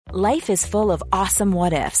Life is full of awesome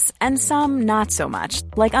what-ifs, and some not so much,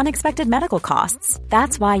 like unexpected medical costs.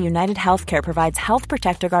 That's why United Healthcare provides Health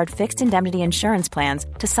Protector Guard fixed indemnity insurance plans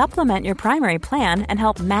to supplement your primary plan and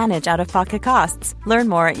help manage out-of-pocket costs. Learn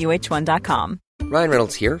more at uh1.com. Ryan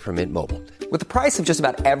Reynolds here from Mint Mobile. With the price of just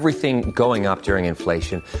about everything going up during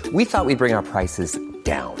inflation, we thought we'd bring our prices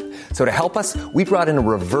down. So to help us, we brought in a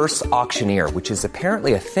reverse auctioneer, which is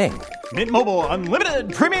apparently a thing. Mint Mobile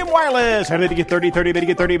Unlimited Premium Wireless. How to get 30, 30, bit to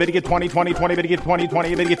get 30, bit to get 20, 20, 20, bit to get 20,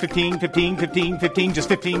 20, bit to get 15, 15, 15, 15, just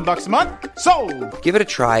 $15 a month? Sold! Give it a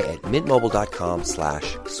try at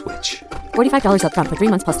mintmobile.com/switch. $45 up front for 3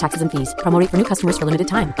 months plus taxes and fees. Promo rate for new customers for limited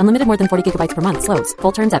time. Unlimited more than 40 gigabytes per month. Slows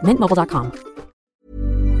full terms at mintmobile.com.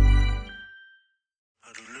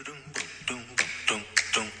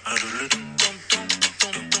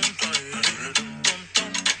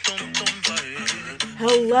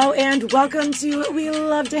 Hello and welcome to We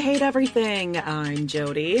Love to Hate Everything. I'm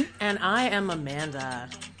Jody. And I am Amanda.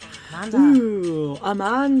 Ooh,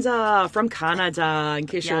 Amanda from Canada, in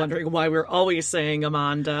case you're wondering why we're always saying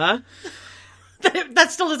Amanda. That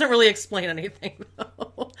still doesn't really explain anything,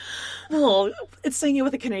 though. Well, it's saying it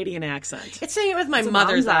with a Canadian accent. It's saying it with my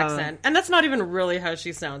mother's accent, and that's not even really how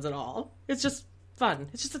she sounds at all. It's just fun.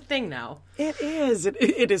 It's just a thing now. It is.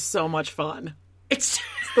 It is so much fun. It's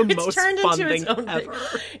the most turned fun into thing its own ever.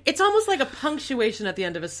 thing. It's almost like a punctuation at the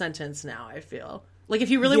end of a sentence now, I feel. Like, if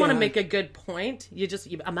you really want to make a good point, you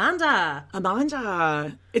Amanda.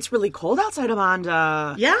 Amanda. It's really cold outside,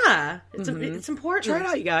 Amanda. Yeah. It's important. Try it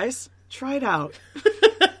out, you guys. Try it out.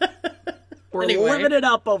 We're living it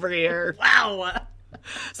up over here. Wow.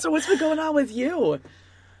 So what's been going on with you?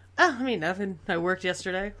 I mean, nothing. I worked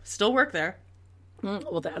yesterday. Still work there.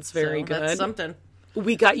 Well, that's very good. That's something.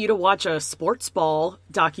 We got you to watch a sports ball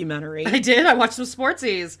documentary. I did. I watched some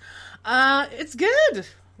sportsies. It's good.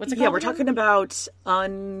 What's it called? Yeah, we're talking about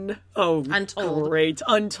Untold. Great.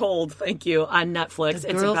 Untold, thank you, on Netflix.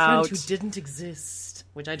 The girlfriend who didn't exist,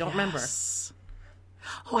 which I don't remember.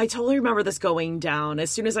 Oh, I totally remember this going down.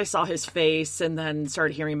 As soon as I saw his face and then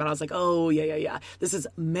started hearing about it, I was like, oh, yeah. This is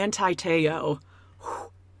Manti Te'o.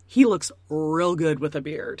 He looks real good with a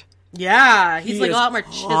beard. Yeah, he's like a lot more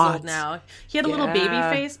hot. chiseled now. He had a little baby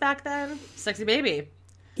face back then. Sexy baby.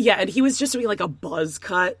 Yeah, and he was just doing like a buzz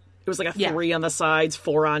cut. It was like a 3 on the sides,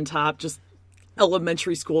 4 on top, just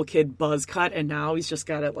elementary school kid buzz cut, and now he's just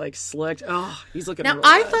got it like slicked. Oh, he's looking now, real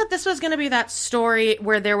I good. thought this was going to be that story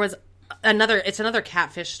where there was another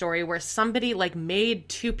catfish story where somebody like made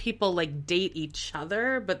two people like date each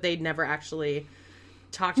other, but they never actually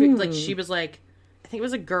talked to Like, she was like, I think it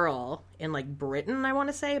was a girl in like Britain, I want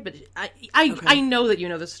to say, but I know that you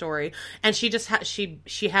know the story, and she just she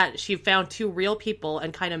found two real people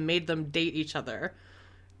and kind of made them date each other.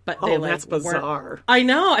 But they, that's bizarre. I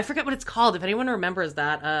know. I forget what it's called. If anyone remembers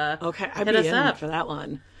that, okay, I'd hit be us in up for that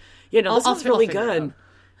one. You know, this was I'll really figure it good. out.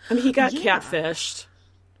 I mean, he got catfished.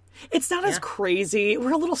 It's not as crazy.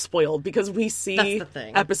 We're a little spoiled because we see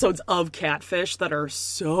episodes of Catfish that are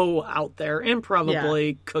so out there and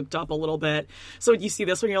probably cooked up a little bit. So you see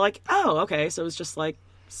this one, you're like, oh, okay. So it's just like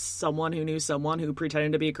someone who knew someone who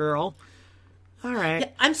pretended to be a girl. All right. Yeah,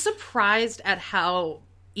 I'm surprised at how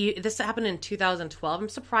this happened in 2012. I'm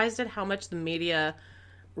surprised at how much the media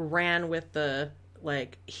ran with the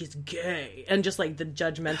like he's gay and just like the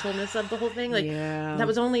judgmentalness of the whole thing. Like that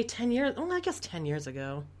was only 10 years. Oh, I guess 10 years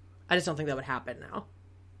ago. I just don't think that would happen now.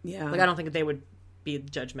 Yeah. Like, I don't think they would be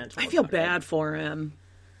judgmental. I feel bad for him.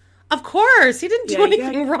 Of course. He didn't do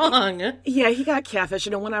anything wrong. Yeah, he got catfished,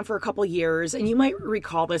 and it went on for a couple of years. And you might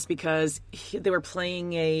recall this because they were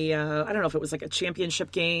playing I don't know if it was like a championship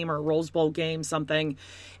game or a Rose Bowl game, something.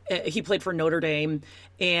 He played for Notre Dame.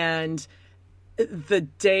 And the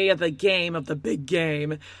day of the game, of the big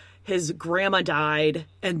game, his grandma died.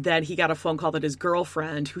 And then he got a phone call that his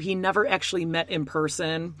girlfriend, who he never actually met in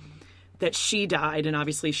person, that she died, and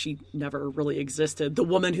obviously she never really existed. The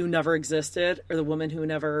woman who never existed, or the woman who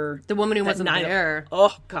never... The woman who wasn't there.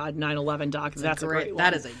 Oh, God, 9/11 doc. That's a great one.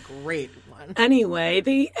 That is a great one. Anyway,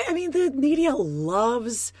 the media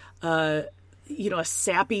loves, a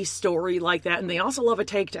sappy story like that, and they also love a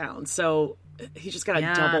takedown. So he just got a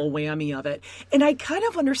double whammy of it. And I kind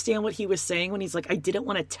of understand what he was saying when he's like, I didn't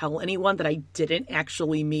want to tell anyone that I didn't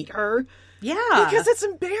actually meet her. Yeah. Because it's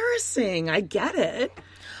embarrassing. I get it.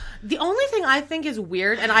 The only thing I think is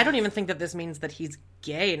weird, and I don't even think that this means that he's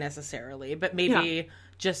gay necessarily, but maybe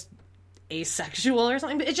just asexual or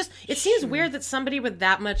something. But it seems weird that somebody with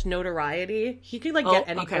that much notoriety, he could like get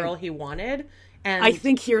any girl he wanted. And I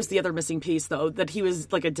think here's the other missing piece, though, that he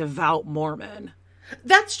was like a devout Mormon.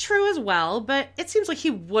 That's true as well, but it seems like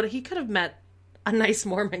he could have met a nice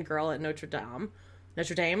Mormon girl at Notre Dame.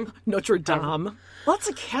 Notre Dame. Notre Dame. Well, it's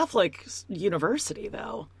a Catholic university,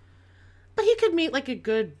 though. But he could meet like a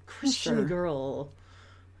good Christian Sure. girl.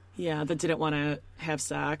 Yeah, that didn't want to have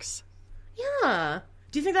sex. Yeah.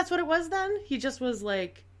 Do you think that's what it was then? He just was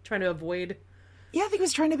like trying to avoid. Yeah, I think he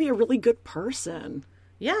was trying to be a really good person.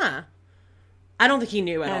 Yeah. I don't think he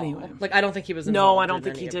knew at Anyway. all. Like, I don't think he was No, involved I don't in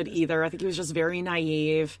think any he of did this. either. I think he was just very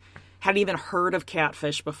naive. Hadn't even heard of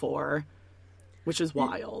catfish before, which is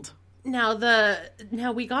wild. Now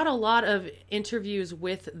we got a lot of interviews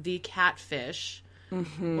with the catfish.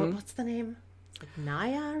 Mm-hmm. What's the name? Like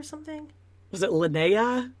Naya or something? Was it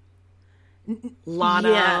Linnea? Lana,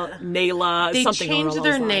 Yeah. Nayla, They something along changed those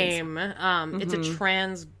their lines. name. It's a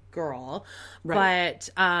trans girl, Right.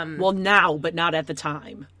 but Well, now, but not at the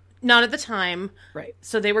time. not at the time. Right.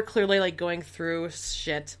 So they were clearly like going through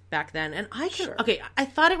shit back then, and I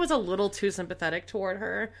thought it was a little too sympathetic toward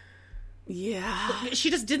her. Yeah. She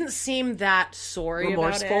just didn't seem that sorry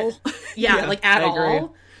Remorseful? about it. Yeah, Yeah, like at I agree.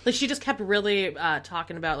 all. Like she just kept really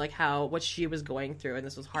talking about like what she was going through, and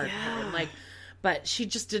this was hard for her. And, like, but she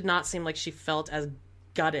just did not seem like she felt as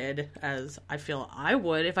gutted as I feel I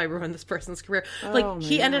would if I ruined this person's career. Like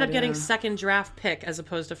he ended up getting second draft pick as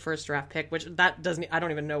opposed to first draft pick, which that doesn't. I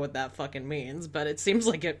don't even know what that fucking means, but it seems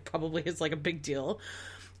like it probably is like a big deal.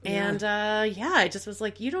 And I just was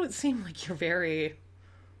like, you don't seem like you're very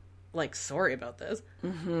like sorry about this.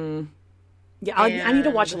 Yeah, I need to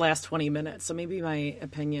watch the last 20 minutes, so maybe my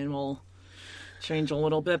opinion will change a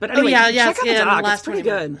little bit. But anyway, check out the doc. the last It's pretty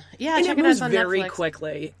 20 good. minutes. Yeah, and check it it out. moves It's on very Netflix.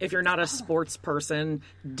 quickly. If you're not a sports person,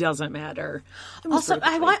 doesn't matter. It moves Also,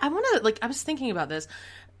 very quickly. I want to like. I was thinking about this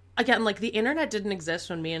again. Like the internet didn't exist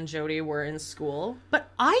when me and Jody were in school,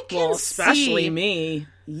 but I can Well, especially see. me.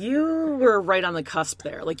 You were right on the cusp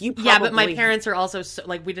there. Like you, probably, Yeah, but my parents are also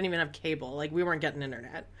like we didn't even have cable. Like we weren't getting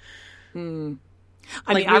internet. I Like mean,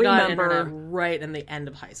 we I got remember. internet right in the end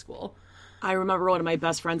of high school. I remember one of my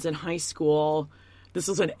best friends in high school. This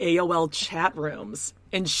was in AOL chat rooms,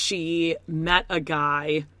 and she met a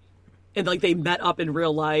guy, and like they met up in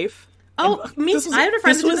real life. Oh, And me! this was- I had a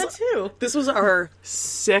friend this who did was- that too. This was our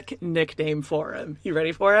sick nickname for him. You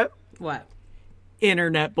ready for it? What?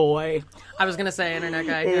 Internet boy. I was gonna say internet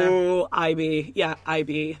guy. Yeah. Oh, IB. Yeah,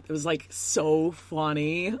 IB. It was like so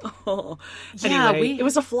funny. Yeah, anyway, it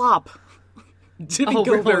was a flop. Didn't Oh,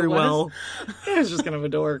 go really? very What well. It was just kind of a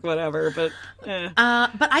dork, whatever. But But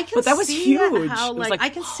I can. But that was see huge. How It was like like- I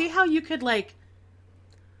can see how you could like.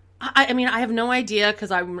 I mean, I have no idea because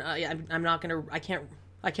I'm not gonna. I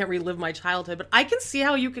can't relive my childhood, but I can see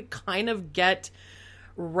how you could kind of get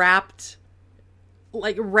wrapped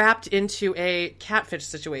into a catfish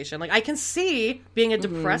situation. Like I can see being a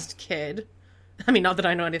depressed kid. I mean, not that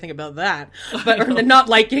I know anything about that, but or not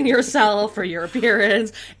liking yourself or your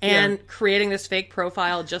appearance and creating this fake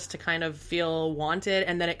profile just to kind of feel wanted,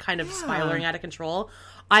 and then it kind of spiraling out of control.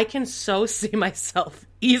 I can so see myself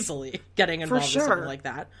easily getting involved in something sure. like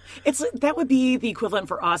that. it's that would be the equivalent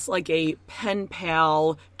for us, like a pen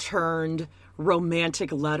pal turned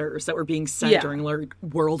romantic letters that were being sent Yeah. during like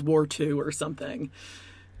World War II or something.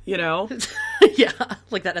 You know, Yeah,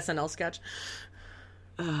 like that SNL sketch.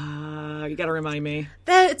 you got to remind me.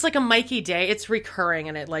 It's like a Mikey Day. It's recurring,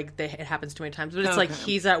 and it happens too many times. But it's like Okay.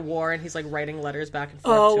 he's at war and he's like writing letters back and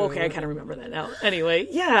forth. Oh, to okay. I kind of remember that now. Anyway,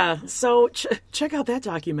 yeah. So check out that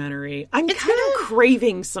documentary. I'm kind of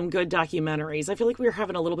craving some good documentaries. I feel like we were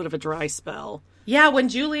having a little bit of a dry spell. Yeah, when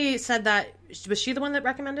Julie said that, was she the one that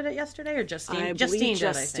recommended it yesterday, or Justine? I Justine believe did,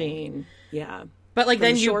 I think. Justine. Yeah. But like From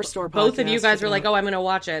then the you, Shore Store both of you podcast, guys were yeah. like, "Oh, I'm going to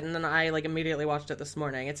watch it," and then I like immediately watched it this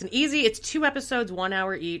morning. It's 2 episodes, 1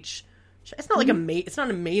 hour each. It's not like it's not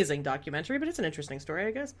an amazing documentary, but it's an interesting story,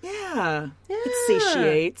 I guess. Yeah. It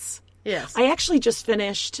satiates. Yes. I actually just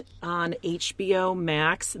finished on HBO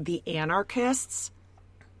Max The Anarchists.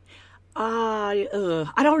 I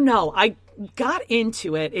don't know. I got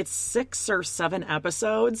into it. It's 6 or 7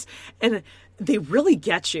 episodes, and they really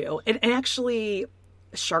get you. And actually,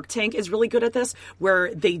 Shark Tank is really good at this,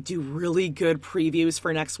 where they do really good previews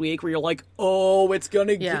for next week, where you're like, "Oh, it's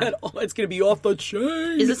gonna it's gonna be off the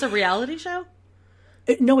chain." Is this a reality show?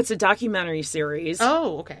 No, it's a documentary series.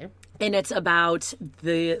 Oh, okay. And it's about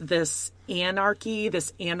this anarchy,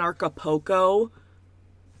 this Anarchapulco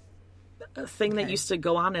thing that used to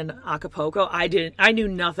go on in Acapulco. I knew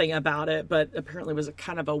nothing about it, but apparently it was a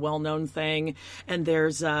kind of a well-known thing. And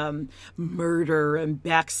there's murder and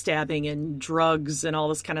backstabbing and drugs and all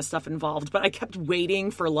this kind of stuff involved. But I kept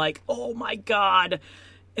waiting for like, oh my God.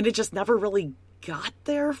 And it just never really got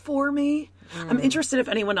there for me. I'm interested if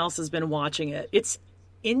anyone else has been watching it. It's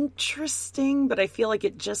interesting, but I feel like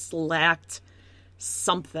it just lacked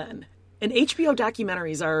something. And HBO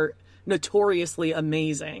documentaries are notoriously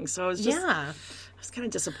amazing. So I was just, Yeah. I was kind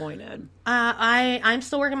of disappointed. I'm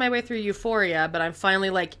still working my way through Euphoria, but I'm finally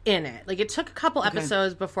like in it. Like it took a couple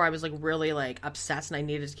episodes before I was like really like obsessed and I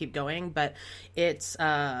needed to keep going, but it's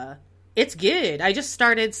good. I just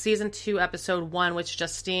started season 2, episode 1, which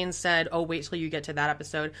Justine said, "Oh, wait till you get to that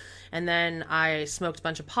episode." And then I smoked a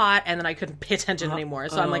bunch of pot, and then I couldn't pay attention anymore.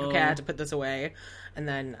 So I'm like, okay, I had to put this away. And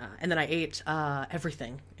then I ate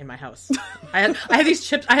everything in my house. I had these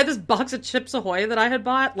chips. I had this box of Chips Ahoy that I had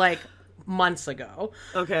bought like months ago.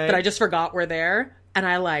 Okay, that I just forgot were there. And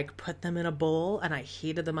I, like, put them in a bowl, and I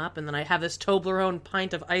heated them up, and then I have this Toblerone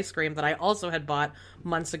pint of ice cream that I also had bought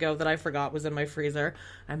months ago that I forgot was in my freezer.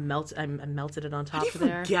 I melted it on top How of do you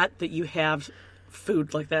there. forget that you have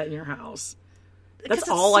food like that in your house? That's It's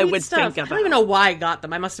all I sweet would stuff. think about. I don't even know why I got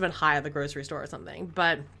them. I must have been high at the grocery store or something.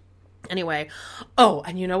 But anyway. Oh,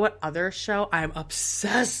 and you know what other show I'm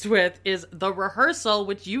obsessed with is The Rehearsal,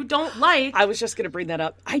 which you don't like. I was just going to bring that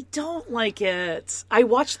up. I don't like it. I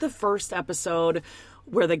watched the first episode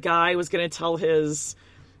where the guy was going to tell his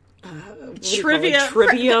trivia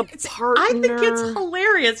partner. I think it's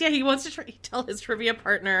hilarious. Yeah, he wants to tell his trivia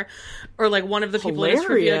partner or like one of the people in his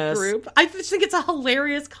trivia group. I just think it's a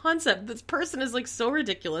hilarious concept. This person is like so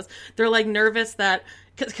ridiculous. They're like nervous that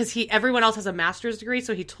because everyone else has a master's degree,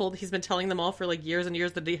 so he's been telling them all for like years and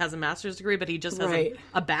years that he has a master's degree, but he just has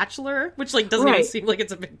a bachelor, which like doesn't even seem like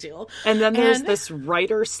it's a big deal. And then there's this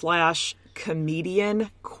writer / comedian ?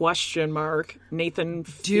 Nathan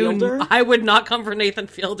Fielder. I would not come for Nathan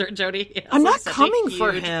Fielder, Jody. I'm not coming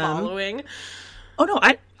for him. Following. Oh no,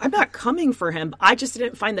 I'm not coming for him. I just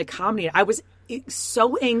didn't find the comedy. I was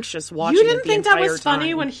so anxious watching. You didn't it think the that was entire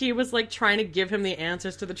funny time. when he was like trying to give him the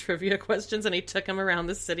answers to the trivia questions, and he took him around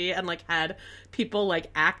the city and like had people like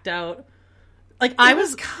act out. Like I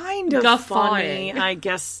was kind of guffawing. funny, I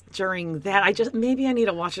guess, during that. Maybe I need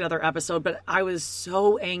to watch another episode, but I was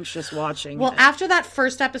so anxious watching Well, it. after that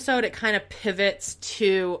first episode, it kind of pivots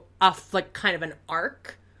to like kind of an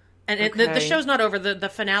arc. And the show's not over. The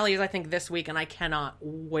finale is, I think, this week, and I cannot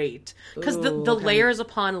wait. Because the layers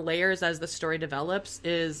upon layers as the story develops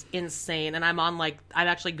is insane. And I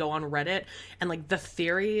actually go on Reddit, and, like, the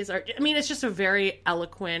theories are... I mean, it's just a very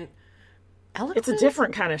eloquent... It's a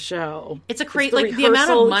different kind of show. It's a crazy... Like, the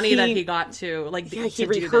amount of money that he got to... Like, yeah, he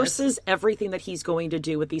rehearses everything that he's going to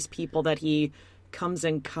do with these people that he comes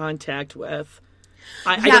in contact with.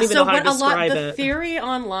 I don't even know how to describe the it. theory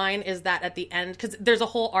online is that at the end, because there's a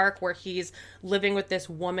whole arc where he's living with this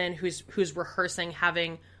woman who's rehearsing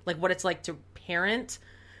having like what it's like to parent.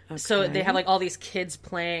 Okay. So they have like all these kids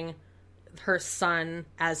playing her son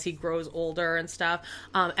as he grows older and stuff.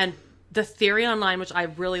 And the theory online, which I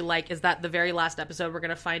really like, is that the very last episode we're going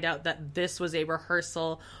to find out that this was a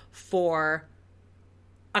rehearsal for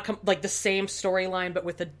like the same storyline, but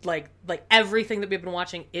with the like everything that we've been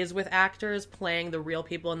watching is with actors playing the real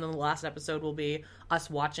people, and then the last episode will be us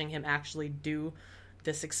watching him actually do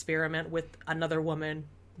this experiment with another woman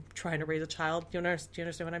trying to raise a child. Do you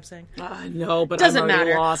understand what I'm saying? No, but doesn't I'm already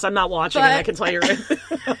matter. lost. I'm not watching it. I can tell you.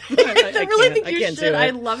 I really think you should. I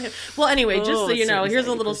love him. Well, anyway, just so you know, here's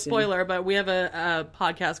a little Christine. spoiler, but we have a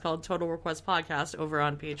podcast called Total Request Podcast over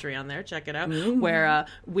on Patreon there. Check it out. Where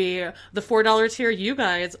the $4 tier, you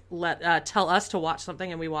guys tell us to watch something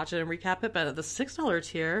and we watch it and recap it. But at the $6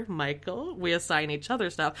 tier, Michael, we assign each other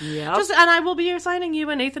stuff. Yep. And I will be assigning you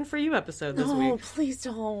a Nathan For You episode this week. Oh, please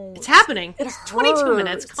don't. It's happening. It It's 22 hurts.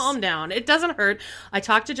 minutes. Calm down. It doesn't hurt. I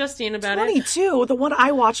talked to Justine about it. 22. The one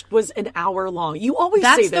I watched was an hour long. You always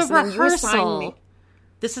That's say this, the and then you assign rehearsal. me.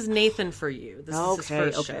 This is Nathan For You. This is his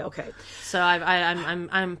first show. Okay. So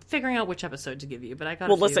I'm figuring out which episode to give you, but I got.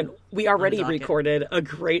 Well, listen, we already recorded a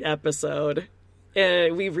great episode. We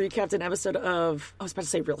recapped an episode of I was about to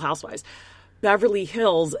say Real Housewives. Beverly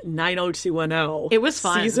Hills 90210. It was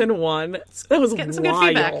fun. Season 1. That was Getting some wild. good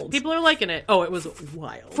feedback. People are liking it. Oh, it was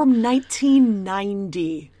wild. From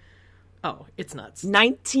 1990. Oh, it's nuts.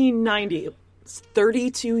 1990. It's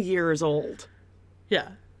 32 years old. Yeah,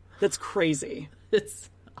 That's crazy. it's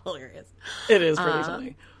hilarious. It is pretty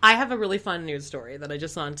funny. I have a really fun news story that I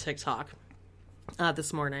just saw on TikTok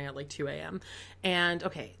this morning at like 2 a.m. And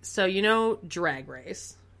okay, so you know Drag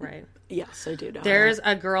Race, right? Yes, I do know. There's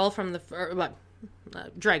a girl from the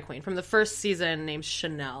drag queen from the first season named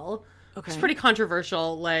Chanel. Okay. It's pretty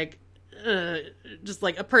controversial, like just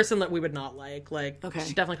like a person that we would not like. Like, okay.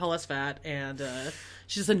 She'd definitely call us fat, and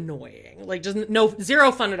she's annoying. Like, just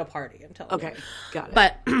zero fun at a party. I'm telling you. Okay, got it.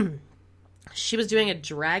 But she was doing a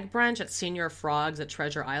drag brunch at Senior Frogs at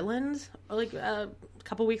Treasure Island like a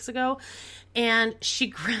couple weeks ago, and she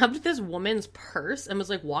grabbed this woman's purse and was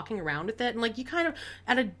like walking around with it, and like you kind of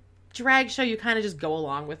drag show, you kind of just go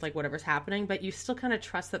along with like whatever's happening, but you still kind of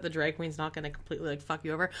trust that the drag queen's not going to completely like fuck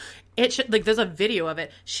you over. It should, like, there's a video of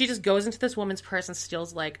it. She just goes into this woman's purse and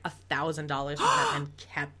steals like $1,000 from her and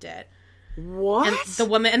kept it. What? And the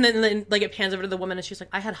woman, and then like it pans over to the woman and she's like,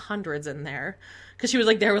 I had hundreds in there, because she was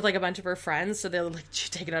like there with like a bunch of her friends, so they're like, she's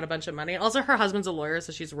taking out a bunch of money. Also, her husband's a lawyer,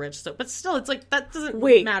 so she's rich. So, but still, it's like that doesn't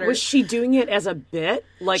matter. Was she doing it as a bit?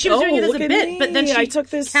 Like, she was doing it as a bit, me. but then she I took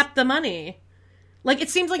this... kept the money. Like, it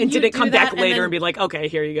seems like, and did it come back later then... and be like, okay,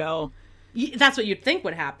 here you go? That's what you'd think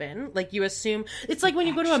would happen. Like, you assume it's like when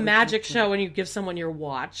you go to a magic show and you give someone your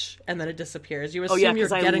watch and then it disappears. You assume you're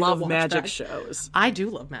getting I love the watch magic back. shows. I do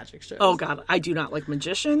love magic shows. Oh god, I do not like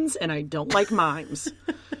magicians and I don't like mimes.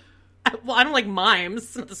 Well, I don't like mimes.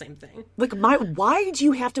 It's not the same thing. Like, why do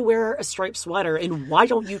you have to wear a striped sweater and why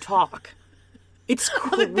don't you talk? It's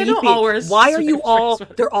creepy. They don't all wear. Why are you all?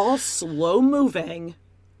 They're all slow moving.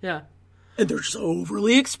 Yeah. And they're so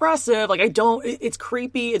overly expressive. Like, I don't... It's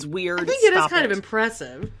creepy. It's weird. I think it is kind of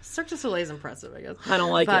impressive. Cirque du Soleil is impressive, I guess. I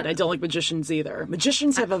don't like it. I don't like magicians either.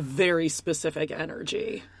 Magicians have a very specific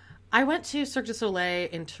energy. I went to Cirque du Soleil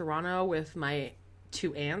in Toronto with my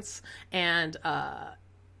 2 aunts, and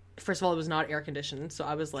first of all, it was not air conditioned, so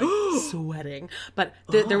I was like sweating. But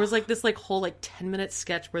there was like this like whole like 10-minute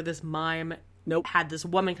sketch where this mime had this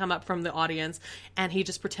woman come up from the audience, and he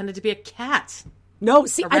just pretended to be a cat. No,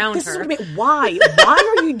 see, this is what I mean. Why?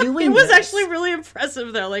 Why are you doing It was this? actually really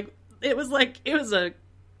impressive, though. Like, it was a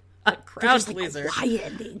crowd pleaser. Like, quiet,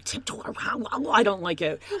 and they tiptoe around. I don't like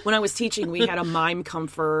it. When I was teaching, we had a mime come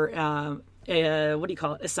for, what do you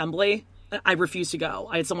call it, assembly. I refused to go.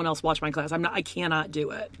 I had someone else watch my class. I cannot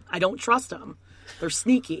do it. I don't trust them. They're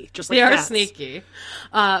sneaky, just like they cats. are sneaky.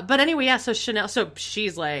 But anyway, yeah, so Chanel, so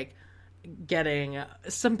she's like getting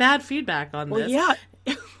some bad feedback on this. Yeah.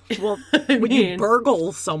 Well, when you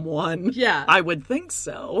burgle someone, yeah, I would think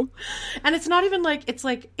so. And it's not even like, it's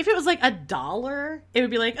like, if it was like $1, it would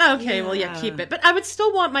be like, oh, okay, well, yeah, keep it. But I would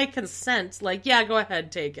still want my consent. Like, yeah, go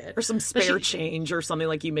ahead, take it. Or some spare change or something,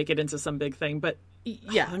 like you make it into some big thing. But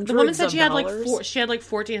yeah, the woman said she had like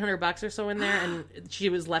 $1,400 or so in there, and she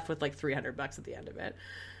was left with like $300 at the end of it.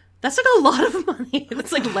 That's like a lot of money.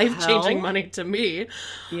 That's like life-changing money to me.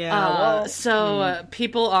 Yeah. So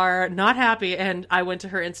people are not happy, and I went to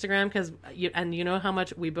her Instagram because, you know how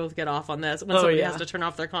much we both get off on this when somebody has to turn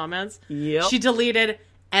off their comments. Yep. She deleted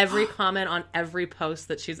every comment on every post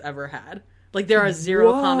that she's ever had. Like, there are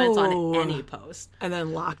 0 comments on any post. And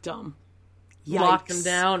then locked them. Yikes. Locked them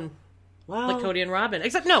down. Wow. Like Cody and Robin.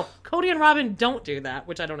 Except, no, Cody and Robin don't do that,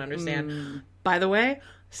 which I don't understand. By the way,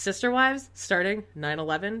 Sister Wives starting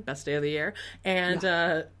 9/11, best day of the year, and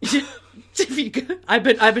if you could, I've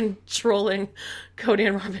been trolling Cody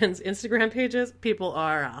and Robin's Instagram pages. People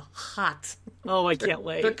are hot. Oh, I can't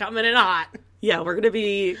wait. They're coming in hot. Yeah, we're gonna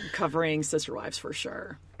be covering Sister Wives for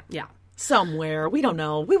sure. Yeah, somewhere, we don't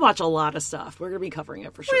know. We watch a lot of stuff. We're gonna be covering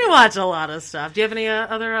it for sure. We watch a lot of stuff. Do you have any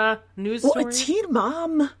other news stories? A Teen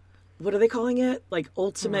Mom. What are they calling it? Like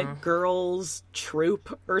Ultimate Girls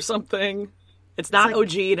Troop or something. It's not like,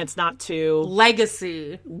 OG and it's not 2.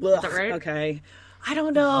 Legacy. Ugh, is that right? Okay. I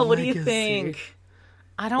don't know. What do you think?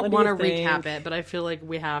 I don't want to recap it, but I feel like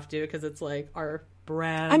we have to because it's like our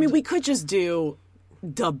brand. I mean, we could just do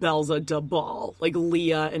Da Belza Da Ball, like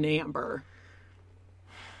Leah and Amber.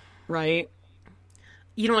 Right?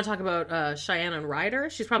 You don't want to talk about Cheyenne and Ryder?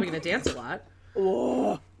 She's probably going to dance a lot.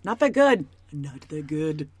 Oh, not that good. Not that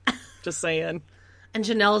good. Just saying. And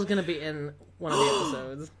Janelle's going to be in one of the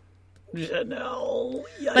episodes. Janelle.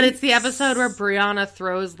 Yikes. But it's the episode where Brianna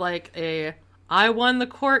throws like a I won the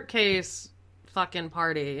court case fucking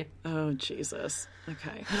party. Oh, Jesus.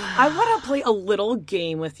 Okay. I want to play a little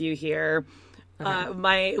game with you here.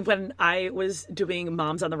 Okay. When I was doing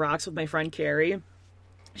Moms on the Rocks with my friend Carrie,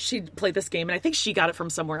 she played this game, and I think she got it from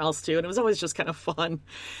somewhere else too, and it was always just kind of fun.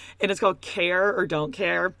 And it's called Care or Don't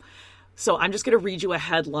Care. So I'm just going to read you a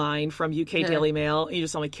headline from UK Daily Mail, and you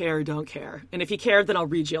just tell me care or don't care. And if you care, then I'll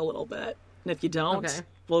read you a little bit. And if you don't,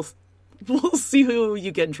 we'll see who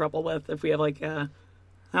you get in trouble with. If we have like, I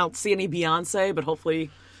don't see any Beyonce, but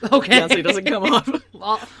hopefully Beyonce doesn't come up.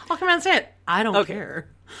 I'll come out and say it. I don't care.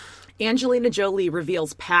 Angelina Jolie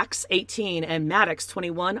reveals Pax 18 and Maddox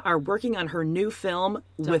 21 are working on her new film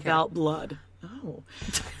Without Blood. Oh.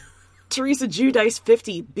 Teresa Giudice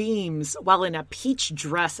 50 beams while in a peach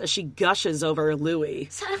dress as she gushes over Louis.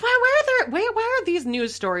 So why are these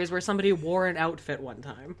news stories where somebody wore an outfit one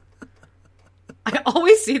time? I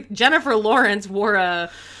always see Jennifer Lawrence wore a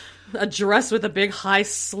dress with a big high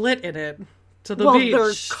slit in it to the beach.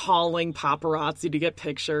 They're calling paparazzi to get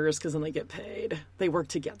pictures because then they get paid. They work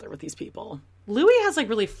together with these people. Louis has like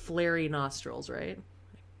really flary nostrils, right?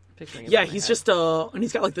 picturing it. Yeah, he's just and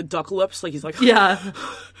he's got like the duck lips, like he's like Yeah.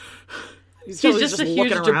 he's just a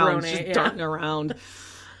huge looking around, jabroni, just darting around.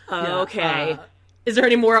 Yeah. Okay. Is there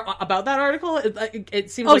any more about that article?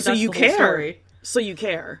 It seems Oh, like so that's you the whole care? story. So you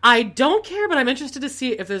care? I don't care, but I'm interested to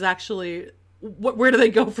see if there's actually where do they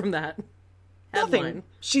go from that? Nothing. Headline.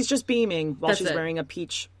 She's just beaming while That's she's it. wearing a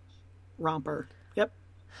peach romper. Yep.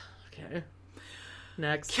 Okay.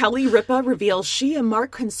 Next. Kelly Ripa reveals she and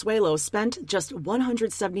Mark Consuelo spent just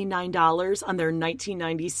 $179 on their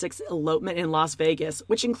 1996 elopement in Las Vegas,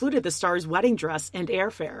 which included the star's wedding dress and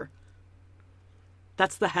airfare.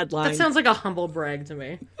 That's the headline. That sounds like a humble brag to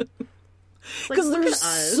me. Because look they're at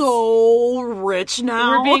us. so rich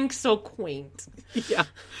now. We're being so quaint. Yeah.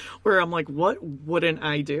 Where I'm like, what wouldn't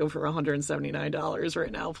I do for $179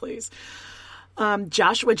 right now, please?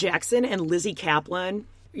 Joshua Jackson and Lizzie Kaplan.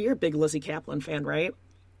 You're a big Lizzie Kaplan fan, right?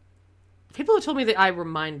 People have told me that I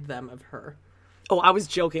remind them of her. Oh, I was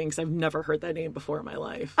joking because I've never heard that name before in my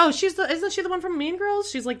life. Oh, isn't she the one from Mean Girls?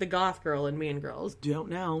 She's like the goth girl in Mean Girls. Don't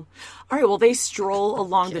know. All right, well, they stroll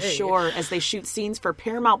along the Okay. shore as they shoot scenes for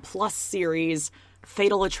Paramount Plus series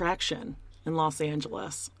Fatal Attraction in Los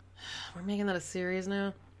Angeles. We're making that a series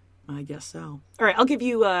now. I guess so. All right, I'll give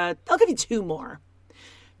you two more.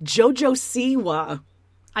 JoJo Siwa.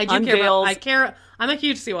 I do Unveils- care. I'm a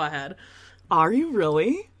huge Siwa head. Are you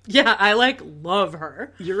really? Yeah, I love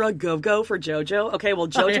her. You're a go-go for JoJo? Okay, well, I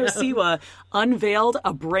JoJo am. Siwa unveiled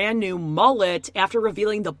a brand new mullet after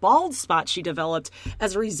revealing the bald spot she developed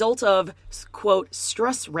as a result of, quote,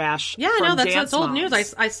 stress rash. Yeah, I know, from that's dance old moms.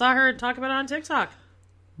 news. I saw her talk about it on TikTok.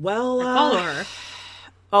 Well, I follow her.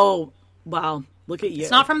 Oh, wow. Look at you.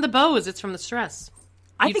 It's not from the bows, it's from the stress.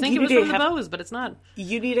 I think it you was need to from the have- bows, but it's not.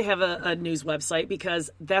 You need to have a news website because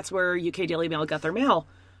that's where UK Daily Mail got their mail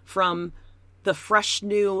from the fresh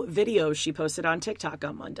new videos she posted on TikTok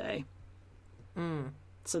on Monday.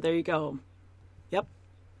 So there you go. Yep.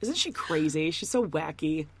 Isn't she crazy? She's so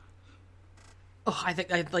wacky. Oh, I think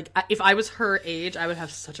if I was her age, I would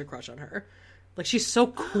have such a crush on her. Like, she's so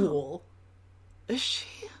cool. Is she?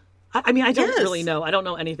 I mean, I don't Yes. really know. I don't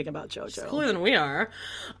know anything about JoJo. Cooler than we are.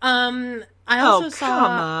 I also saw. Come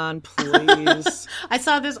on, please. I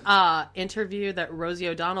saw this interview that Rosie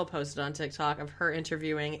O'Donnell posted on TikTok of her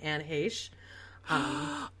interviewing Anne Heche.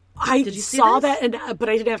 I you see saw this? that, but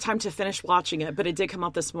I didn't have time to finish watching it. But it did come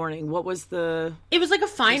up this morning. What was the? It was like a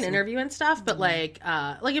fine interview and stuff, but Anne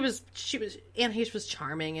Heche was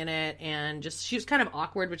charming in it, and just she was kind of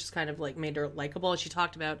awkward, which is kind of like made her likable. She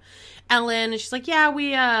talked about Ellen, and she's like, "Yeah,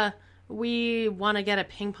 we want to get a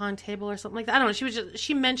ping pong table or something like that." I don't know.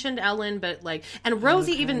 She mentioned Ellen, but and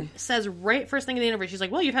Rosie even says right first thing in the interview, she's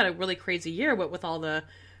like, "Well, you've had a really crazy year with all the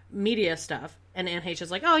media stuff." And Anne Heche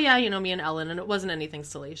is like, "Oh yeah, me and Ellen," and it wasn't anything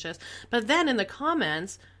salacious. But then in the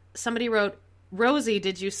comments, somebody wrote, "Rosie,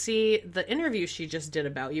 did you see the interview she just did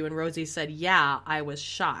about you?" And Rosie said, "Yeah, I was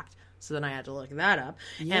shocked." So then I had to look that up.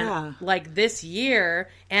 Yeah. And this year,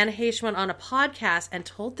 Anne Heche went on a podcast and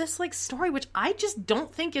told this story, which I just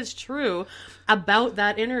don't think is true, about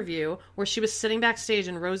that interview where she was sitting backstage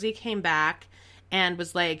and Rosie came back and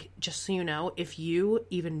was like, "Just so you know, if you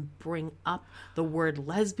even bring up the word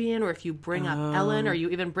lesbian, or if you bring up Ellen, or you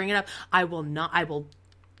even bring it up, I will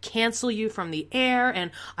cancel you from the air,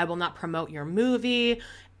 and I will not promote your movie."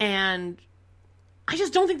 And I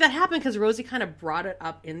just don't think that happened because Rosie kind of brought it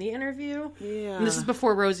up in the interview. Yeah. And this is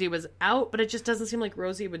before Rosie was out, but it just doesn't seem like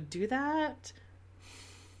Rosie would do that.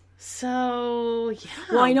 So, yeah.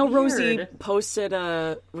 Well, I know weird. Rosie posted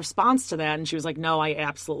a response to that, and she was like, "No, I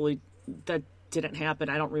absolutely that didn't happen.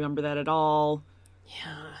 I don't remember that at all."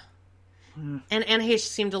 Yeah. And Anne Heche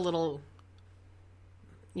seemed a little,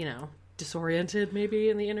 disoriented maybe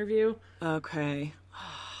in the interview. Okay.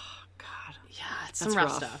 Oh, God. Yeah, it's That's some rough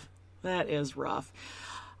rough. stuff. That is rough.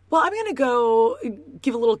 Well, I'm going to go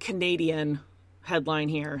give a little Canadian headline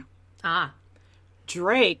here.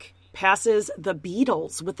 Drake passes the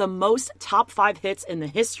Beatles with the most top 5 hits in the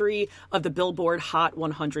history of the Billboard Hot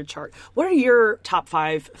 100 chart. What are your top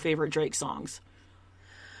 5 favorite Drake songs?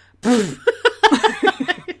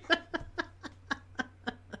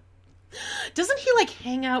 Doesn't he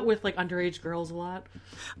hang out with underage girls a lot?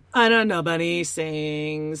 I don't know, Bunny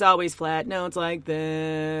sings always flat notes like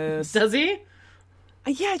this. Does he?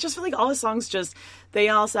 Yeah, I just feel like all his songs they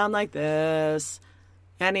all sound like this.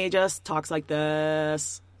 And he just talks like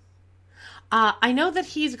this. I know that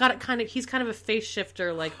he's kind of a face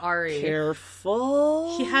shifter like Ari.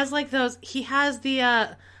 Careful. He has he has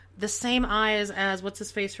the same eyes as what's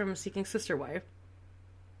his face from Seeking Sister Wife.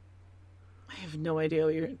 I have no idea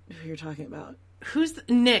who you're talking about. Who's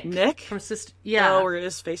Nick? Nick? From Sister. Yeah. Oh, where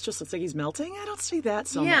his face just looks like he's melting? I don't see that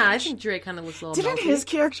so much. Yeah, I think Dre kind of looks a little Didn't melty. his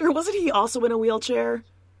character, wasn't he also in a wheelchair?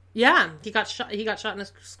 Yeah, he got shot in a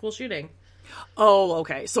school shooting. Oh,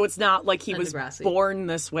 okay. So it's not like he was Degrassi. born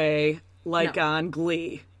this way, like No. on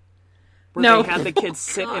Glee, where No. they had the kids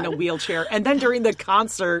sit in a wheelchair, and then during the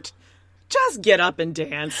concert, just get up and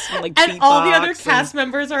dance, and like And all the other beatbox cast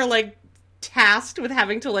members are like tasked with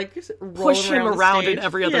having to like roll push him around stage. in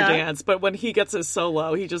every other Yeah. dance. But when he gets his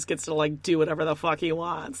solo, he just gets to like do whatever the fuck he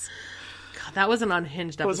wants. God, that was an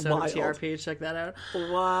unhinged was episode of wild. TRP. Check that out.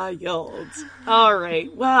 Wild. All right.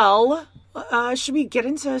 Well, should we get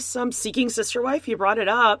into some Seeking Sister Wife? You brought it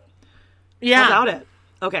up. Yeah. About it.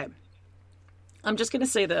 Okay. I'm just going to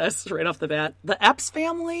say this right off the bat. The Epps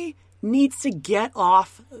family needs to get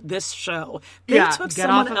off this show. They Yeah, took get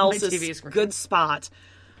off someone of my else's TV screen. good spot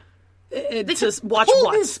They to took watch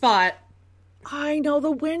Colton's what? spot. I know,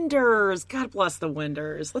 the Winders. God bless the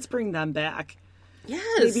Winders. Let's bring them back. Yes.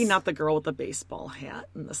 Maybe not the girl with the baseball hat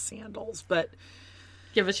and the sandals, but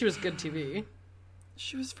Yeah, but she was good TV.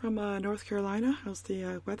 she was from North Carolina. How's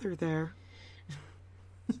the weather there?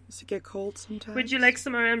 Does it get cold sometimes? Would you like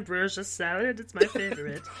some ambrosia salad? It's my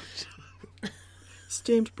favorite.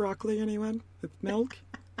 Steamed broccoli, anyone? With milk?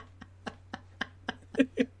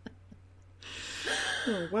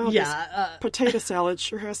 Oh, wow, this Yeah. potato salad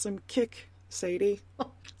sure has some kick, Sadie.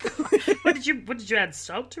 What did you add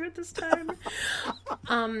salt to it this time?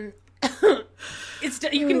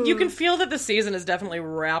 You can feel that the season is definitely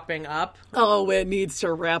wrapping up. Oh, it needs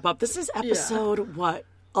to wrap up. This is episode,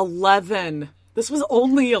 11? This was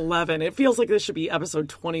only 11. It feels like this should be episode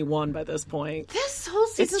 21 by this point. This whole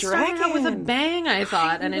season It's started out with a dragging. bang, I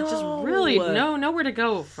thought, and it just really know. nowhere to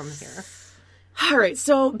go from here. All right,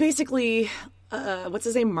 so basically, what's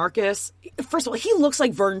his name? Marcus. First of all, he looks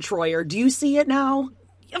like Vern Troyer. Do you see it now?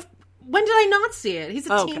 When did I not see it? He's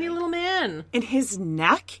a Okay. teeny little man. And his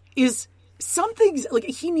neck is something like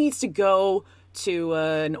he needs to go to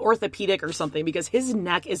an orthopedic or something because his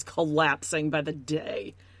neck is collapsing by the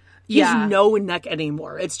day. He Yeah. has no neck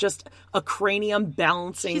anymore. It's just a cranium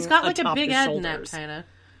balancing. He's got like a atop Big his Ed shoulders. neck, kind of.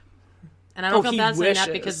 And I don't feel he bad saying that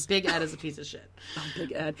wishes. because Big Ed is a piece of shit.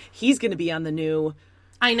 Big Ed. He's going to be on the new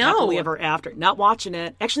I know. Happily Ever After. Not watching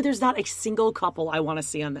it. Actually, there's not a single couple I want to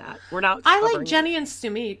see on that. We're not. I covering like Jenny and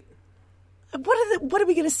Sumit. it. What are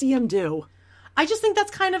we going to see him do? I just think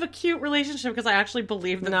that's kind of a cute relationship because I actually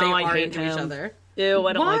believe that No, they I are hate into him. each other. Ew,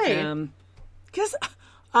 I don't like Why? him. Because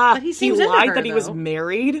But he he seems into lied her, that he was though.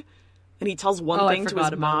 married, and he tells one Oh, I thing to forgot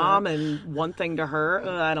his about mom that. and one thing to her.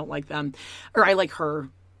 I don't like them. Or I like her.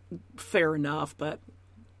 Fair enough, but...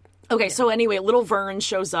 Okay, so anyway, little Vern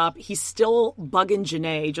shows up. He's still bugging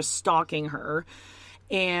Janae, just stalking her.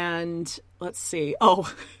 And let's see.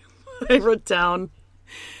 Oh, I wrote down...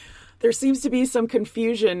 There seems to be some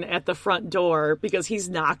confusion at the front door because he's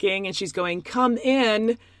knocking and she's going, "Come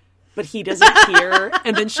in," but he doesn't hear.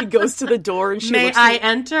 And then she goes to the door and she May looks I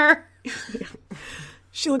enter?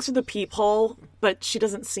 she looks through the peephole, but she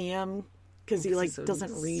doesn't see him because he like so-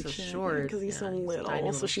 doesn't reach so him short. because he's Yeah, so he's a little. tiny So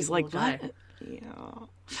little she's little like, guy. "What?"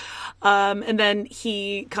 Yeah. And then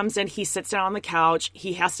he comes in, he sits down on the couch.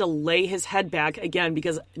 He has to lay his head back again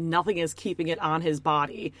because nothing is keeping it on his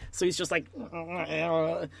body. So he's just like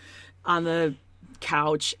on the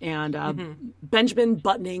couch, and Benjamin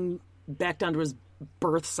buttoning back down to his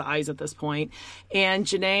birth size at this point. And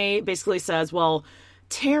Janae basically says, well,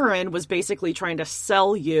 Taryn was basically trying to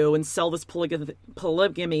sell you and sell this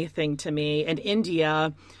polygamy thing to me. And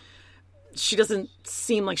India, she doesn't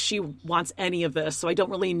seem like she wants any of this, so I don't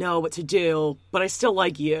really know what to do, but I still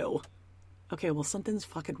like you. Okay, well, something's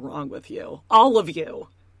fucking wrong with you. All of you.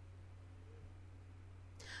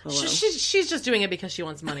 Hello? She's just doing it because she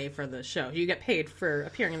wants money for the show. You get paid for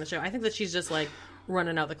appearing in the show. I think that she's just like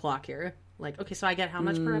running out the clock here. Like, okay, so I get how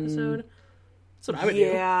much per episode? That's what I would do.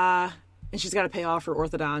 Yeah. And she's got to pay off for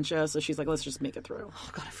orthodontia, so she's like, let's just make it through. Oh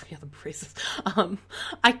god, I forget the braces.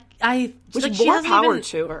 I Which like, is she more hasn't power even,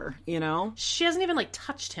 to her, you know? She hasn't even like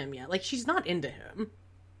touched him yet. Like, she's not into him.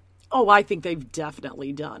 Oh, I think they've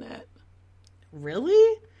definitely done it.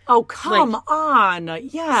 Really? Oh, come on.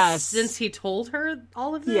 Yes. Since he told her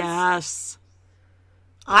all of this? Yes.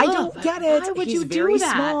 I don't but get it. why would He's you do very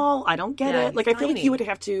that? small. I don't get Yeah, it. Like, I feel like tiny. you'd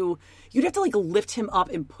have to like lift him up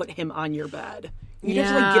and put him on your bed. You'd have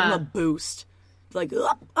to like give him Yeah. a boost. Like,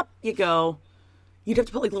 up you go. You'd have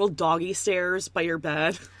to put like little doggy stairs by your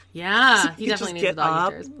bed. Yeah, he You definitely just needs the get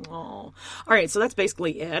doggy up. stairs. Oh. All right, so that's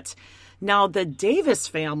basically it. Now, the Davis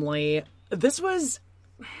family, this was...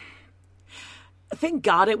 Thank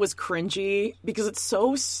God it was cringy because it's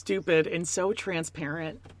so stupid and so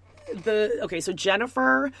transparent. so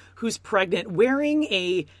Jennifer, who's pregnant, wearing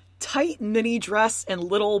a tight mini dress and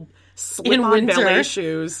little slip-on ballet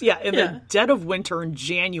shoes. Yeah, in the dead of winter in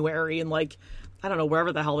January in like, I don't know,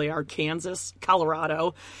 wherever the hell they are, Kansas,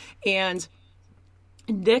 Colorado. And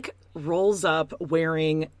Nick rolls up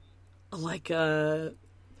wearing like a,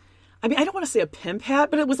 I mean, I don't want to say a pimp hat,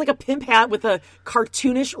 but it was like a pimp hat with a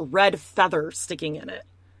cartoonish red feather sticking in it.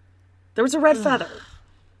 There was a red feather.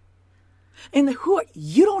 And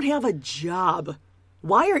you don't have a job.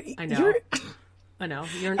 Why are you? I know. I know.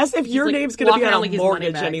 As if your name's going to be on a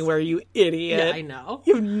mortgage anywhere, you idiot. Yeah, I know.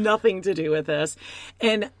 You have nothing to do with this.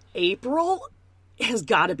 And April has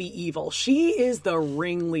got to be evil. She is the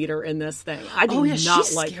ringleader in this thing. I do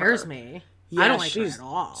not like her. She scares me. Yeah, I don't like she's her at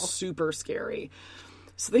all. Super scary.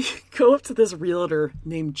 So they go up to this realtor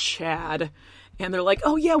named Chad, and they're like,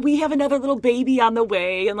 oh, yeah, we have another little baby on the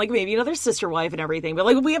way, and, like, maybe another sister wife and everything. But,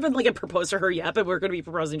 like, we haven't, like, proposed to her yet, but we're going to be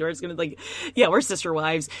proposing to her. It's going to be, like, yeah, we're sister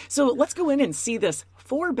wives. So let's go in and see this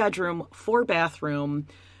 4-bedroom, 4-bathroom,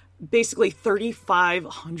 basically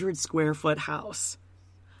 3,500 square foot house.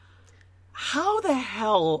 How the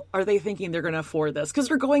hell are they thinking they're going to afford this? Because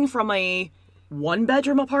they're going from a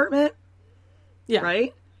 1-bedroom apartment,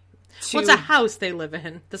 right? Well, it's a house they live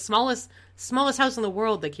in. The smallest house in the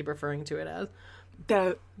world, they keep referring to it as.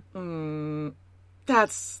 That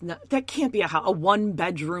can't be a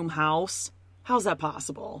 1-bedroom house. How's that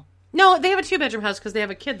possible? No, they have a 2-bedroom house because they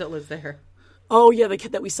have a kid that lives there. Oh, yeah, the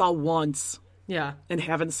kid that we saw once. Yeah. And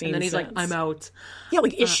haven't seen And then he's since. like, I'm out. Yeah,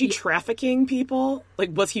 like, is she trafficking people?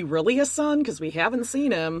 Like, was he really a son? Because we haven't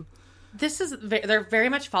seen him. They're very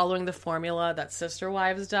much following the formula that Sister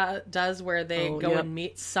Wives does, where they go and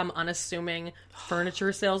meet some unassuming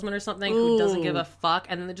furniture salesman or something who doesn't give a fuck,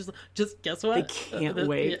 and then they just guess what? They can't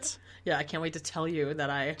wait. Yeah, I can't wait to tell you that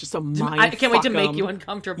I can't wait to make you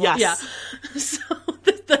uncomfortable. Yes. Yeah. So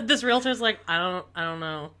this realtor's like, I don't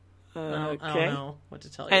know. I don't know what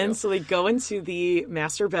to tell you. And so they go into the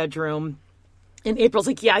master bedroom. And April's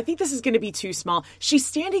like, yeah, I think this is going to be too small. She's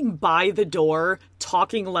standing by the door,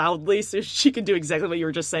 talking loudly so she can do exactly what you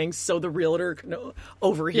were just saying, so the realtor can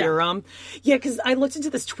overhear them. Yeah, because I looked into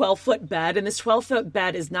this 12-foot bed, and this 12-foot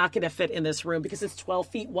bed is not going to fit in this room because it's 12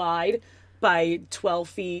 feet wide by 12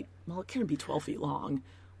 feet. Well, it can't be 12 feet long.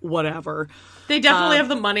 Whatever. They definitely have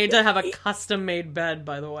the money to have a custom-made bed,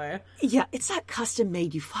 by the way. Yeah, it's not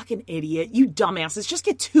custom-made, you fucking idiot. You dumbasses. Just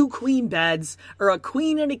get 2 queen beds or a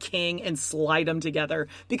queen and a king and slide them together.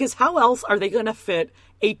 Because how else are they going to fit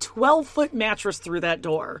a 12-foot mattress through that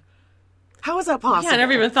door? How is that possible? Yeah, I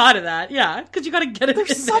never even thought of that. Yeah, because you got to get it They're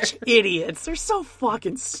in such there. idiots. They're so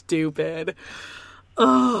fucking stupid.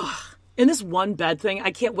 Ugh. And this one bed thing, I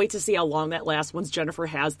can't wait to see how long that lasts once Jennifer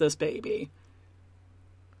has this baby.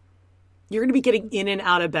 You're going to be getting in and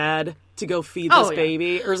out of bed to go feed this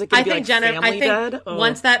baby? Or is it going to be like family bed?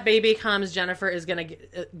 Once that baby comes, Jennifer is going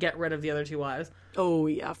to get rid of the other 2 wives. Oh,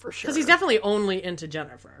 yeah, for sure. Because he's definitely only into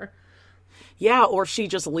Jennifer. Yeah, or she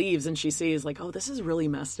just leaves and she sees like, oh, this is really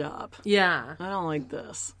messed up. Yeah. I don't like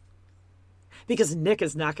this. Because Nick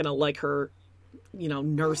is not going to like her,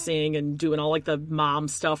 nursing and doing all like the mom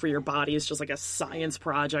stuff where your body is just like a science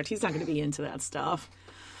project. He's not going to be into that stuff.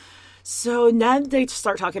 So then they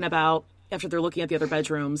start talking about, after they're looking at the other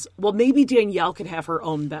bedrooms, well, maybe Danielle could have her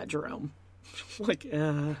own bedroom.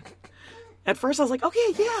 At first I was like,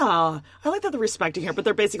 okay, yeah. I like that they're respecting her, but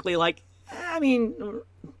they're basically like,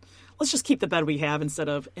 let's just keep the bed we have instead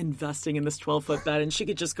of investing in this 12-foot bed, and she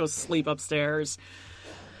could just go sleep upstairs.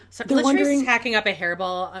 So Latrice's hacking up a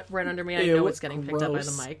hairball right under me. I know it's getting picked up by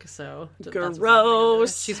the mic, so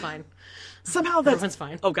gross. She's fine. Somehow that's... Everyone's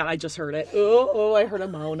fine. Oh, God, I just heard it. Oh, I heard a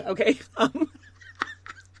moan. Okay.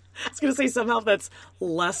 I was going to say somehow that's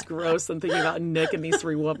less gross than thinking about Nick and these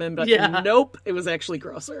 3 women, but nope, it was actually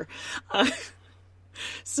grosser.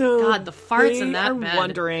 So God, the farts in that bed.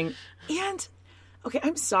 Wondering, and okay,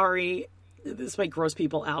 I'm sorry, this might gross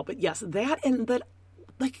people out, but yes, that and that,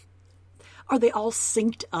 like, are they all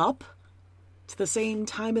synced up to the same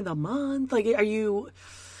time of the month? Like, are you?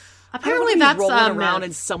 Apparently, that's rolling around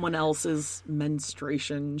in someone else's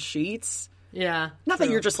menstruation sheets. Yeah. Not that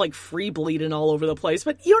you're just like free bleeding all over the place,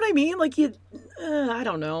 but you know what I mean? Like I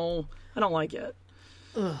don't know. I don't like it.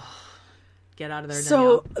 Ugh. Get out of there,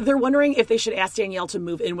 Danielle. So they're wondering if they should ask Danielle to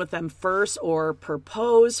move in with them first or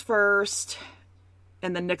propose first.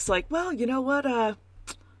 And then Nick's like, well, you know what?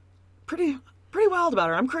 Pretty wild about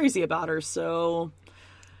her. I'm crazy about her. So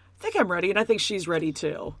I think I'm ready. And I think she's ready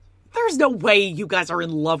too. There's no way you guys are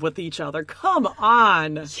in love with each other. Come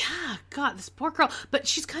on. Yeah, God, this poor girl. But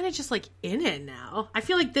she's kind of just like in it now. I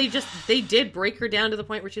feel like they did break her down to the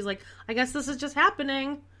point where she's like, I guess this is just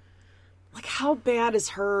happening. Like, how bad is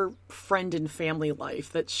her friend and family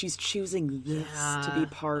life that she's choosing this to be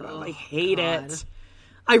part of. I hate it.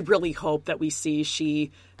 I really hope that we see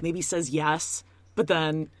she maybe says yes, but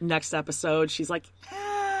then next episode she's like,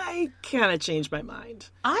 I kind of changed my mind.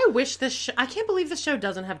 I wish I can't believe this show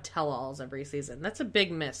doesn't have tell-alls every season. That's a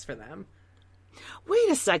big miss for them. Wait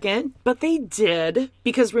a second, but they did,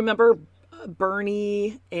 because remember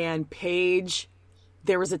Bernie and Paige,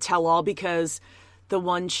 there was a tell-all because the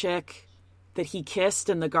one chick that he kissed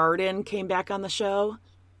in the garden came back on the show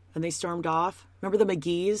and they stormed off. Remember the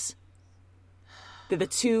McGee's? They're the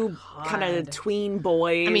two kind of tween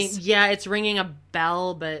boys. I mean, yeah, it's ringing a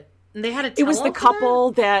bell, but they had a tell-all. It was the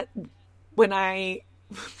couple that when I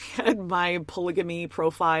had my polygamy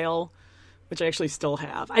profile, which I actually still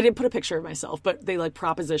have, I didn't put a picture of myself, but they like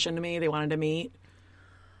propositioned me. They wanted to meet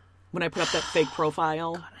when I put up that fake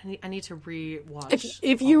profile. God, I need to re-watch.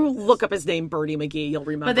 If you look up his name, Bernie McGee, you'll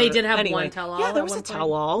remember. But they did have one tell-all. Yeah, there was a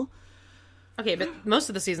tell-all. Okay, but most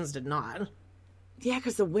of the seasons did not. Yeah,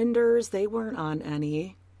 because the Winders, they weren't on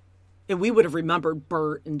any. And we would have remembered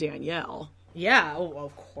Bert and Danielle. Yeah,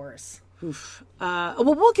 of course. Oof. Well,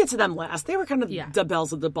 we'll get to them last. They were kind of the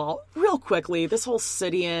bells of the ball. Real quickly, this whole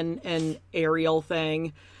Sidian and Ariel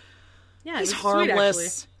thing. Yeah, he's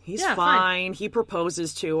harmless. Sweet, he's fine. He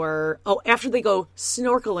proposes to her. Oh, after they go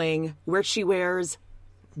snorkeling, where she wears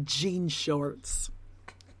jean shorts.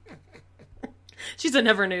 She's a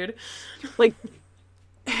never nude. Like,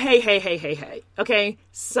 hey. Okay,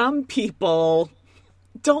 some people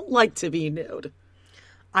don't like to be nude.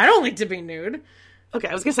 I don't like to be nude. Okay,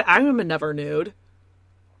 I was gonna say I'm a never nude.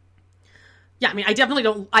 Yeah, I mean, I definitely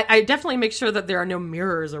don't. I definitely make sure that there are no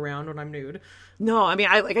mirrors around when I'm nude. No, I mean,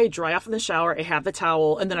 I dry off in the shower. I have the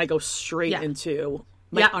towel, and then I go straight into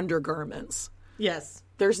my undergarments. Yes.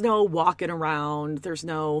 There's no walking around. There's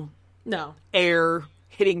no air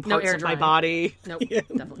hitting parts of my body. Nope,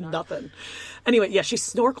 definitely not. Nothing. Anyway, yeah, she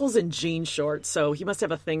snorkels in jean shorts, so he must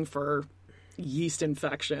have a thing for yeast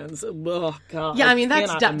infections. Oh, God. Yeah, I mean,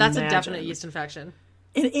 that's a definite yeast infection.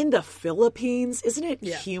 And in the Philippines, isn't it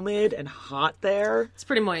humid and hot there? It's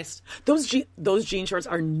pretty moist. Those jean shorts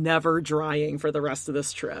are never drying for the rest of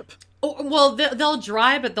this trip. Oh, well, they'll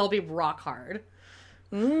dry, but they'll be rock hard.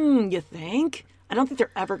 You think? I don't think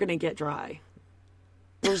they're ever going to get dry.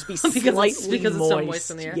 They'll just be because slightly it's moist. so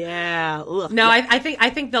moist in the air. Yeah. Ugh. No, I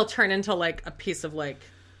think they'll turn into like a piece of like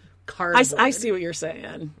cardboard. I see what you're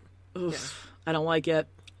saying. Oof, yeah. I don't like it.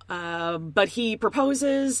 But he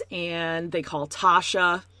proposes, and they call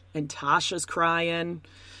Tasha, and Tasha's crying.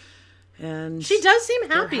 And she does seem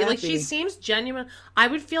happy. Like, she seems genuine. I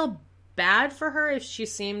would feel bad for her if she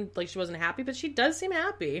seemed like she wasn't happy, but she does seem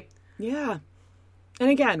happy. Yeah. And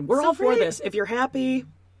again, we're all for this. If you're happy,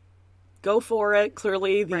 go for it.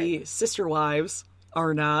 Clearly, the sister wives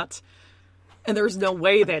are not. And there's no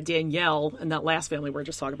way that Danielle and that last family we're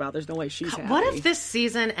just talking about, there's no way she's happy. What if this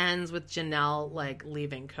season ends with Janelle, like,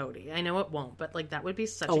 leaving Cody? I know it won't, but, like, that would be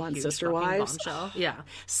such a huge Sister Wives? bombshell. Yeah.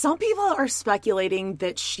 Some people are speculating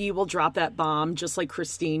that she will drop that bomb just like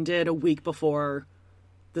Christine did a week before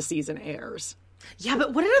the season airs. Yeah,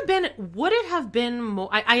 but would it have been more...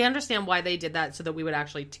 I understand why they did that so that we would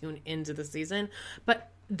actually tune into the season,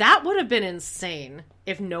 but that would have been insane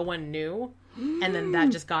if no one knew. And then that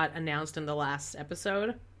just got announced in the last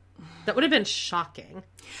episode. That would have been shocking.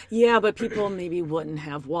 Yeah, but people maybe wouldn't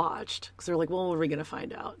have watched. Because they're like, well, what are we going to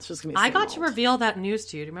find out? It's just going to be to reveal that news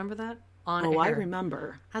to you. Do you remember that? On air. I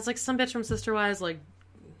remember. Has like some bitch from Sister Wives, like,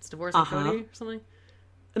 it's divorcing Cody or something.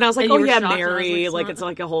 And I was like, oh yeah, Mary. Like, it's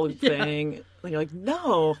like a whole thing. And you're like,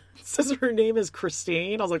 no. It says her name is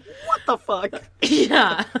Christine. I was like, what the fuck?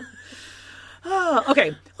 Yeah. Oh,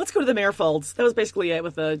 okay, let's go to the Marifolds. That was basically it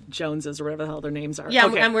with the Joneses or whatever the hell their names are. Yeah,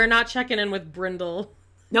 okay. And we're not checking in with Brindle.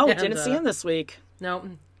 No, didn't see him this week. No.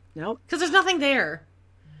 Because there's nothing there.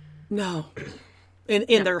 No.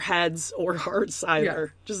 In their heads or hearts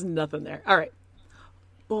either. Yeah. Just nothing there. All right.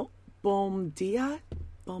 Bom dia?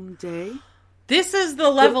 Bom day? This is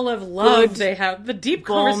the level of love they have. The deep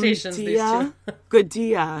conversations. Dia. Good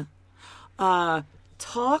dia.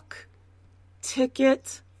 Talk.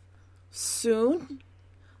 Ticket. Soon,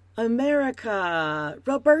 America,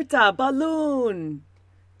 Roberta, balloon.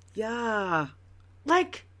 Yeah.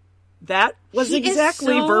 Like, that was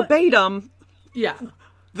exactly verbatim. Yeah.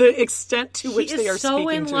 The extent to which they are speaking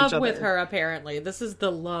to each other. He's so in love with her, apparently. This is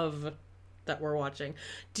the love that we're watching.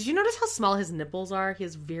 Did you notice how small his nipples are? He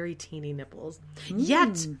has very teeny nipples.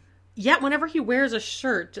 Yet, whenever he wears a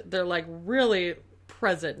shirt, they're, like, really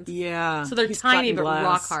present. Yeah. So they're tiny but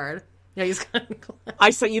rock hard. Yeah, he's kind of glad. I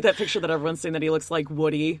sent you that picture that everyone's saying that he looks like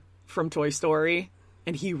Woody from Toy Story.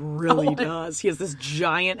 And he really does. He has this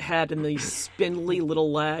giant head and these spindly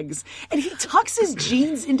little legs. And he tucks his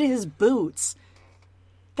jeans into his boots.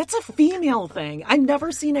 That's a female thing. I've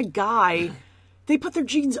never seen a guy... They put their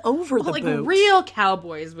jeans over the like boots. Real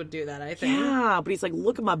cowboys would do that, I think. Yeah, but he's like,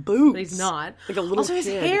 look at my boots. But he's not. Like a little also,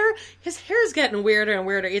 kid. his hair's getting weirder and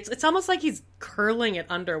weirder. It's almost like he's curling it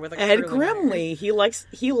under with a Ed curling iron. Grimley, he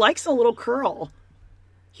likes a little curl.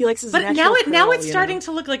 He likes his But natural now curl, it's starting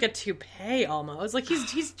to look like a toupee almost. Like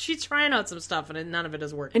she's trying out some stuff and none of it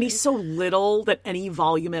is working. And he's so little that any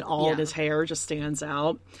volume at all in Yeah. his hair just stands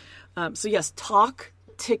out. So yes, talk,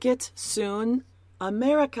 ticket, soon.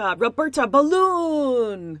 America, Roberta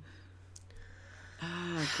Balloon.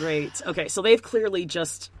 Great. Okay, so they've clearly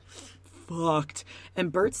just fucked.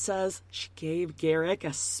 And Bert says she gave Garrick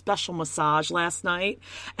a special massage last night.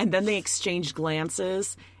 And then they exchanged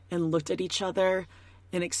glances and looked at each other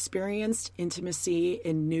and experienced intimacy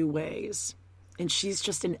in new ways. And she's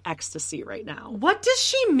just in ecstasy right now. What does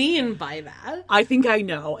she mean by that? I think I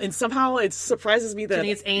know. And somehow it surprises me that... Do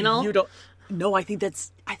you think it's anal? You don't... No, I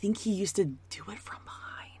think he used to do it from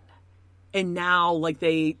behind. And now, like,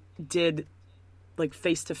 they did, like,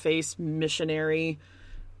 face-to-face missionary.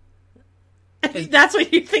 That's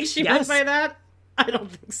what you think she Yes. meant by that? I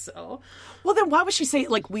don't think so. Well, then why would she say,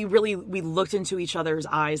 like, we looked into each other's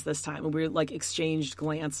eyes this time and we, like, exchanged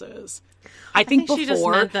glances? I think she just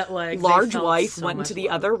before, meant that, like, they large felt wife so went much into the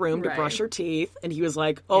love. other room to Right. brush her teeth, and he was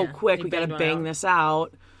like, oh, Yeah, quick, he we gotta banged one bang out. this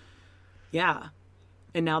out. Yeah.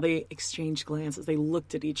 And now they exchanged glances. They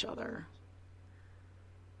looked at each other.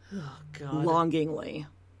 Oh, God. Longingly.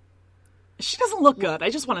 She doesn't look good. I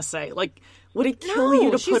just want to say, like, would it kill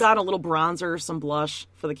you to she's- put on a little bronzer or some blush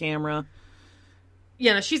for the camera?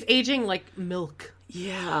 Yeah, no, she's aging like milk.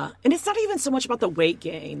 Yeah, and it's not even so much about the weight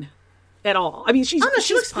gain at all. I mean, she's Oh, no,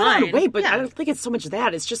 she looks put on fine. weight, but Yeah. I don't think it's so much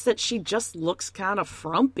that. It's just that she just looks kind of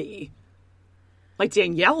frumpy. Like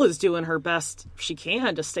Danielle is doing her best she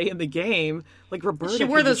can to stay in the game. Like Roberta, She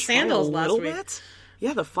wore could you those try sandals a last little week. bit?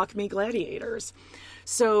 Yeah, the fuck me gladiators.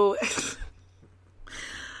 So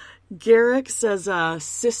Garrick says,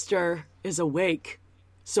 sister is awake.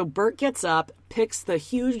 So Bert gets up, picks the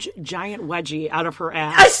huge giant wedgie out of her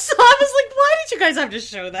ass. I was like, why did you guys have to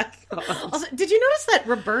show that? Also, did you notice that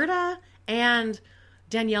Roberta and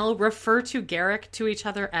Danielle refer to Garrick to each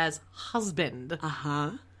other as husband?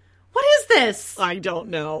 Uh-huh. What is this? I don't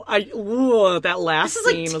know. That last This is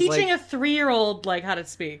like scene was teaching like, a 3-year-old like how to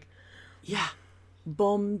speak. yeah,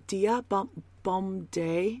 bom dia, bom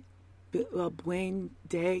day, buen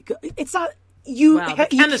day. It's not you. Wow, the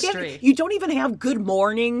you chemistry. can't- You don't even have good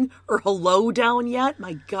morning or hello down yet.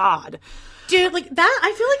 My God. Dude, like that,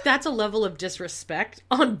 I feel like that's a level of disrespect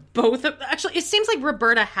on both of... Actually, it seems like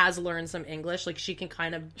Roberta has learned some English. Like, she can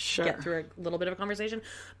kind of Sure. get through a little bit of a conversation.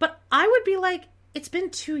 But I would be like, it's been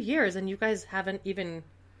 2 years and you guys haven't even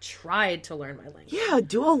tried to learn my language. Yeah,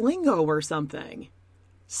 Duolingo or something.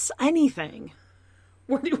 Anything.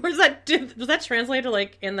 Where's that... Was that translated,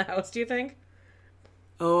 like, in the house, do you think?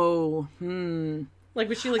 Oh, Like,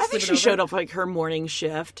 was she, like, I think sleeping she over? showed up like her morning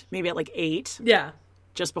shift, maybe at like 8, Yeah.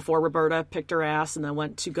 just before Roberta picked her ass and then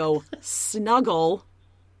went to go snuggle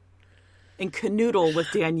and canoodle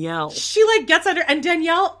with Danielle. She, like, gets under... And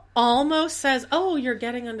Danielle almost says, oh, you're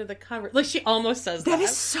getting under the cover. Like, she almost says that. That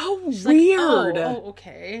is so She's like, weird. oh,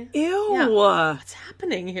 okay. Ew. Yeah. What's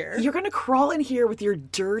happening here? You're going to crawl in here with your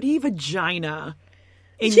dirty vagina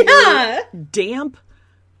and Yeah. your damp,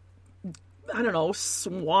 I don't know,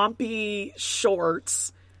 swampy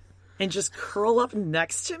shorts and just curl up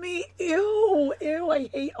next to me? Ew. I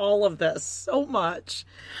hate all of this so much.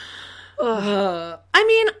 I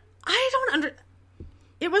mean, I don't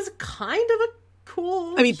It was kind of a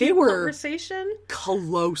cool I mean, they cute were- conversation.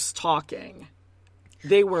 Close talking.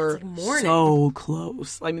 They were morning. so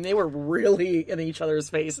close. I mean, they were really in each other's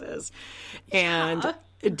faces. And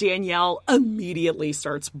Danielle immediately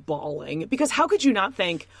starts bawling because how could you not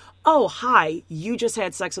think, oh, hi, you just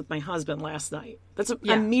had sex with my husband last night? That's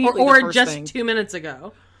immediately or the first just thing. 2 minutes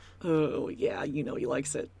ago. Oh, yeah, you know he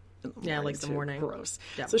likes it. In the Yeah, morning, likes the too. morning. Gross.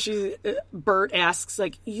 Yeah. So Bert asks,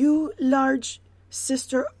 like, you large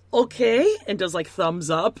sister okay? And does, like, thumbs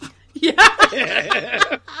up. Yeah.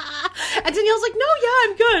 And Danielle's like, no, yeah,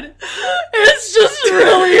 I'm good. It's just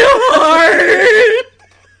really hard.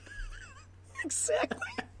 Exactly.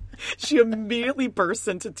 She immediately bursts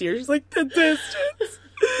into tears. She's like, the distance.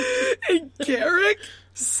 And Garrick,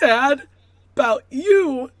 sad about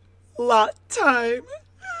you, lot time.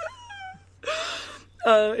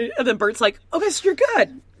 And then Bert's like, okay, so you're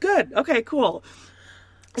good. Good. Okay, cool.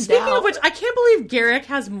 Speaking Now- of which, I can't believe Garrick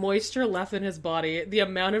has moisture left in his body. The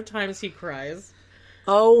amount of times he cries.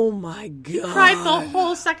 Oh my God. He cried the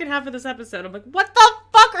whole second half of this episode. I'm like, what the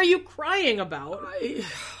fuck are you crying about?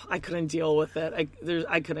 I couldn't deal with it.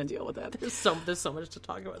 I couldn't deal with it. There's so much to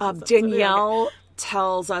talk about. This episode. Danielle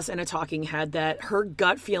tells us in a talking head that her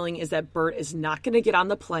gut feeling is that Bert is not going to get on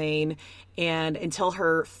the plane, and until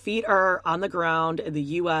her feet are on the ground in the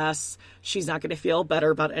U.S., she's not going to feel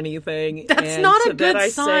better about anything. That's not a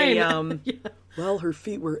good sign. Yeah. Well, her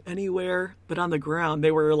feet were anywhere but on the ground.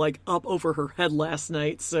 They were like up over her head last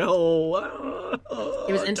night, so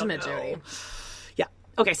it was intimate, Jody. Yeah.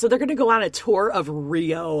 Okay, so they're going to go on a tour of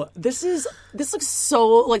Rio. This looks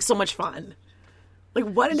so much fun. Like,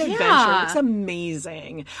 what an adventure. It looks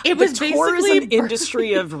amazing. It was the tourism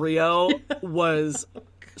industry of Rio was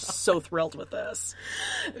so thrilled with this.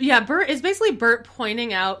 Yeah, Bert is basically Bert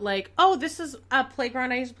pointing out, like, oh, this is a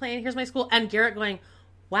playground I used to play in. Here's my school. And Garrett going,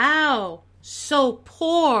 wow, so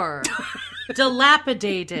poor,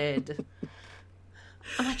 dilapidated.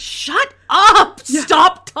 I'm like, shut up! Yeah.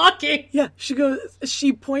 Stop talking! Yeah,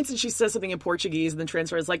 she points and she says something in Portuguese, and then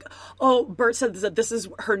translates like, oh, Bert said that this is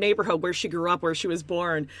her neighborhood where she grew up, where she was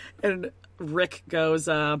born. And Rick goes,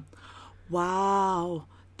 wow,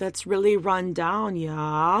 that's really run down,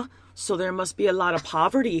 yeah? So there must be a lot of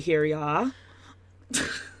poverty here, yeah?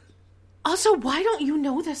 Also, why don't you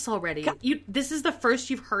know this already? This is the first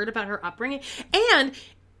you've heard about her upbringing. And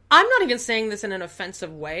I'm not even saying this in an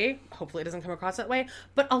offensive way. Hopefully it doesn't come across that way.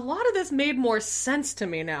 But a lot of this made more sense to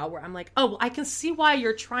me now, where I'm like, oh, I can see why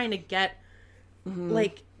you're trying to get,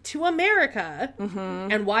 like, to America.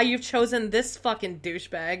 And why you've chosen this fucking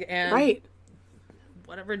douchebag and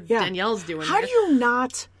whatever Danielle's doing. How do you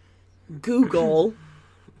not Google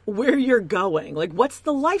where you're going? Like, what's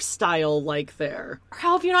the lifestyle like there? Or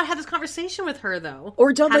how have you not had this conversation with her, though?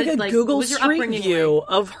 Or done a Google Street View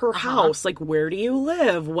of her house? Like, where do you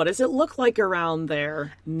live? What does it look like around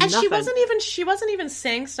there? And she wasn't even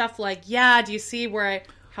saying stuff like, yeah, do you see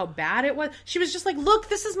how bad it was? She was just like, look,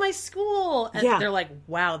 this is my school. And they're like,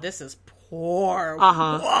 wow, this is poor.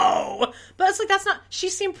 Whoa. But it's like, that's not, she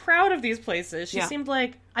seemed proud of these places. She seemed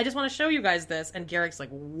like, I just want to show you guys this. And Garrick's like,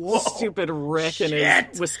 whoa. Stupid Rick in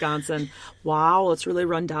his Wisconsin. Wow, let's really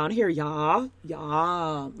run down here. Yeah.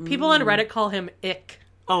 People on Reddit call him Ick.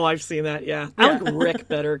 Oh, I've seen that, yeah. I like Rick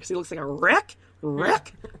better because he looks like a Rick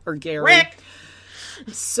or Gary. Rick.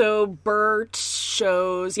 So Bert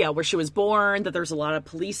shows, where she was born, that there's a lot of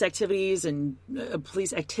police activity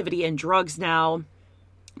and drugs now.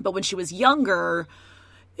 But when she was younger,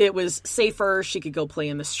 it was safer. She could go play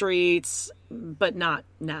in the streets, but not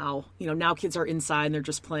now. You know, now kids are inside and they're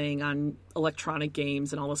just playing on electronic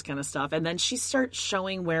games and all this kind of stuff. And then she starts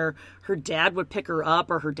showing where her dad would pick her up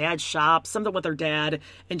or her dad shops, something with her dad,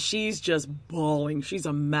 and she's just bawling. She's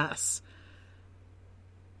a mess.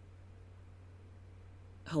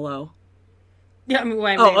 Hello? Yeah, I mean,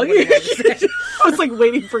 I was like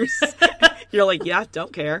waiting for... You're like, yeah,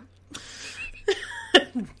 don't care.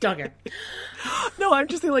 Don't care. No, I'm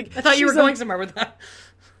just thinking, like... I thought you were going somewhere with that.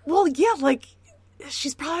 Well, yeah, like,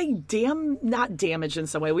 she's probably not damaged in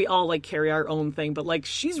some way. We all, like, carry our own thing, but, like,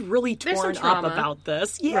 she's really torn up about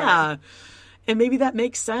this. Yeah. Right. And maybe that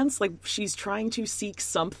makes sense. Like, she's trying to seek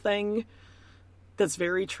something that's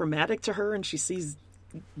very traumatic to her, and she sees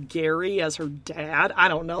Gary as her dad. I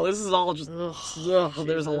don't know. This is all just...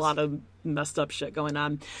 there's a lot of messed up shit going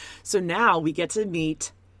on. So now we get to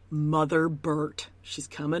meet Mother Bert. She's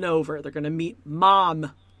coming over. They're going to meet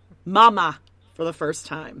Mama, for the first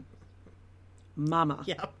time. Mama.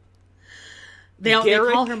 Yeah. They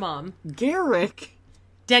call her Mom. Garrick.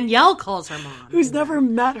 Danielle calls her Mom. Who's never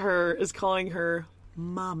met her is calling her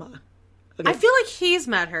Mama. Okay. I feel like he's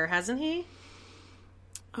met her, hasn't he?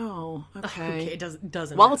 Oh, okay. Okay, it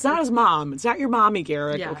doesn't Well, matter. it's not his mom. It's not your mommy,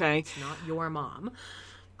 Garrick, yeah, okay? It's not your mom.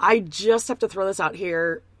 I just have to throw this out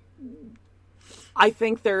here. I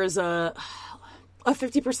think there is a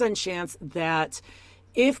 50% chance that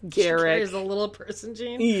if Garrick... There's a little person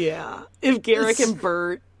gene? Yeah. If Garrick and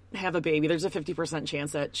Bert have a baby, there's a 50%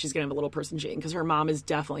 chance that she's going to have a little person gene because her mom is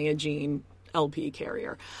definitely a gene LP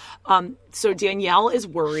carrier. So Danielle is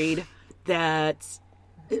worried that...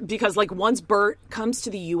 Because, like, once Bert comes to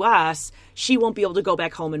the U.S., she won't be able to go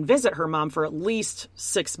back home and visit her mom for at least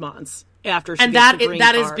 6 months after she gets the green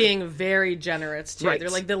card. And that is being very generous, too. Right. They're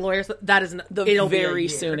like, the lawyers, that is the very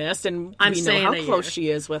soonest. And we know how close she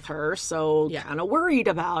is with her, so kind of worried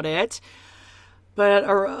about it.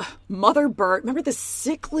 But Mother Bert, remember the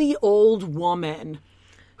sickly old woman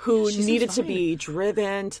who needed to be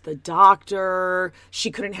driven to the doctor? She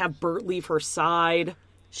couldn't have Bert leave her side.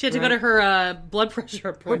 She had to go to her blood pressure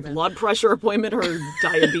appointment. Her blood pressure appointment, her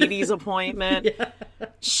diabetes appointment. Yeah.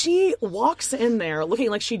 She walks in there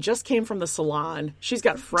looking like she just came from the salon. She's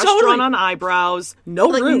got fresh drawn-on eyebrows,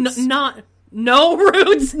 no roots. No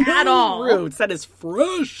roots at all. Roots. That is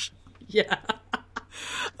fresh. Yeah.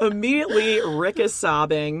 Immediately, Rick is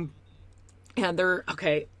sobbing. And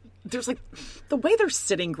there's like, the way they're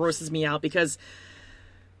sitting grosses me out because,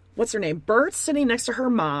 what's her name? Bert's sitting next to her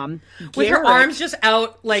mom. With her arms just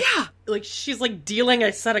out, like she's like dealing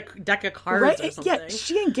a deck of cards or something. Yeah,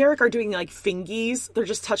 she and Garrick are doing like fingies. They're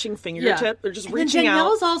just touching fingertip. Yeah. They're just reaching out.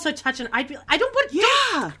 Danielle's also touching.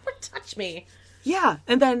 Don't touch me. Yeah,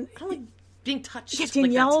 and then I don't like being touched. Yeah,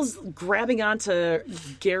 Danielle's grabbing onto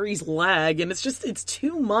Gary's leg, and it's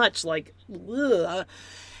too much. Like, ugh.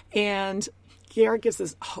 And Garrick gives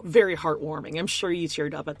this very heartwarming. I'm sure you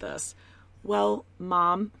teared up at this. Well,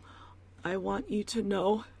 Mom, I want you to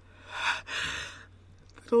know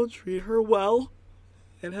that I'll treat her well,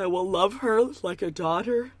 and I will love her like a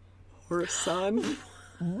daughter or a son.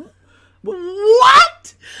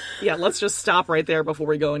 What? Yeah, let's just stop right there before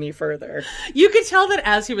we go any further. You could tell that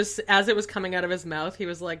as it was coming out of his mouth, he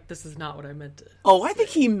was like, "This is not what I meant to." Oh, I think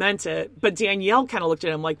he meant it, but Danielle kind of looked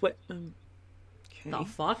at him like, "What? Okay. The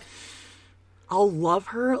fuck?" I'll love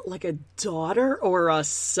her like a daughter or a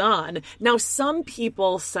son. Now, some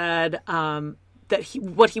people said that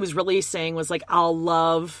what he was really saying was like, I'll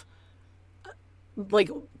love, like,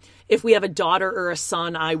 if we have a daughter or a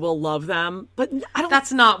son, I will love them. But I don't.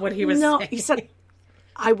 That's not what he was saying. No, he said,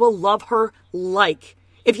 I will love her like.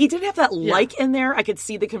 If he didn't have that like in there, I could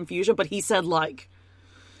see the confusion, but he said like.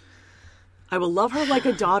 I will love her like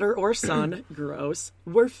a daughter or son. Gross.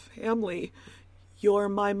 We're family. You're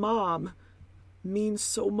my mom. Means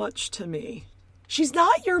so much to me. She's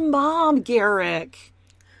not your mom, Garrick.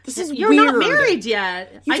 This is You're weird. Not married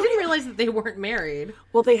yet. I didn't realize that they weren't married.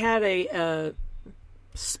 Well, they had a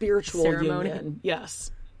spiritual ceremony. Union.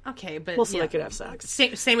 Yes. Okay, but well, so they could have sex.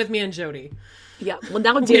 Same with me and Jody. Yeah. Well,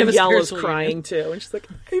 now Danielle is crying too, and she's like,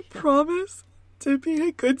 "I promise to be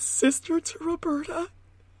a good sister to Roberta.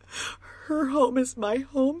 Her home is my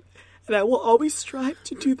home." And I will always strive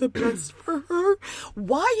to do the best for her.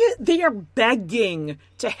 Why they are begging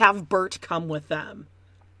to have Bert come with them?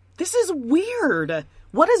 This is weird.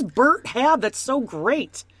 What does Bert have that's so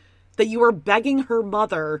great that you are begging her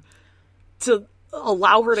mother to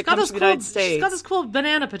allow her to come to the United States? She's got this cool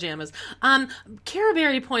banana pajamas. Cara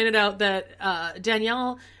Berry pointed out that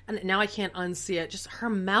Danielle, and now I can't unsee it, just her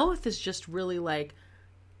mouth is just really like,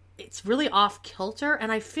 it's really off kilter,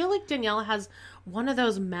 and I feel like Danielle has one of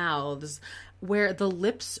those mouths where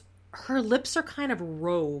her lips are kind of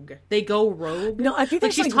rogue. They go rogue. No, I think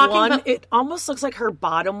there's like one. About, it almost looks like her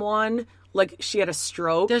bottom one, like she had a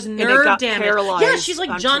stroke. There's nerve damage. Paralyzed. Yeah, she's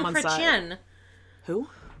like Jean Chrétien. Who?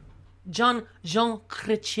 Jean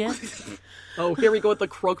Chrétien. Oh, here we go with the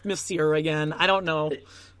croque monsieur again. I don't know.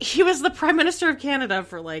 He was the Prime Minister of Canada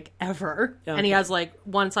for like ever, and he has like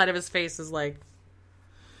one side of his face is like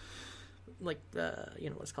you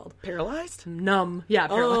know what it's called? Paralyzed? Numb. Yeah,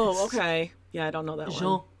 paralyzed. Oh, okay. Yeah, I don't know that one.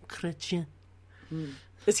 Jean Chrétien.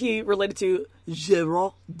 Is he related to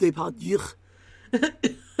Gérard Depardieu?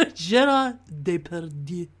 Gérard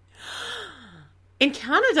Depardieu. In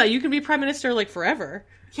Canada, you can be Prime Minister like forever.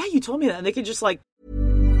 Yeah, you told me that. And they could just like...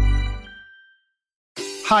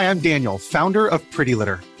 Hi, I'm Daniel, founder of Pretty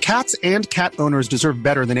Litter. Cats and cat owners deserve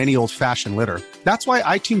better than any old-fashioned litter. That's why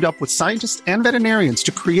I teamed up with scientists and veterinarians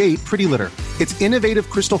to create Pretty Litter. Its innovative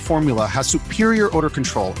crystal formula has superior odor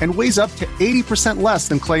control and weighs up to 80% less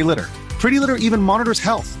than clay litter. Pretty Litter even monitors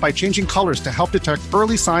health by changing colors to help detect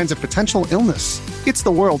early signs of potential illness. It's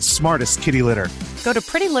the world's smartest kitty litter. Go to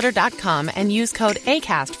prettylitter.com and use code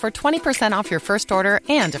ACAST for 20% off your first order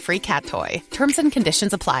and a free cat toy. Terms and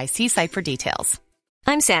conditions apply. See site for details.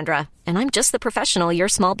 I'm Sandra, and I'm just the professional your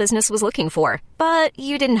small business was looking for. But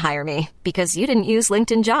you didn't hire me because you didn't use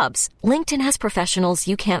LinkedIn Jobs. LinkedIn has professionals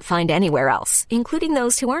you can't find anywhere else, including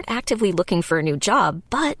those who aren't actively looking for a new job,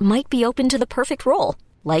 but might be open to the perfect role,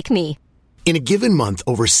 like me. In a given month,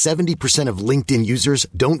 over 70% of LinkedIn users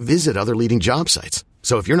don't visit other leading job sites.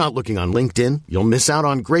 So if you're not looking on LinkedIn, you'll miss out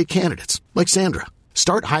on great candidates like Sandra.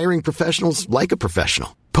 Start hiring professionals like a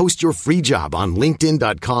professional. Post your free job on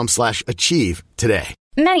linkedin.com/achieve today.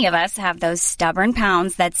 Many of us have those stubborn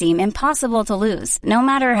pounds that seem impossible to lose, no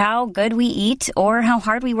matter how good we eat or how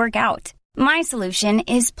hard we work out. My solution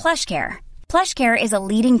is PlushCare. PlushCare is a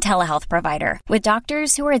leading telehealth provider with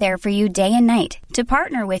doctors who are there for you day and night to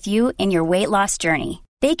partner with you in your weight loss journey.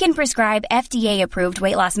 They can prescribe FDA-approved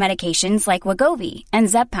weight loss medications like Wegovy and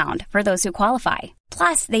Zepbound for those who qualify.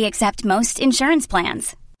 Plus, they accept most insurance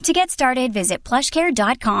plans. To get started, visit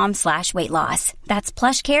plushcare.com/weightloss. That's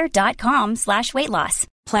plushcare.com/weightloss.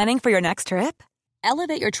 Planning for your next trip?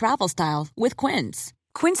 Elevate your travel style with Quince.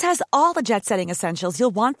 Quince has all the jet-setting essentials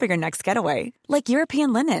you'll want for your next getaway, like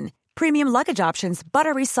European linen, premium luggage options,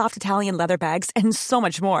 buttery soft Italian leather bags, and so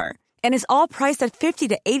much more. And is all priced at 50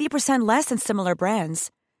 to 80% less than similar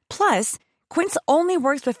brands. Plus, Quince only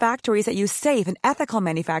works with factories that use safe and ethical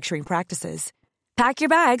manufacturing practices. Pack your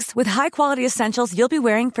bags with high-quality essentials you'll be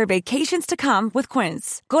wearing for vacations to come with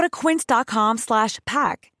Quince. Go to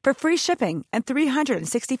quince.com/pack for free shipping and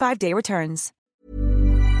 365-day returns.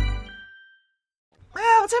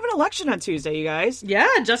 Let's have an election on Tuesday, you guys. Yeah,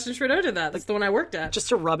 Justin Trudeau did that. That's the one I worked at. Just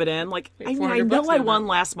to rub it in. Like, I know I won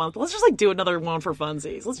last month, but let's just do another one for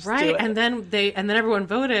funsies. Let's just do it. And then everyone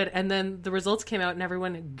voted, and then the results came out, and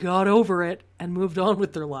everyone got over it and moved on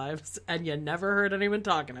with their lives, and you never heard anyone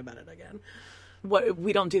talking about it again. What,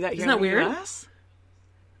 we don't do that here in the weird? US?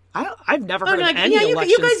 I've never heard of any you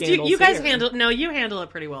election guys scandals you guys here. you handle it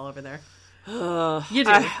pretty well over there. You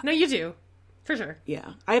do. No, you do. For sure.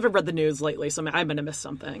 Yeah. I haven't read the news lately, so I'm going to miss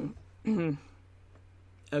something.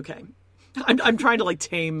 Okay. I'm trying to,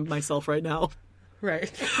 tame myself right now.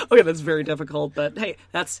 Right. Okay, that's very difficult, but hey,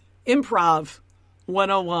 that's Improv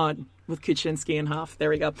 101 with Kuczynski and Huff. There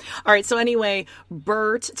we go. All right, so anyway,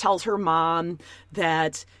 Bert tells her mom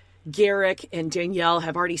that Garrick and Danielle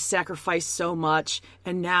have already sacrificed so much,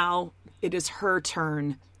 and now it is her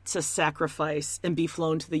turn to sacrifice and be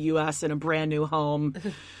flown to the U.S. in a brand new home.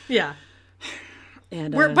 Yeah.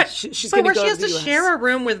 And she's going to go she has to the to US. share a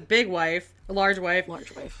room with a large wife,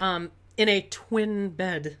 in a twin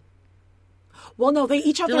bed. Well, no, they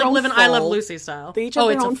each have They their own live in full. I Love Lucy style. They each have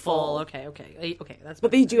their it's own a full. full. Okay. That's.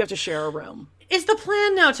 But they do have to share a room. Is the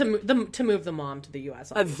plan now to move the mom to the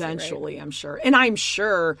U.S. Eventually, right? I'm sure, and I'm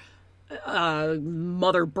sure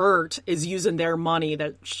Mother Bert is using their money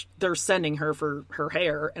that they're sending her for her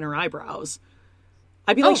hair and her eyebrows.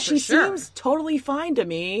 I'd be like, she seems totally fine to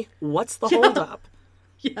me. What's the holdup?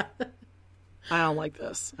 Yeah. I don't like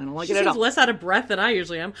this. I don't like She it at seems all. less out of breath than I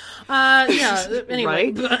usually am. Yeah.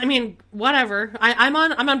 Anyway, Right? I mean, whatever. I'm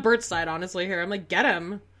on Bert's side, honestly. Here, I'm like, get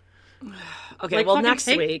him. Okay, well, next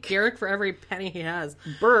take week, Garrick for every penny he has.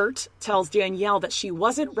 Bert tells Danielle that she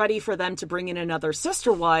wasn't ready for them to bring in another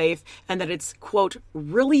sister wife, and that it's, quote,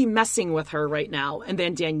 really messing with her right now. And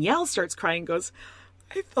then Danielle starts crying and goes,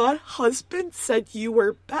 I thought husband said you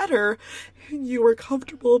were better and you were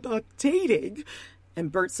comfortable about dating.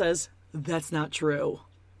 And Bert says, that's not true.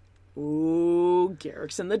 Ooh,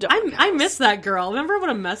 Garrick's in the dark. I miss that girl. Remember what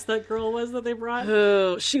a mess that girl was that they brought?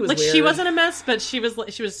 Oh, she was weird. She wasn't a mess, but she was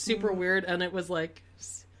super weird, and it was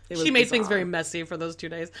she made things very messy for those 2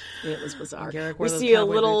 days. It was bizarre. Garrick We wore those see a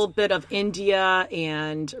cowboy little boots. bit of India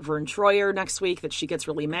and Vern Troyer next week that she gets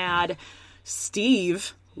really mad.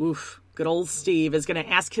 Steve, good old Steve, is going to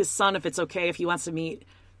ask his son if it's okay if he wants to meet,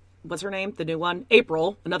 what's her name? The new one?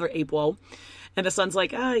 April, another April. And the son's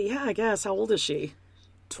like, yeah, I guess. How old is she?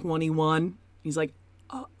 21. He's like,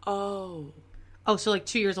 oh, so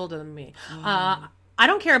 2 years older than me. I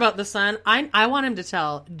don't care about the son. I want him to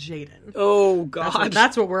tell Jaden. Oh, God.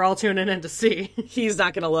 That's what we're all tuning in to see. He's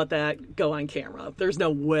not going to let that go on camera. There's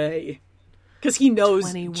no way. Because he knows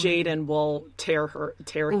 21. Jaden will tear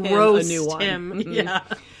him Roast a new one. him. Mhm. Yeah.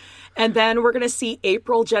 And then we're going to see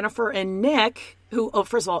April, Jennifer, and Nick, who,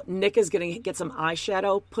 first of all, Nick is going to get some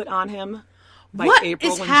eyeshadow put on him. By What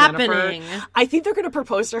April is and happening? Jennifer. I think they're going to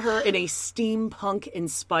propose to her in a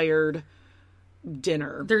steampunk-inspired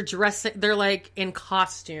dinner. They're dressing. They're in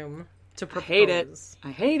costume to propose.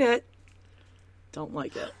 I hate it. Don't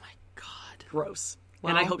like it. Oh my God. Gross.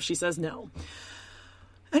 Well, and I hope she says no.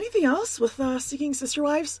 Anything else with Seeking Sister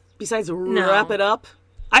Wives besides wrap it up?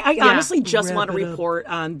 I honestly just want to report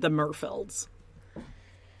on the Murfields.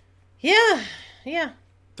 Yeah.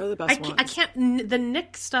 They're the best ones. I can't. The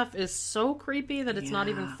Nick stuff is so creepy that it's not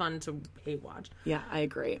even fun to hate watch. Yeah, I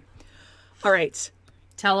agree. All right.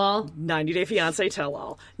 Tell all. 90 Day Fiancé Tell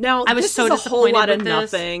All. Now, I was this so is a whole disappointed lot of with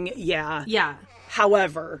this. nothing. Yeah. Yeah.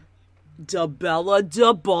 However, DeBella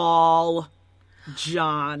DeBall,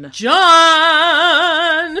 John.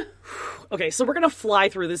 Okay, so we're going to fly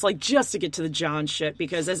through this, just to get to the John shit,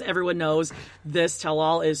 because as everyone knows, this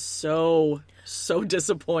tell-all is so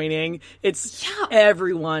disappointing.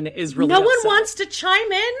 Everyone is really No one upset. wants to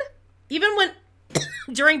chime in? Even when,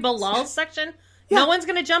 during Bilal's section? No one's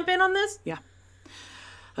going to jump in on this? Yeah.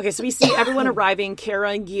 Okay, so we see everyone arriving.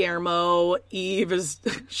 Kara and Guillermo. Eve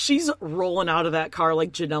she's rolling out of that car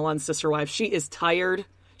like Janelle on Sister Wives. She is tired.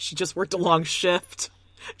 She just worked a long shift.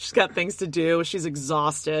 She's got things to do. She's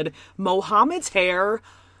exhausted. Mohammed's hair,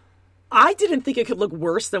 I didn't think it could look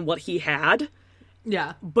worse than what he had.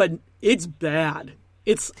 Yeah. But it's bad.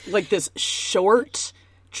 It's like this short,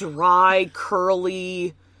 dry,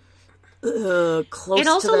 curly, close It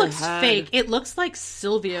also to the looks head. fake. It looks like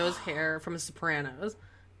Silvio's hair from Sopranos.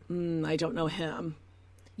 I don't know him.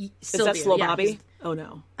 Silvio, Is that Slow yeah, Bobby? Oh,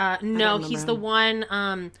 no. No, he's the him.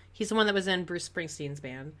 one. He's the one that was in Bruce Springsteen's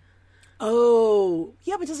band. Oh,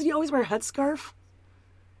 yeah, but doesn't he always wear a headscarf?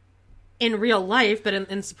 In real life, but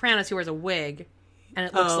in Sopranos, he wears a wig, and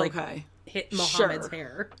it looks like Mohammed's Sure.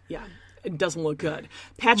 hair. Yeah, it doesn't look good.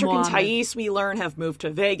 Patrick and Thais, we learn, have moved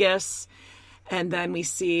to Vegas. And then we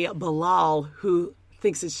see Bilal, who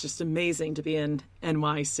thinks it's just amazing to be in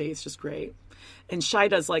NYC. It's just great. And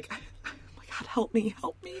Shaida's like, oh my God, help me.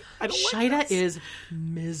 I don't Shaida like this. is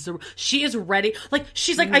miserable. She is ready. Like,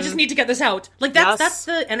 she's like, I just need to get this out. Like, that's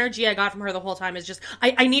the energy I got from her the whole time is just,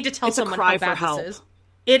 I need to tell It's a someone cry how for bad help. this is.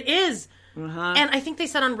 It is. And I think they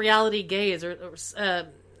said on Reality Gaze, or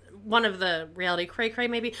one of the Reality Cray Cray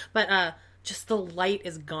maybe, but just the light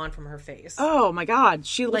is gone from her face. Oh my God.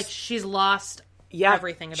 She looks Like, she's lost yeah,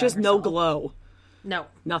 everything about she has no herself. glow. No.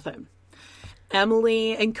 Nothing.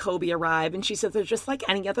 Emily and Kobe arrive, and she says they're just like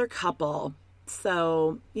any other couple.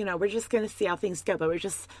 So, we're just going to see how things go, but we're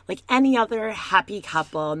just like any other happy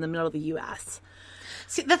couple in the middle of the U.S.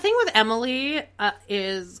 See, the thing with Emily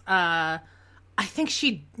is I think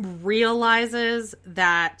she realizes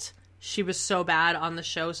that she was so bad on the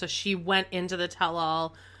show, so she went into the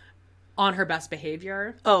tell-all on her best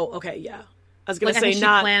behavior. Oh, okay, yeah. I was going to say, I think she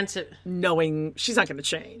not planned to... knowing she's not going to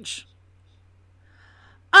change.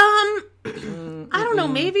 I don't know.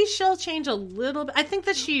 Maybe she'll change a little bit. I think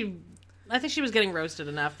she was getting roasted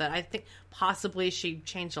enough that I think possibly she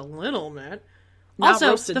changed a little bit. Not also,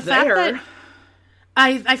 roasted the fact there. that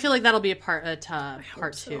I feel like that'll be a part so.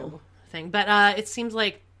 2 thing. But it seems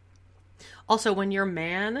like also when your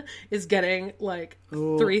man is getting like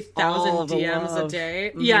 3,000 all the DMs a love.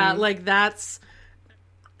 day, yeah, like that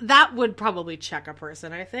would probably check a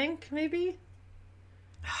person. I think maybe.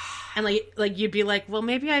 And like you'd be like, well,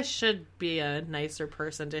 maybe I should be a nicer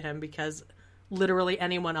person to him because literally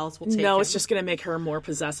anyone else will take him. It's just going to make her more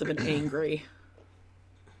possessive and angry.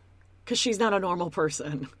 Because she's not a normal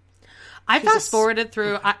person. I fast forwarded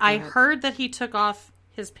through. I heard that he took off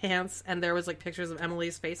his pants and there was like pictures of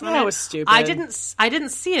Emily's face on it. That was stupid. I didn't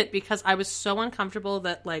see it because I was so uncomfortable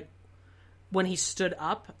that like when he stood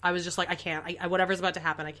up, I was just like, I can't. Whatever's about to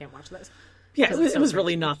happen, I can't watch this. Yeah, it was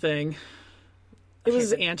really nothing. It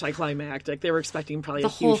was anticlimactic. They were expecting probably a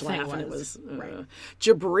huge laugh, and it was right.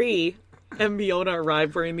 Jabri and Miona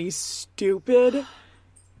arrived wearing these stupid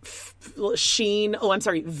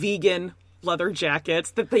vegan leather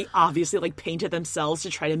jackets that they obviously like painted themselves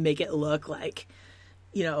to try to make it look like,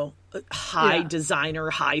 high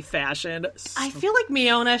designer, high fashion. I feel like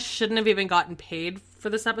Miona shouldn't have even gotten paid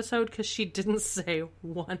for this episode because she didn't say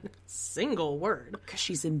one single word. Because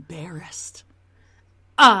she's embarrassed.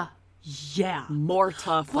 Yeah.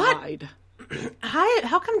 Mortified.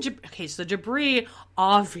 How come... Okay, so Jabri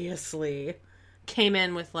obviously came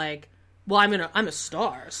in with like, well, I'm a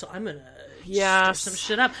star, so I'm gonna stir some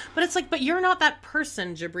shit up. But it's like, but you're not that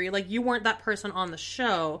person, Jabri. Like, you weren't that person on the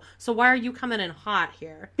show, so why are you coming in hot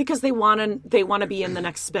here? Because they want to be in the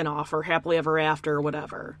next spinoff or Happily Ever After or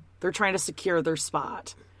whatever. They're trying to secure their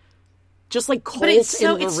spot. Just like Colt and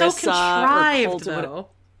Larissa. It's so contrived, or Colt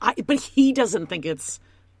though. But he doesn't think it's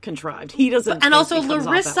contrived. He doesn't. And also, it comes off that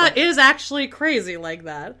Larissa way. is actually crazy like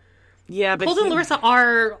that. Yeah, but Colt and Larissa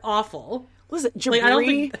are awful. Listen,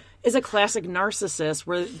 Jabri is a classic narcissist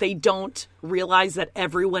where they don't realize that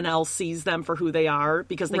everyone else sees them for who they are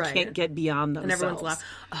because they can't get beyond themselves. And everyone's laughing.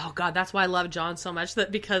 Oh, God, that's why I love John so much.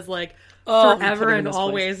 Because, like, forever and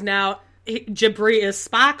always now, Jabri is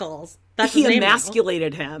Sparkles. That's his he name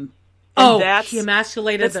emasculated him. He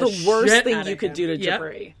emasculated that's the worst thing you could do to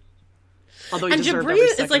Jabri. Although and Jabri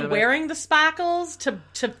is like wearing the sparkles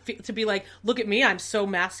to be like, look at me, I'm so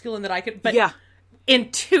masculine that I could. But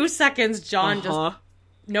in 2 seconds, John just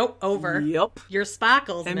over. Yep, your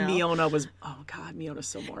sparkles. And now. Miona was Miona's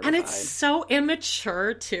so mortified, and it's so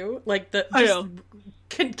immature too. Like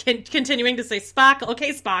continuing to say sparkle.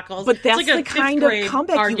 Okay, sparkles. But that's it's like the kind of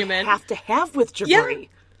comeback argument you have to have with Jabri,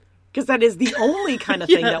 because that is the only kind of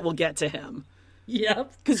thing that will get to him.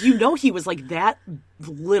 Yep. Because he was like that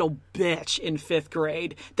little bitch in 5th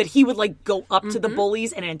grade that he would like go up to the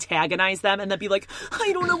bullies and antagonize them and then be like,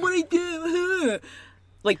 I don't know what I did.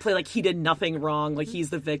 Like play like he did nothing wrong, like he's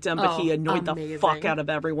the victim, but he annoyed the fuck out of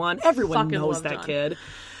everyone. Everyone knows that kid.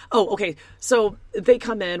 Oh, okay. So they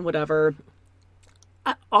come in, whatever.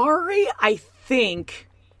 Ari, I think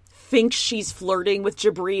thinks she's flirting with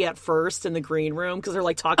Jabri at first in the green room because they're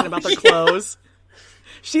like talking about their clothes.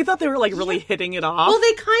 She thought they were like really hitting it off. Well,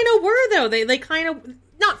 they kind of were though. They kind of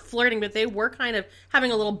not flirting, but they were kind of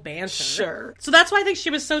having a little banter. Sure. So that's why I think she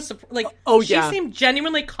was so like. She seemed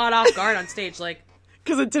genuinely caught off guard on stage, like.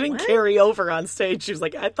 Because it didn't carry over on stage. She was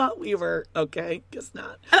like, I thought we were okay. Guess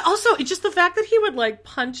not. And also, it's just the fact that he would like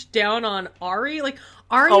punch down on Ari. Like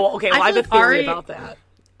Ari. Oh, okay. Well, I have a theory about that.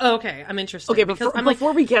 Okay, I'm interested. Okay,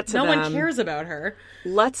 before we get to no them, one cares about her.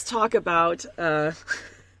 Let's talk about our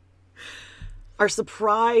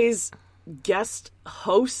surprise guest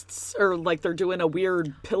hosts, or like they're doing a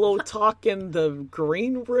weird pillow talk in the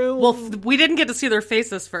green room. Well, we didn't get to see their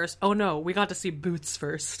faces first. Oh no, we got to see Boots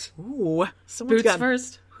first. Ooh, Boots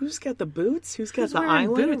first. Who's got the boots? Who's got the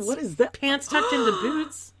eyeliner? Boots? What is that? Pants tucked into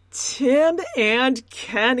boots. Tim and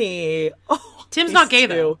Kenny. Oh, Tim's not gay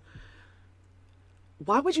though.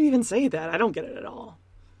 Why would you even say that? I don't get it at all.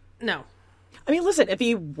 No. I mean, listen, if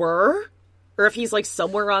he were, or if he's like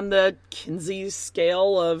somewhere on the Kinsey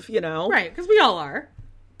scale of, Right, because we all are.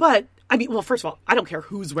 But, I mean, well, first of all, I don't care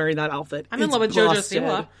who's wearing that outfit. I'm in love with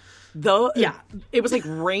JoJo Siwa. Yeah. It was like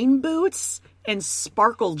rain boots and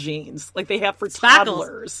sparkle jeans, like they have for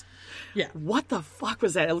toddlers. Yeah. What the fuck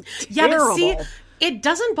was that? It looked yeah, terrible. but see, it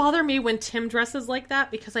doesn't bother me when Tim dresses like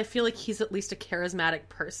that because I feel like he's at least a charismatic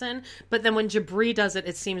person. But then when Jabri does it,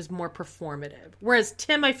 it seems more performative. Whereas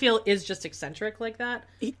Tim, I feel, is just eccentric like that.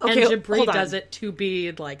 And Jabri does it to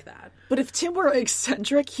be like that. But if Tim were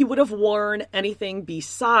eccentric, he would have worn anything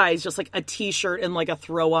besides just like a t-shirt and like a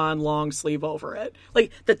throw-on long sleeve over it.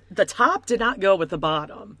 Like the top did not go with the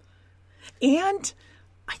bottom. And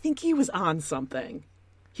I think he was on something.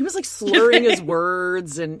 He was like slurring his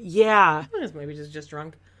words and Maybe just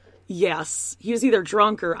drunk. Yes. He was either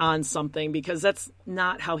drunk or on something because that's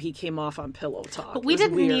not how he came off on Pillow Talk. But we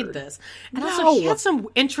didn't need this. And also he had some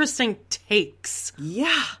interesting takes.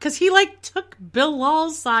 Yeah. Because he like took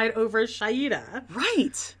Bilal's side over Shaida.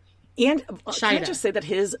 Right. And can I just say that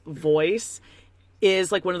his voice is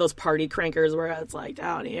like one of those party crankers where it's like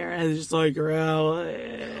down here and it's just like, oh,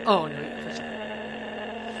 no.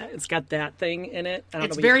 It's got that thing in it. I don't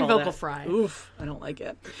it's know very vocal fry. Oof, I don't like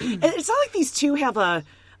it. And it's not like these two have a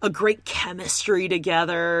great chemistry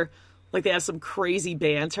together. Like they have some crazy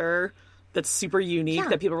banter that's super unique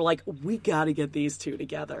that people were like, we got to get these two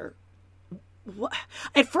together. What?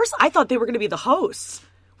 At first, I thought they were going to be the hosts,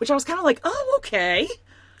 which I was kind of like, oh, okay.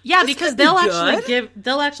 Yeah, because they'll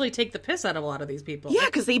actually take the piss out of a lot of these people. Yeah,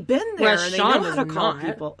 because they've been there whereas and they Sean know how to call not.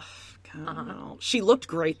 people. God, no. She looked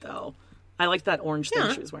great though. I liked that orange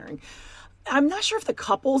thing she was wearing. I'm not sure if the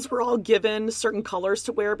couples were all given certain colors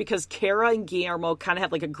to wear because Kara and Guillermo kind of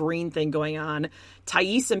had like a green thing going on.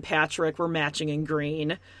 Thais and Patrick were matching in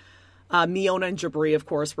green. Miona and Jabri, of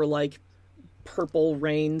course, were like purple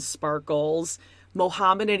rain sparkles.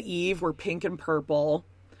 Mohammed and Eve were pink and purple.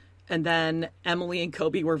 And then Emily and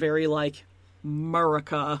Kobe were very like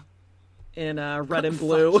Murica in red and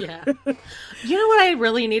blue. Yeah. You know what I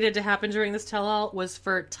really needed to happen during this tell-all was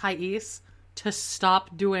for Thais to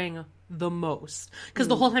stop doing the most. Because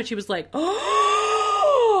the whole time she was like,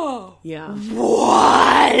 oh! Yeah.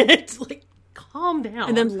 What? Like, calm down.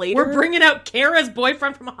 And then later... We're bringing out Kara's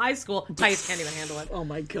boyfriend from high school. Thais can't even handle it. Oh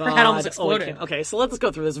my God. Her head almost exploded. Okay, so let's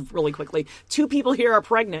go through this really quickly. 2 people here are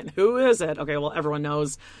pregnant. Who is it? Okay, well, everyone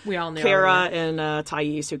knows. We all know. Kara and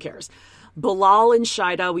Thais. Who cares? Bilal and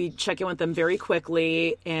Shaida, we check in with them very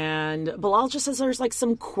quickly, and Bilal just says there's like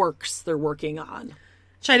some quirks they're working on.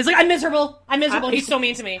 Shaida's like, I'm miserable. He's so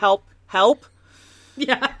mean to me. Help.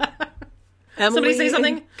 Yeah. Emily Somebody say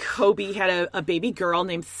something. And Kobe had a baby girl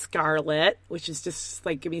named Scarlett, which is just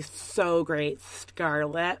like gonna be so great,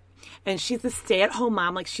 Scarlett. And she's a stay-at-home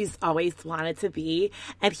mom like she's always wanted to be.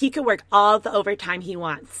 And he could work all the overtime he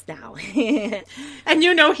wants now. And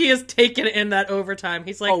you know he is taken in that overtime.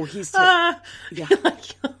 He's like, yeah.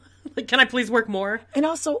 Like, can I please work more? And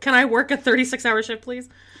also, can I work a 36-hour shift, please?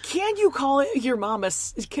 Can you call your mom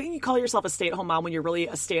can you call yourself a stay-at-home mom when you're really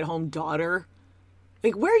a stay-at-home daughter?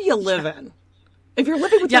 Like, where are you living? Yeah. If you're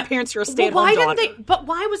living with your parents, you're a stay-at-home daughter. But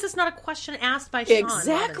why was this not a question asked by Sean?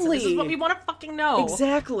 Exactly. This is what we want to fucking know.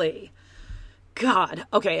 Exactly. God.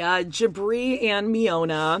 Okay, Jabri and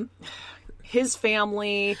Miona, his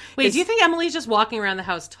family... Wait, do you think Emily's just walking around the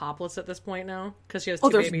house topless at this point now? Because she has 2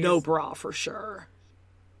 babies? There's no bra for sure.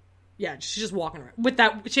 Yeah, she's just walking around. With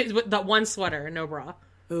that one sweater and no bra.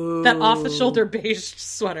 Ooh. That off-the-shoulder beige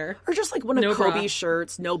sweater. Or just like one of Kobe's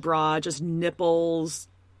shirts, no bra, just nipples,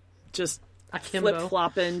 just...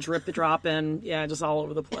 flip-flopping, drip-dropping. Yeah, just all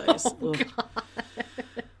over the place. Oh, God.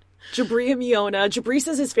 Jabri and Miona. Jabri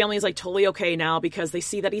says his family is like totally okay now because they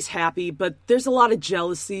see that he's happy, but there's a lot of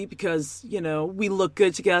jealousy because, we look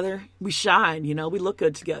good together. We shine, we look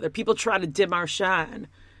good together. People try to dim our shine.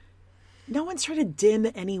 No one's trying to dim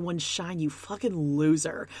anyone's shine, you fucking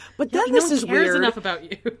loser. But then no this one is cares weird. enough about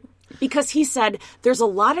you. Because he said there's a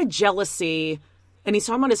lot of jealousy, and he's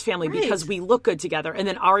talking about his family because we look good together. And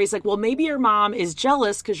then Ari's like, well, maybe your mom is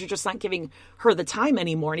jealous because you're just not giving her the time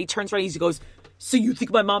anymore. And he turns around and he goes, so you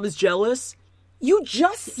think my mom is jealous? You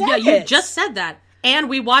just said it. Yeah, you just said that. And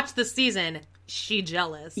we watched the season. She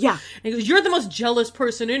jealous. Yeah. And he goes, you're the most jealous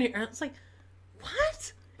person in here. And it's like,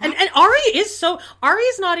 what? And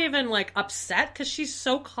Ari's not even, like, upset because she's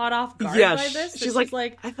so caught off guard by this. She's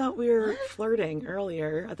like, I thought we were flirting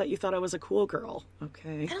earlier. I thought you thought I was a cool girl.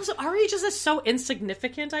 Okay. And also, Ari just is so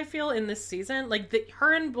insignificant, I feel, in this season. Like,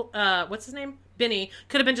 her and, what's his name? Binny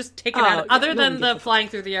could have been just taken out, other than the flying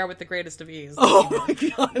through the air with the greatest of ease. Oh, my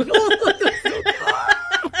God.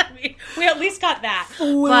 we at least got that.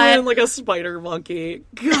 Flying like a spider monkey.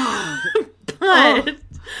 God. But...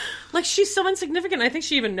 Like, she's so insignificant. I think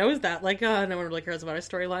she even knows that. Like, no one really cares about our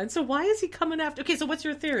storyline. So why is he coming after... Okay, so what's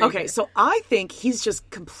your theory? Okay, so I think he's just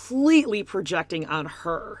completely projecting on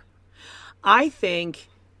her. I think...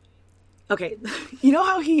 Okay, you know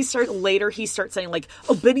how he starts saying, like,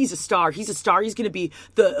 oh, Benny's a star. He's a star. He's going to be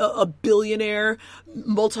a billionaire,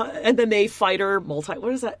 MMA fighter,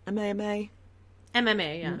 what is that? MMA,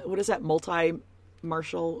 yeah. What is that?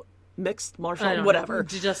 Mixed martial, whatever.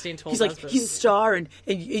 Justine told he's us. Like, he's a star, and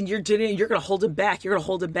you're going to hold him back. You're going to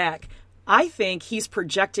hold him back. I think he's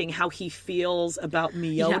projecting how he feels about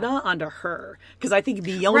Miona onto her. Because I think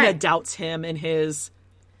Miona doubts him in his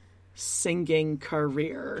singing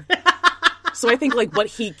career. So I think, like, what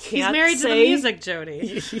he can't say... He's married to the music,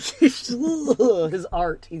 Jody. His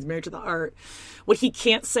art. He's married to the art. What he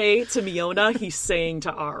can't say to Miona, he's saying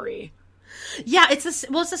to Ari. Yeah, it's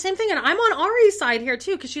the same thing, and I'm on Ari's side here,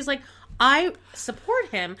 too, because she's like, I support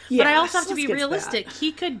him, but I also have to be realistic.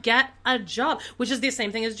 He could get a job, which is the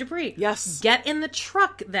same thing as Jabri. Yes. Get in the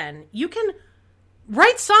truck, then. You can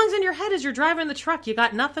write songs in your head as you're driving the truck. You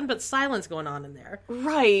got nothing but silence going on in there.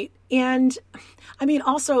 Right. And, I mean,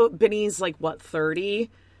 also, Benny's, like, 30?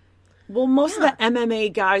 Well, most of the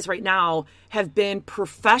MMA guys right now have been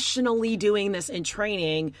professionally doing this in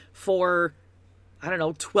training for... I don't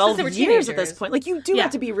know, 12 years at this point. Like, you do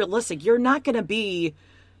have to be realistic. You're not going to be...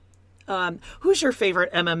 who's your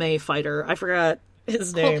favorite MMA fighter? I forgot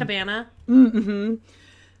his name. Colt Cabana. Mm-hmm.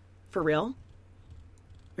 For real?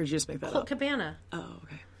 Or did you just make that up? Colt Cabana. Oh,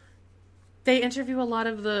 okay. They interview a lot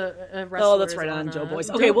of the wrestlers. Oh, that's right, on Joe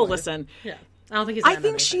Boys. Okay, well, listen. Yeah. I don't think he's I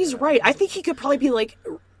think she's right. I think he could probably be, like,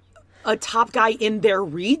 a top guy in their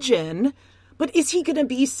region. But is he going to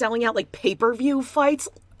be selling out, like, pay-per-view fights?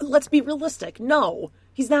 Let's be realistic. No,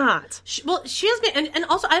 he's not. She has been, and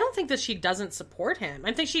also I don't think that she doesn't support him.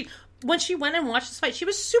 I think when she went and watched this fight, she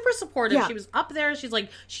was super supportive. Yeah. She was up there. She's like,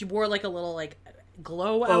 she wore like a little like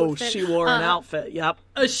glow outfit. Oh, she wore an outfit. Yep.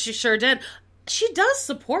 She sure did. She does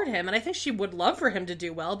support him, and I think she would love for him to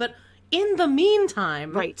do well. But in the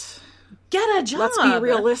meantime, get a job. Let's be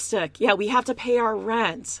realistic. Yeah, we have to pay our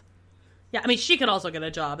rent. Yeah, I mean, she could also get a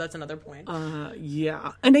job. That's another point.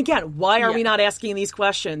 Yeah. And again, why are we not asking these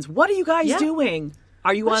questions? What are you guys doing?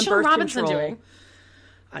 Are you on birth Robinson control? Doing?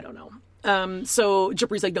 I don't know. So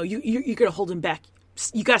Jipri's like, no, you're going to hold him back.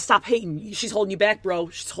 You got to stop hating. She's holding you back, bro.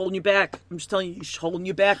 She's holding you back. I'm just telling you, she's holding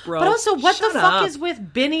you back, bro. But also, what Shut the fuck up. is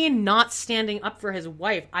with Benny not standing up for his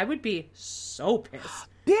wife? I would be so pissed.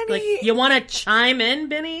 Benny. Like, you want to chime in,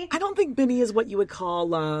 Benny? I don't think Benny is what you would call...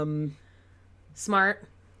 smart.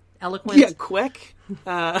 Eloquent. Yeah, quick.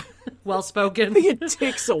 Well-spoken. I think it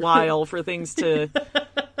takes a while for things to...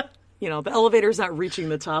 the elevator's not reaching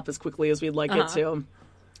the top as quickly as we'd like it to.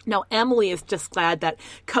 Now, Emily is just glad that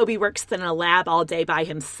Kobe works in a lab all day by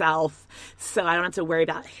himself, so I don't have to worry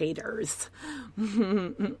about haters.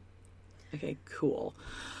 Okay, cool.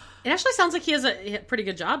 It actually sounds like he has a pretty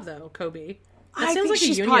good job, though, Kobe. I think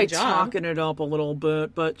she's probably talking it up a little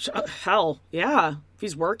bit, but hell, yeah. If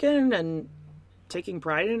he's working and taking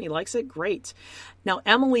pride in it, he likes it, great. Now,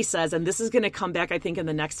 Emily says, and this is going to come back, I think, in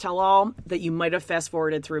the next tell-all, that you might have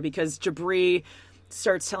fast-forwarded through, because Jabri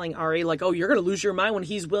starts telling Ari, like, oh, you're going to lose your mind when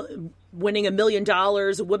he's winning $1 million.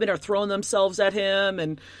 Women are throwing themselves at him,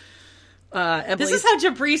 and this is how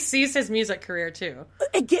Jabri sees his music career, too.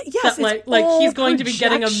 Yes, that, like he's going to be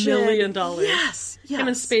getting $1 million. Yes. Him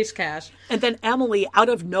and Space Cash. And then Emily, out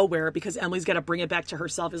of nowhere, because Emily's got to bring it back to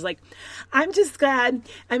herself, is like, I'm just glad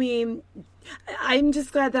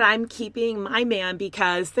that I'm keeping my man,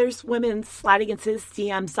 because there's women sliding into his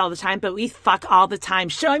DMs all the time, but we fuck all the time.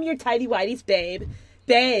 Show him your tidy whities, babe.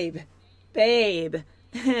 Babe.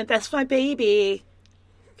 That's my baby.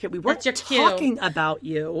 Okay, we weren't talking about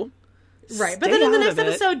you. Right, but then in the next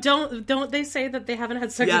episode, don't they say that they haven't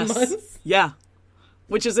had sex in months? Yeah.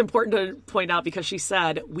 which is important to point out because she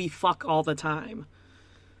said, we fuck all the time.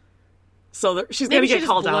 So she's going to get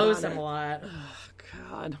called out on blows him it. a lot. Oh,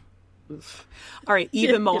 God. Oof. All right, Eve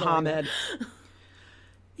and Mohammed.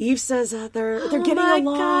 Eve says they're getting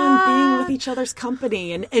along, being with each other's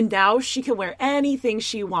company, and now she can wear anything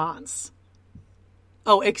she wants.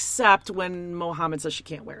 Oh, except when Mohammed says she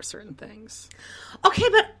can't wear certain things. Okay,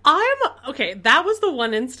 but that was the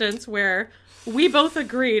one instance where we both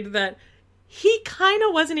agreed that he kind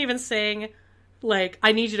of wasn't even saying, like,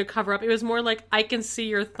 I need you to cover up. It was more like, I can see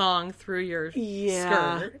your thong through your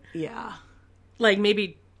skirt. Yeah. Like,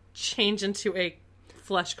 maybe change into a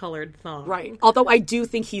flesh-colored thong. Right. Although I do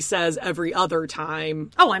think he says every other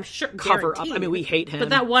time. Oh, I'm sure. Cover guaranteed. up. I mean, we hate him. But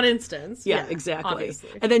that one instance. Yeah, exactly. Obviously.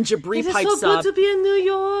 And then Jabri pipes up. It's so good to be in New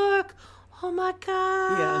York. Oh my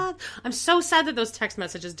God. Yeah. I'm so sad that those text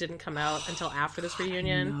messages didn't come out until after this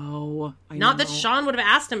reunion. I Not know. that Sean would have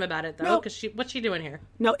asked him about it, though, because what's she doing here?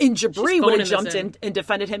 No, and Jabri She's would have phoning jumped this in. in and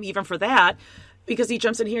defended him even for that. Because he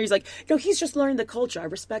jumps in here, he's like, no, he's just learning the culture. I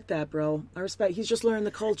respect that, bro. He's just learning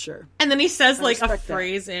the culture. And then he says, like, a respect that.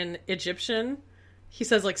 phrase in Egyptian. He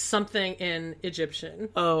says, like, something in Egyptian.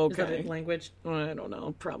 Oh, Is that okay. a language? I don't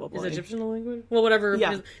know, probably. Is Egyptian a language? Well, whatever.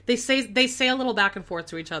 Yeah. They say a little back and forth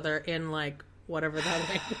to each other in, like, whatever that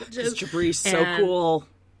language is. Jabri's so cool.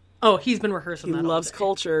 Oh, he's been rehearsing He that loves all day.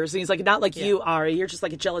 cultures. And he's like, not like you, Ari. You're just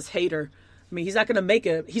like a jealous hater. I mean, he's not going to make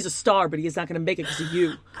it. He's a star, but he's not going to make it because of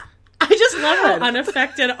you. I just love how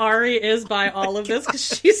unaffected Ari is by all of this, because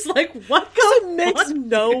she's like, what It makes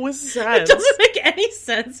no sense. It doesn't make any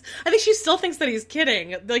sense. I think she still thinks that he's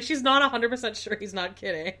kidding. Like, she's not 100% sure he's not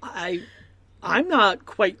kidding. I'm not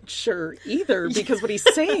quite sure either, because what he's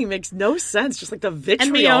saying makes no sense. Just like the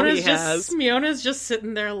vitriol he has. Miona's just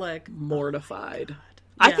sitting there like mortified.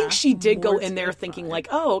 I think she did go in there thinking like,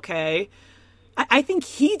 oh, okay. I think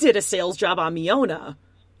he did a sales job on Miona,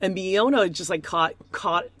 and Miona just like caught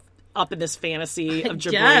up in this fantasy of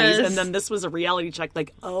Jabri's, and then this was a reality check.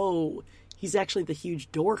 Like, oh, he's actually the huge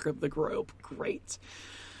dork of the group. Great.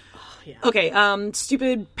 Oh, yeah. Okay,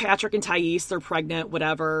 stupid Patrick and Thais, they're pregnant,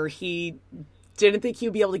 whatever. He didn't think he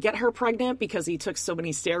would be able to get her pregnant because he took so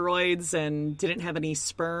many steroids and didn't have any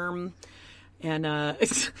sperm. And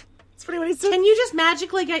it's funny what he said. Can you just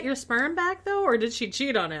magically get your sperm back, though? Or did she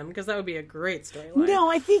cheat on him? Because that would be a great storyline. No,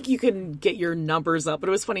 I think you can get your numbers up. But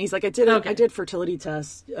it was funny. He's like, I did fertility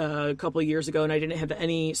tests a couple of years ago, and I didn't have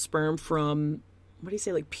any sperm from, what do you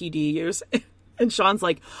say, like PD use? And Sean's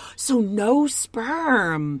like, so no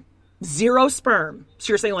sperm. Zero sperm.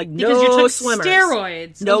 So you're saying like no because you took swimmers.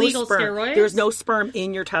 Steroids. No illegal sperm. steroids? There's no sperm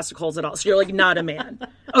in your testicles at all. So you're like not a man.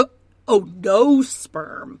 oh, no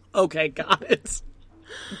sperm. Okay, got it.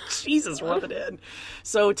 Jesus, rub it in.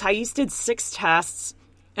 So Thais did 6 tests,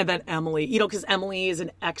 and then Emily, because Emily is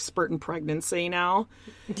an expert in pregnancy now.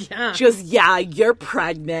 Yeah. She goes, yeah, you're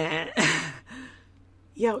pregnant.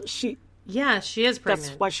 She is pregnant. That's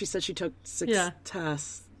why she said she took 6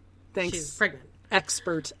 tests. Thanks. She's pregnant.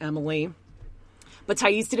 Expert Emily. But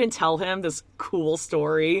Thais didn't tell him this cool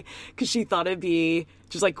story because she thought it'd be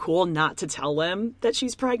just like cool not to tell him that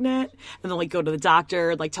she's pregnant, and then like go to the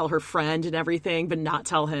doctor, like tell her friend and everything, but not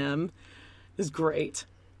tell him. It was great.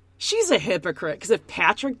 She's a hypocrite, because if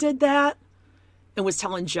Patrick did that and was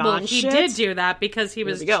telling John he did do that because he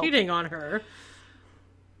was cheating on her.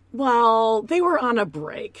 Well, they were on a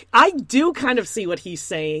break. I do kind of see what he's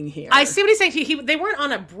saying here. I see what he's saying. They weren't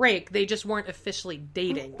on a break. They just weren't officially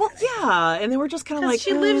dating. Well, yeah, and they were just kind of like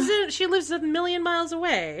she lives a million miles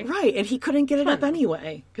away, right? And he couldn't get it up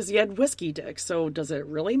anyway because he had whiskey dick. So does it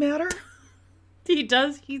really matter? He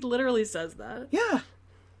does. He literally says that. Yeah,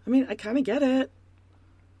 I mean, I kind of get it.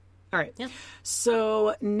 All right. Yeah.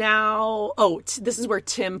 So now, this is where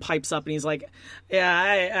Tim pipes up and he's like,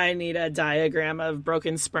 yeah, I need a diagram of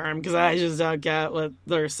broken sperm because I just don't get what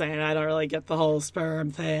they're saying. I don't really get the whole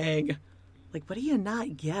sperm thing. Like, what do you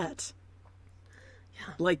not get?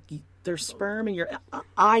 Yeah. Like, there's sperm in your...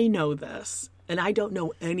 I know this, and I don't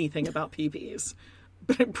know anything about PPs,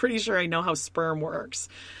 but I'm pretty sure I know how sperm works.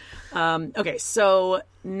 Okay, so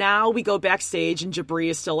now we go backstage and Jabri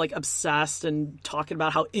is still like obsessed and talking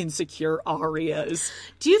about how insecure Ari is.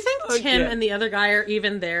 Do you think Tim and the other guy are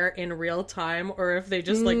even there in real time, or if they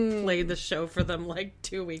just like played the show for them like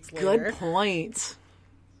 2 weeks later? Good point.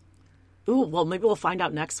 Ooh, well, maybe we'll find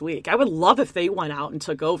out next week. I would love if they went out and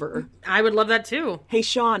took over. I would love that too. Hey,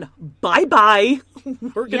 Sean, bye-bye.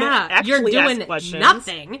 We're going to actually you're doing ask questions.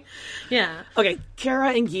 Nothing. Yeah. Okay,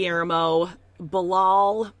 Kara and Guillermo.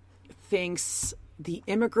 Bilal thinks the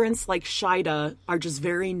immigrants like Shida are just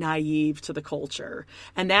very naive to the culture.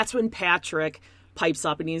 And that's when Patrick pipes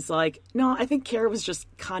up and he's like, no, I think Kara was just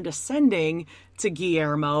condescending to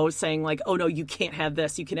Guillermo, saying like, oh no, you can't have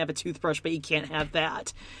this. You can have a toothbrush, but you can't have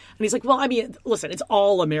that. And he's like, well, I mean, listen, it's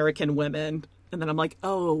all American women. And then I'm like,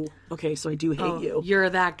 oh, okay, so I do hate you. You're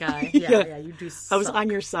that guy. Yeah, you do suck. I was on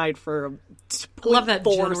your side for I love that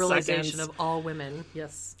 4 generalization seconds. of all women.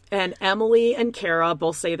 Yes. And Emily and Kara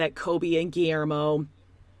both say that Kobe and Guillermo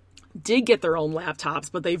did get their own laptops,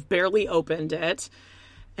 but they've barely opened it.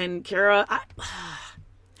 And Kara,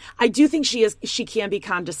 I do think she can be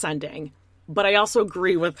condescending, but I also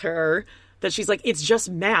agree with her that she's like, it's just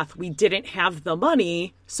math. We didn't have the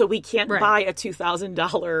money, so we can't buy a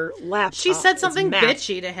 $2,000 laptop. She said something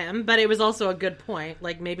bitchy to him, but it was also a good point.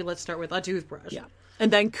 Like, maybe let's start with a toothbrush. Yeah. And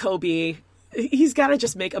then Kobe, he's got to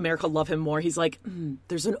just make America love him more. He's like,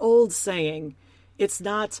 there's an old saying. It's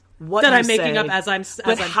not what that you I'm say, making up as I'm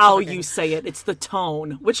how talking. you say it. It's the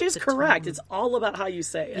tone, which is correct. It's all about how you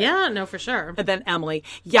say it. Yeah, no, for sure. And then Emily,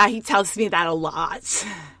 yeah, he tells me that a lot.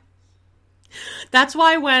 That's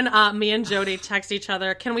why when me and Jody text each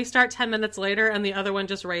other, can we start 10 minutes later? And the other one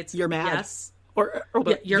just writes, you're mad. Yes. Or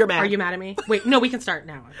you're mad. Are you mad at me? Wait, no, we can start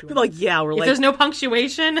now. We're like, yeah, we're if like. there's no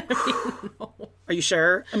punctuation. No. Are you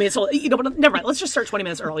sure? I mean, it's all, you know, but never mind. Let's just start 20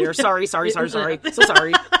 minutes earlier. Sorry. So sorry.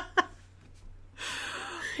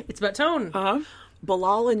 It's about tone.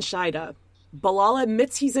 Bilal and Shida. Bilal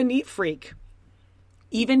admits he's a neat freak.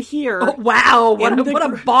 Even here. Oh, wow. What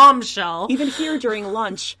a bombshell. Even here during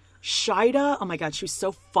lunch, Shida, oh my God, she was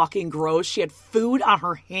so fucking gross. She had food on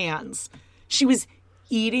her hands. She was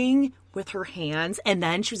eating with her hands, and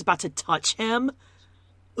then she was about to touch him.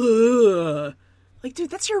 Ugh. Like, dude,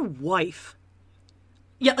 that's your wife.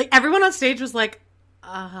 Yeah, like, everyone on stage was like,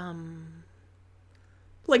 like,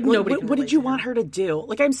 nobody. What did you want her to do?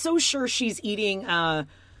 Like, I'm so sure she's eating, I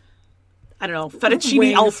don't know,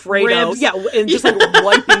 fettuccine Alfredo. Ribs. Yeah, and just like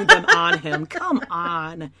wiping them on him. Come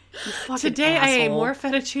on. You fucking Today asshole. I ate more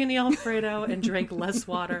fettuccine Alfredo and drank less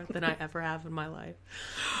water than I ever have in my life.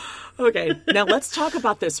 Okay, now let's talk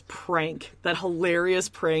about this prank. That hilarious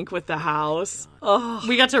prank with the house. Oh.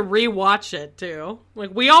 We got to rewatch it, too. Like,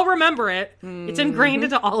 we all remember it. It's ingrained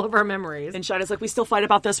into all of our memories. And Shida's like, we still fight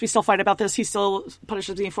about this. He still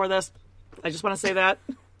punishes me for this. I just want to say that.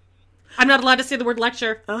 I'm not allowed to say the word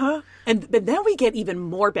lecture. But then we get even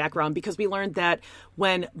more background because we learned that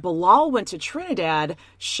when Bilal went to Trinidad,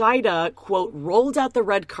 Shida, quote, rolled out the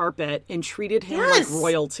red carpet and treated him like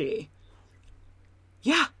royalty.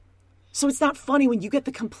 Yeah. So it's not funny when you get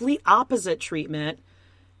the complete opposite treatment.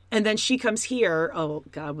 And then she comes here. Oh,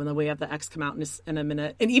 God, when we have the ex come out in a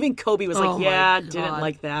minute. And even Kobe was like, yeah, didn't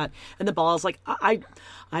like that. And the Bilal's like, I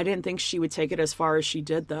didn't think she would take it as far as she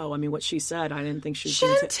did, though. I mean, what she said, I didn't think she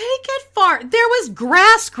didn't take it far. There was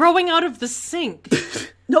grass growing out of the sink.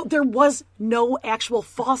 No, there was no actual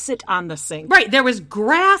faucet on the sink. Right, there was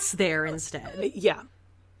grass there instead. Yeah.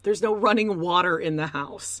 There's no running water in the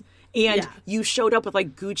house. And you showed up with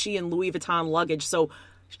like Gucci and Louis Vuitton luggage. So,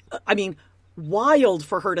 I mean, wild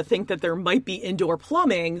for her to think that there might be indoor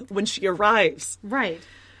plumbing when she arrives. Right.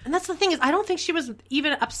 And that's the thing is, I don't think she was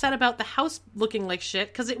even upset about the house looking like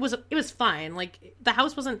shit because it was fine. Like, the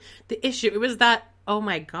house wasn't the issue. It was that, oh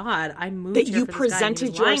my God, I moved that here you for presented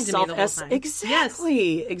this guy and he was lying to me yourself the whole as time.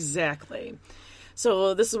 exactly. Exactly.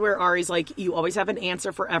 So this is where Ari's like, you always have an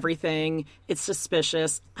answer for everything. It's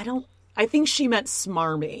suspicious. I think she meant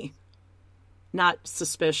smarmy, not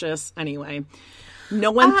suspicious. Anyway.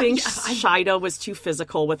 No one thinks Shida was too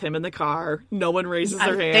physical with him in the car. No one raises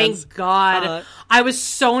their hands. Thank God. I was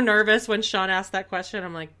so nervous when Sean asked that question.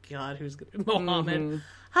 I'm like, God, who's going to be Mohammed?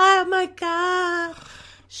 Oh, my God.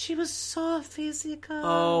 She was so physical.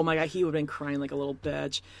 Oh, my God. He would have been crying like a little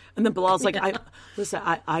bitch. And then Bilal's like,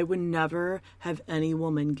 I would never have any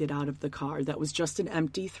woman get out of the car. That was just an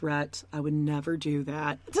empty threat. I would never do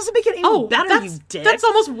that. It doesn't make it any better, you dick. That's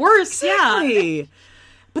almost worse. Exactly. Yeah.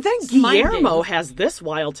 But then Guillermo has this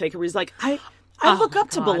wild take where he's like, I look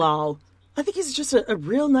up to Bilal. I think he's just a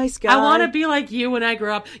real nice guy. I want to be like you when I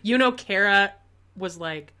grow up. You know, Kara was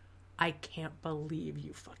like, I can't believe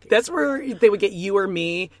you fucking. That's where they would get you or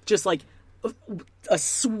me, just like a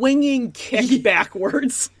swinging kick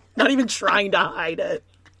backwards, not even trying to hide it.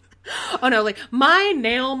 Oh no, like my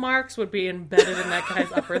nail marks would be embedded in that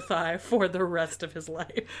guy's upper thigh for the rest of his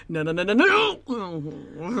life. No.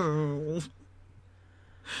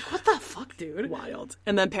 What the fuck, dude? Wild.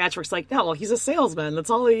 And then Patrick's like, no, well, he's a salesman. That's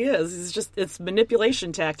all he is. It's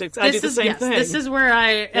manipulation tactics. I do the same thing. This is where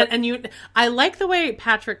I like the way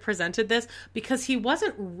Patrick presented this because he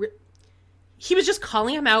wasn't, he was just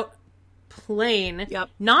calling him out plain,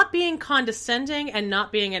 not being condescending and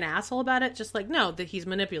not being an asshole about it. Just like, no, that he's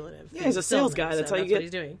manipulative. Yeah, he's a sales guy. That's how you get. What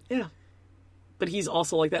he's doing. Yeah. but he's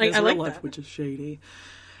also like that in his I real like life, that. which is shady.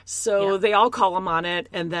 So they all call him on it,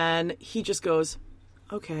 and then he just goes,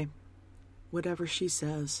 okay, whatever she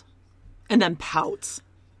says. And then pouts.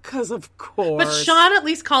 Because of course. But Sean at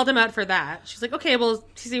least called him out for that. She's like, okay, well, do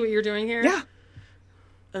you see what you're doing here? Yeah.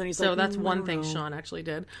 And then he's So like, that's "Mm, one I thing don't know." Sean actually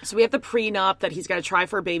did. So we have the prenup that he's got to try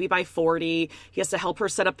for a baby by 40. He has to help her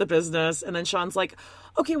set up the business. And then Sean's like,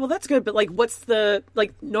 okay, well, that's good. But like, what's the,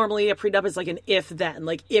 like, normally a prenup is like an if then.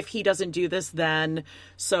 Like, if he doesn't do this, then.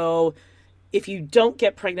 So if you don't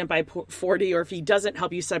get pregnant by 40 or if he doesn't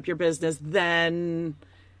help you set up your business, then.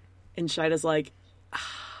 And Shida's like,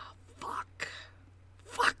 fuck.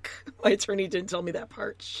 My attorney didn't tell me that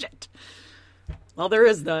part. Shit. Well, there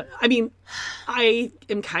is the... I mean, I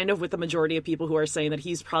am kind of with the majority of people who are saying that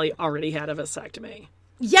he's probably already had a vasectomy.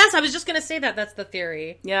 Yes, I was just going to say that. That's the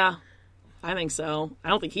theory. Yeah, I think so. I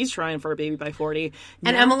don't think he's trying for a baby by 40.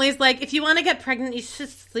 And No. Emily's like, if you want to get pregnant, you should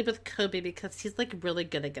sleep with Kobe because he's, like, really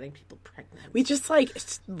good at getting people pregnant. We just, like,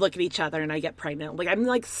 look at each other and I get pregnant. Like, I'm,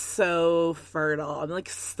 like, so fertile. I'm, like,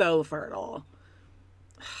 so fertile.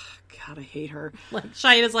 God, I hate her. Like,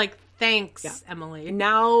 Shida's like, thanks, Emily.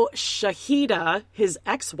 Now, Shahida, his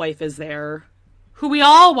ex-wife, is there. Who we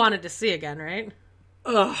all wanted to see again, right?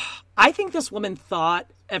 Ugh. I think this woman thought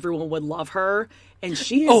everyone would love her, and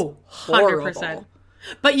she is horrible. 100%.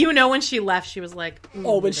 But you know when she left, she was like...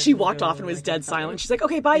 when she walked off and was dead silent, she's like,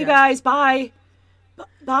 okay, bye, you guys, bye.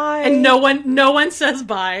 Bye. And no one says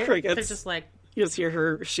bye. Crickets. They're just like... You just hear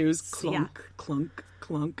her shoes clunk, clunk,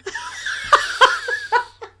 clunk.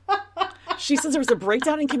 She says there was a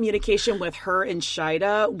breakdown in communication with her and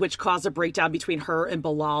Shida, which caused a breakdown between her and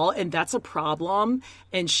Bilal, and that's a problem.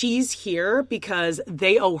 And she's here because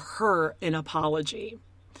they owe her an apology.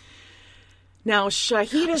 Now,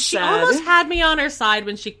 Shahida She said... almost had me on her side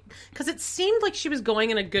when she... Because it seemed like she was going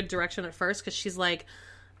in a good direction at first, because she's like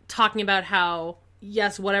talking about how...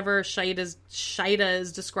 Yes, whatever Shida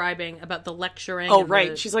is describing about the lecturing. Oh,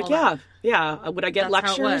 right. She's like, yeah. Would I get That's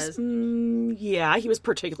how it lectures? Yeah, he was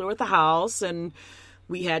particular with the house, and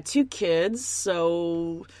we had 2 kids,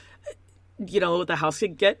 so, you know, the house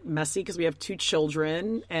could get messy because we have 2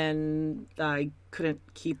 children, and I couldn't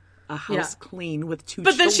keep a house clean with 2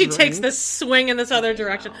 children. But then she takes this swing in this other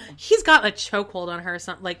direction. He's got a chokehold on her.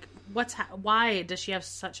 Something like, why does she have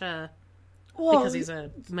such a... because he's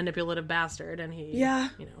a manipulative bastard and he,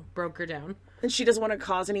 broke her down. And she doesn't want to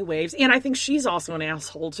cause any waves. And I think she's also an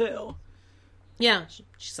asshole, too. Yeah,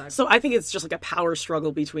 she sucks. So I think it's just like a power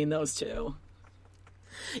struggle between those 2.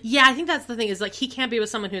 Yeah, I think that's the thing is, like, he can't be with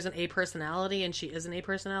someone who's an A personality and she is an A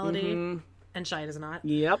personality and Shida's not.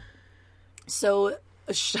 Yep. So,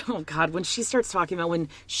 oh God, when she starts talking about when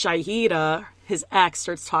Shahida, his ex,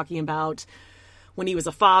 starts talking about when he was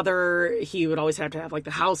a father, he would always have to have, like,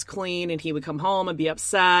 the house clean, and he would come home and be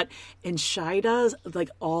upset. And Shida's, like,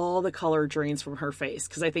 all the color drains from her face.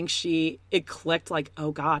 Because I think it clicked, like,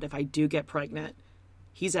 oh, God, if I do get pregnant,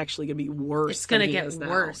 he's actually going to be worse. It's going to get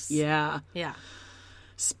worse. Yeah. Yeah.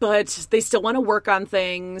 But they still want to work on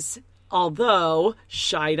things. Although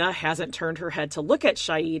Shida hasn't turned her head to look at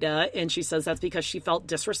Shahida. And she says that's because she felt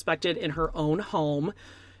disrespected in her own home.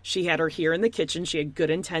 She had her here in the kitchen. She had good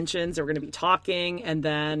intentions. They were going to be talking. And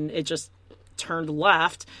then it just turned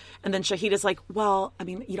left. And then Shahida's like, well, I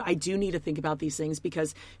mean, I do need to think about these things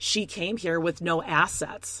because she came here with no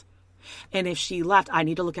assets. And if she left, I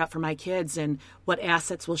need to look out for my kids. And what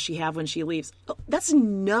assets will she have when she leaves? That's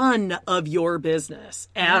none of your business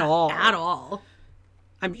at all. At all.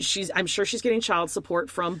 I'm sure she's getting child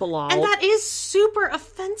support from Bilal. And that is super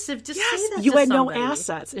offensive to say that you to had somebody. no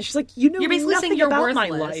assets. And she's like, you knew You're basically nothing saying you're about worthless.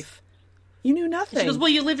 my life. You knew nothing. She goes, well,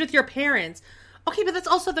 you lived with your parents. Okay, but that's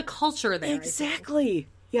also the culture there. Exactly.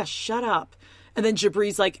 Yeah, shut up. And then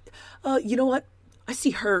Jabri's like, you know what? I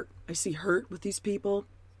see hurt with these people.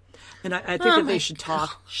 And I think that they should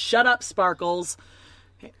talk. Shut up, Sparkles.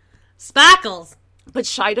 Sparkles. But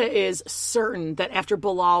Shida is certain that after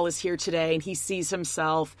Bilal is here today and he sees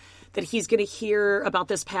himself, that he's going to hear about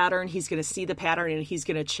this pattern, he's going to see the pattern, and he's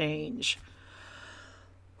going to change.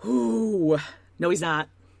 Ooh. No, he's not.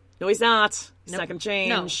 He's not going to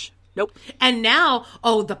change. Nope. And now,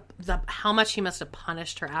 the how much he must have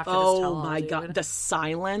punished her after this tell-all, my dude. God. The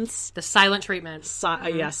silence. The silent treatment.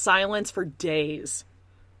 Yeah, silence for days.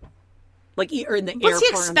 Like, or in the airport. Was he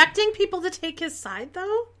expecting people to take his side,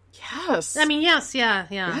 though? Yes. I mean, yes, yeah.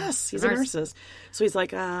 Yes, he's a nurses. So he's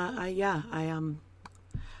like, he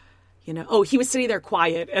was sitting there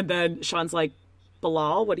quiet, and then Sean's like,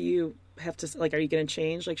 Bilal, what do you have to, like, are you going to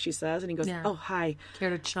change, like she says? And he goes, oh, hi. Care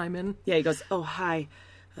to chime in? Yeah, he goes, oh, hi.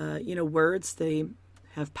 Words, they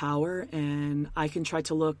have power, and I can try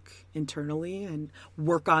to look internally and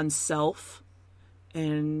work on self.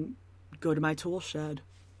 and go to my tool shed.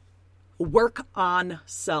 Work on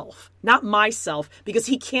self, not myself, because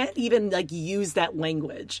he can't even like use that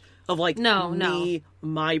language of like me,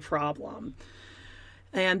 my problem.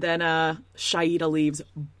 And then Shaeeda leaves.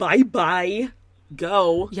 Bye-bye.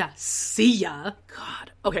 Go. Yeah, see ya.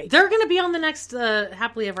 God. Okay. They're going to be on the next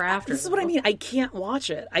Happily Ever After. This is what I mean. I can't watch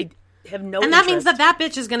it. I have no And that means that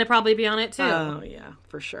bitch is going to probably be on it too. Oh, yeah,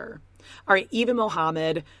 for sure. All right, Eva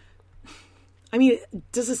Mohammed. I mean,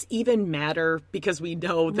 does this even matter? Because we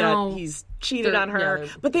know that he's cheated on her.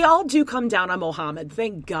 Yeah, but they all do come down on Mohammed.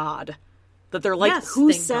 Thank God. That they're like,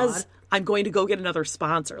 who says... God. I'm going to go get another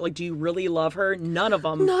sponsor. Like, do you really love her? None of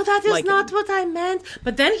them. No, that is not what I meant.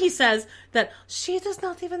 But then he says that she does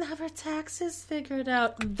not even have her taxes figured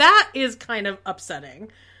out. That is kind of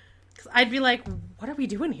upsetting. Because I'd be like, what are we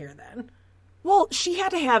doing here then? Well, she had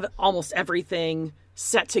to have almost everything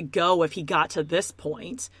set to go if he got to this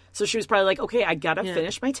point. So she was probably like, okay, I got to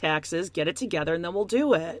finish my taxes, get it together, and then we'll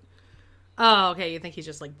do it. Oh, okay. You think he's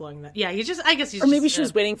just like blowing that? Yeah, I guess he's. Or maybe she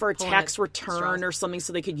was waiting for a tax return or something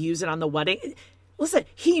so they could use it on the wedding. Listen,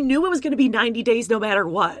 he knew it was going to be 90 days no matter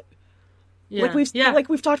what. Yeah. Like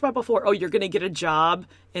we've talked about before. Oh, you're going to get a job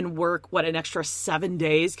and work an extra 7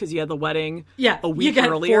 days because you had the wedding. A week you get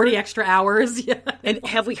earlier. 40 extra hours. Yeah. And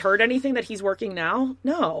have we heard anything that he's working now?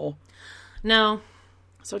 No.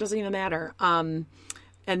 So it doesn't even matter. And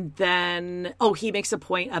then he makes a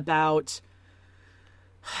point about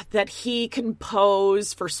that he can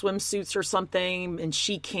pose for swimsuits or something and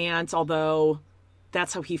she can't, although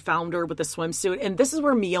that's how he found her with the swimsuit. And this is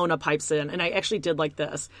where Miona pipes in, and I actually did like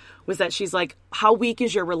this, was that she's like, how weak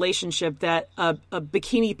is your relationship that a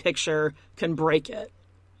bikini picture can break it?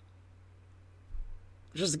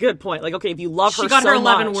 Which is a good point. Like, okay, if you love her so much... She got her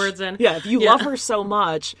 11 words in. Yeah, if you love her so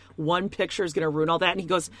much, one picture is going to ruin all that. And he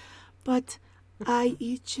goes, but I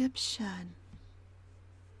Egyptian.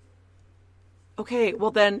 Okay, well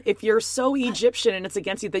then, if you're so Egyptian and it's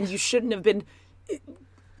against you, then you shouldn't have been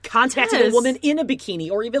contacting a woman in a bikini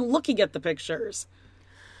or even looking at the pictures.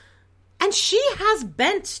 And she has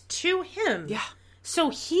bent to him. Yeah. So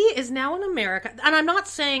he is now in America. And I'm not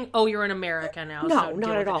saying, you're in America now. No, so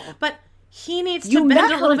not at all. But he needs to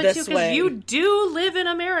bend a little bit too, because you do live in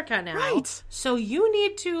America now. Right. So you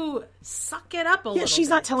need to suck it up a little bit. Yeah, she's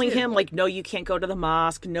not telling him, like, no, you can't go to the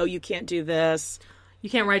mosque. No, you can't do this. You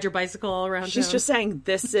can't ride your bicycle all around She's town. just saying,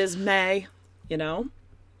 this is May, you know?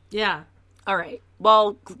 Yeah. All right.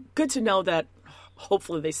 Well, good to know that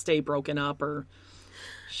hopefully they stay broken up or...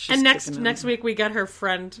 And next week we got her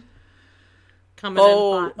friend coming in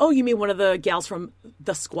hot. Oh, you mean one of the gals from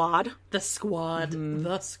The Squad? The Squad. Mm-hmm.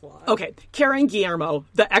 The Squad. Okay. Karen Guillermo,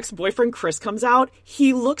 the ex-boyfriend Chris, comes out.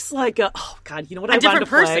 He looks like a... Oh, God. You know what I wanted to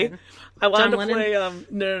play? Person. I wanted to play...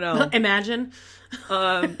 No. Imagine...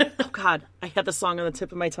 oh God, I had the song on the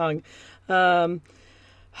tip of my tongue.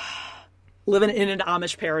 Living in an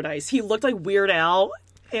Amish Paradise. He looked like Weird Al,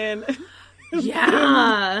 and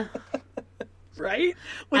yeah, right.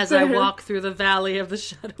 As I walk through the valley of the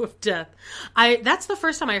shadow of death, that's the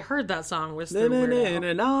first time I heard that song. Was Living in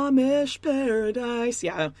an Amish Paradise.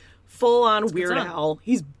 Yeah, full on Weird Al.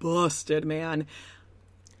 He's busted, man.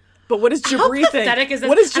 But what does Jabri think? Is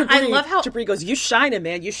what does Jabri? I love how Jabri goes, "You shining,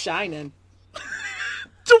 man. You shining."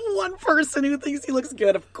 The one person who thinks he looks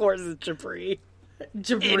good, of course, is Jabri.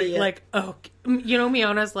 Idiot. Like,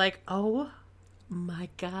 Miona's like, oh my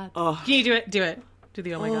God. Oh. Can you do it? Do it. Do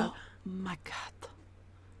the oh my God. My God.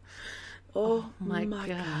 Oh my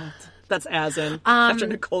God. That's Azin. After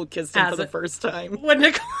Nicole kissed him for the first time. When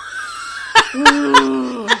Nicole...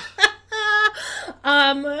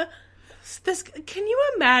 Can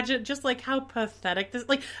you imagine just like how pathetic this?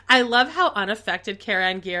 Like, I love how unaffected Kara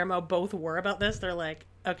and Guillermo both were about this. They're like,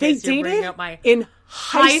 okay, so you're bringing up my in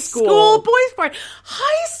high school boyfriend.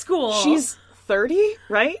 High school. She's 30,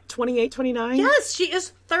 right? 28, 29? Yes, she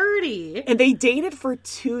is 30. And they dated for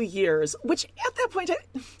 2 years, which at that point,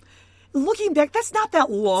 looking back, that's not that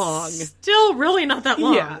long. Still really not that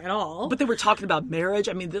long at all. But they were talking about marriage.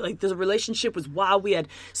 I mean, the relationship was wild. We had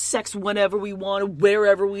sex whenever we wanted,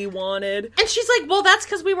 wherever we wanted. And she's like, well, that's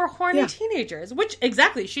because we were horny teenagers. Which,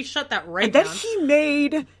 exactly, she shut that right down. And then he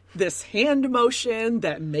made this hand motion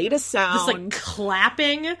that made a sound. This, like,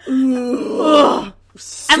 clapping. Ugh.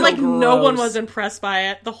 So and, like, gross. No one was impressed by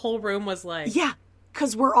it. The whole room was like... Yeah,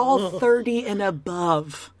 because we're all 30 and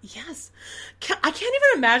above. Yes. I can't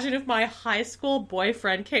even imagine if my high school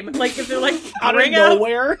boyfriend came... Like, if they're like... out of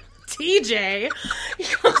nowhere. TJ. He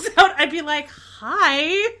comes out, I'd be like,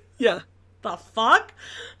 hi. Yeah. The fuck?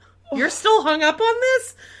 You're still hung up on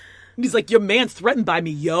this? And he's like, your man's threatened by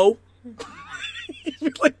me, yo.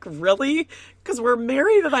 You're like, really? Because we're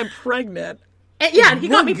married and I'm pregnant. And he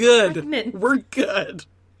got me good. pregnant. We're good.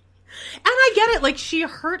 And I get it. Like, she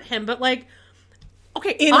hurt him, but like,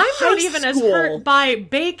 okay, In I'm high not even as school- hurt by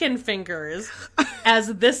bacon fingers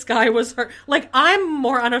as this guy was hurt. Like, I'm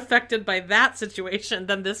more unaffected by that situation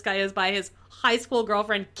than this guy is by his high school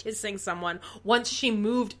girlfriend kissing someone once she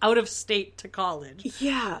moved out of state to college.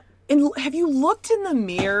 Yeah. And have you looked in the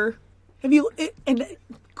mirror? Have you and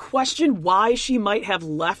questioned why she might have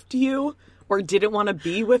left you or didn't want to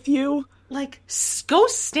be with you? Like, go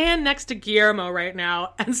stand next to Guillermo right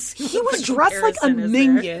now and see. He what was the dressed like a comparison is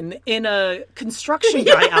there. minion in a construction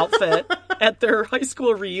guy outfit at their high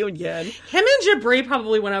school reunion. Him and Jabri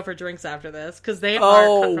probably went out for drinks after this because they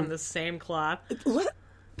are cut from the same cloth.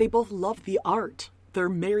 They both love the art. They're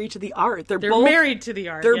married to the art. They're both married to the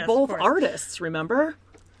art. They're yes, both artists, remember?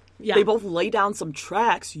 Yeah. They both lay down some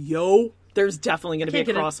tracks. Yo, there's definitely going to be a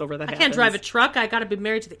crossover that happens. I can't drive a truck. I got to be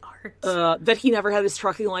married to the art. That he never had his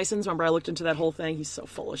trucking license. Remember, I looked into that whole thing. He's so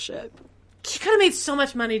full of shit. He could have made so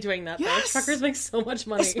much money doing that. Yes. Though. Truckers make so much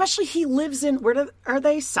money. Especially he lives in, are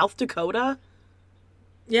they? South Dakota?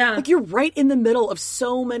 Yeah. Like, you're right in the middle of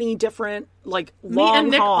so many different, like, long Me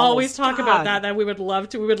and Nick hauls. always talk about God. that we would love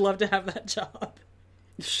to have that job.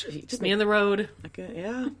 Just me on the road. Okay,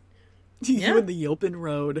 yeah. Yeah. You in the open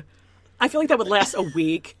road. I feel like that would last a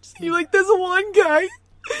week. You're like, this one guy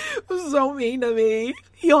was so mean to me.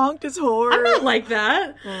 He honked his horn. I'm not like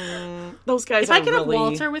that. Those guys if are I could really... have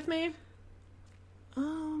Walter with me.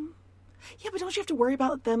 Yeah, but don't you have to worry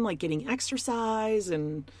about them, like, getting exercise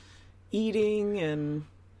and eating and...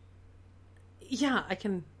 Yeah, I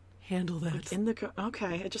can handle that. Like, in the car?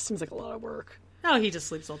 Okay, it just seems like a lot of work. Oh, he just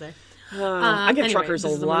sleeps all day. I give anyway, truckers a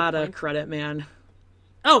this is a lot moot of point. credit, man.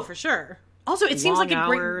 Oh, for sure. Also, it seems Long like a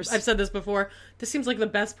great... hours. I've said this before. This seems like the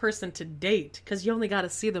best person to date because you only got to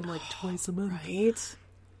see them like twice a month. Right?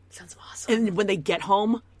 Sounds awesome. And when they get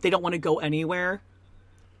home, they don't want to go anywhere.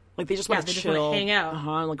 Like, they just want to Just chill. want to hang out.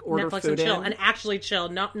 And, like, order Netflix food and chill. in. And actually chill.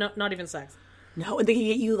 Not even sex. No, and they can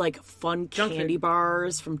get you, like, fun Junk candy food.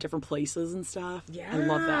 bars from different places and stuff. Yeah. I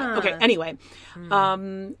love that. Okay, anyway.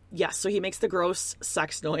 Yeah, so he makes the gross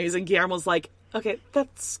sex noise, and Guillermo's like, okay,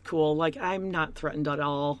 that's cool. Like, I'm not threatened at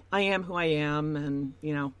all. I am who I am, and,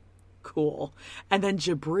 you know, cool. And then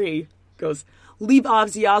Jabri goes, leave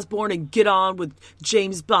Ozzy Osbourne and get on with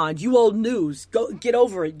James Bond. You old news. Go get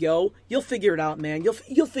over it, yo. You'll figure it out, man. You'll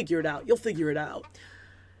figure it out. You'll figure it out.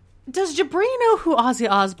 Does Jabri know who Ozzy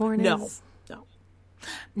Osbourne No. is?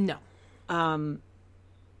 No. No.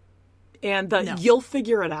 And you'll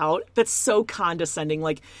figure it out. That's so condescending.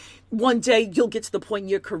 Like, one day you'll get to the point in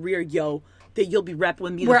your career, yo, that you'll be rapping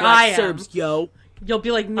with me Where the Black I am. Serbs, yo. You'll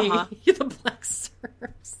be like me. You're the Black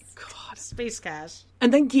Serbs. God. Space Cash.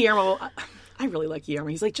 And then Guillermo, I really like Guillermo.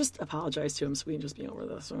 He's like, just apologize to him so we can just be over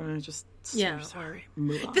this. Or just, sorry.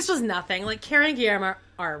 Move on. This was nothing. Like, Carrie and Guillermo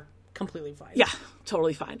are completely fine. Yeah,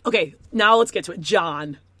 totally fine. Okay, now let's get to it.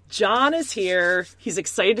 John is here. He's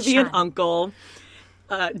excited to be an uncle.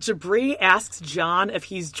 Jabri asks John if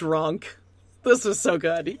he's drunk. This was so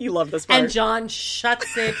good. You love this part. And John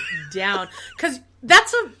shuts it down. Because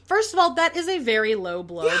first of all, that is a very low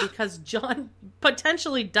blow because John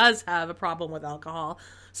potentially does have a problem with alcohol.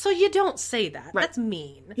 So you don't say that. Right. That's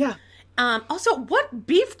mean. Yeah. Also, what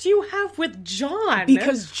beef do you have with John?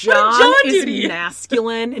 Because John is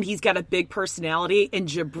masculine and he's got a big personality, and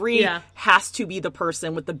Jabri has to be the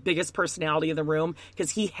person with the biggest personality in the room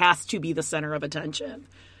because he has to be the center of attention.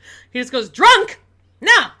 He just goes, drunk?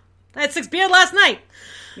 No. I had 6 beers last night.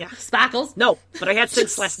 Yeah. Sparkles? No, but I had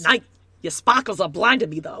 6 last night. Your sparkles are blinded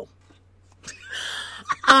me, though.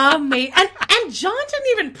 Mate. And John didn't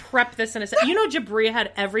even prep this in a sense. You know, Jabri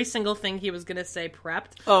had every single thing he was going to say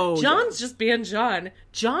prepped. Oh, John's just being John.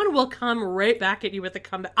 John will come right back at you with a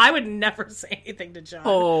comeback. I would never say anything to John.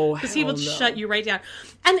 Oh, because he will shut you right down.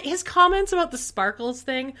 And his comments about the sparkles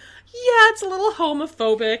thing, yeah, it's a little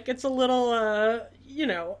homophobic. It's a little,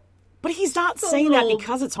 But he's not saying that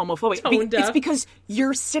because it's homophobic. It's because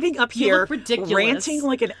you're sitting up here ranting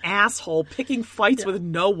like an asshole, picking fights with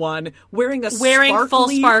no one, wearing full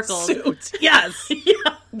sparkles suit. Yes.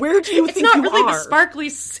 Yeah. Where do you think you are? It's not really the sparkly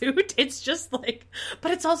suit. It's just like,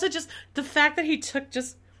 but it's also just the fact that he took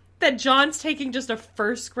that John's taking just a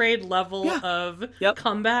first grade level of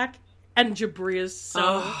comeback. And Jabri is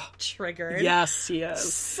so triggered. Yes, he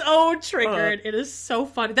is. So triggered. It is so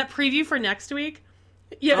funny. That preview for next week.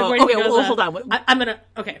 Yeah, okay, well, hold on. I'm going to...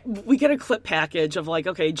 Okay. We get a clip package of like,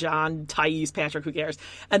 okay, John, Thais, Patrick, who cares?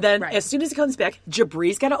 And then as soon as he comes back,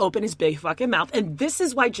 Jabri's got to open his big fucking mouth. And this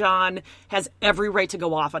is why John has every right to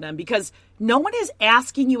go off on him. Because no one is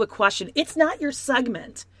asking you a question. It's not your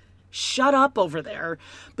segment. Shut up over there.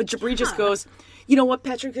 But Jabri just goes, you know what,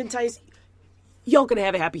 Patrick and Thais? y'all gonna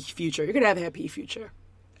have a happy future. You're gonna have a happy future.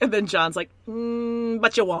 And then John's like,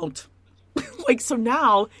 but you won't. Like, so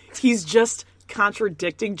now he's just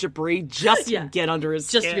contradicting Jabri just to get under his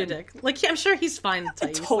skin. Just to be a dick. Like, I'm sure he's fine to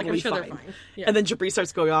Thais. Totally like, I'm sure fine. they're fine. Yeah. And then Jabri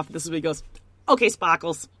starts going off. This is when he goes, okay,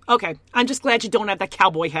 Sparkles. Okay, I'm just glad you don't have that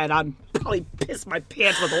cowboy hat on. Probably piss my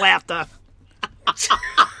pants with laughter.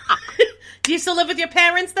 Do you still live with your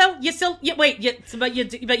parents, though? You still... but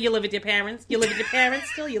you live with your parents? You live with your parents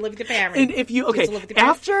still? You live with your parents? And if you... Okay,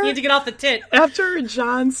 after... You need to get off the tit. After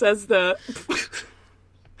John says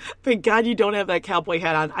thank God you don't have that cowboy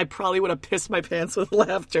hat on, I probably would have pissed my pants with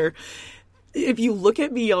laughter. If you look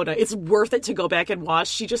at Miona, it's worth it to go back and watch.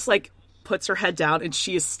 She just, like, puts her head down and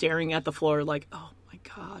she is staring at the floor like, oh, my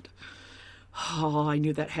God. Oh, I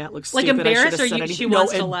knew that hat looked stupid. Like, embarrassed, I should have or said she anything.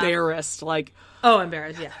 wants to laugh? Embarrassed. Like... Oh,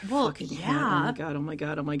 embarrassed, yeah. Well, yeah. Oh my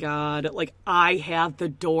God. Like, I have the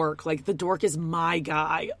dork. Like, the dork is my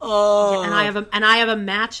guy. Oh. Yeah, and I have a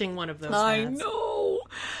matching one of those hats. I know.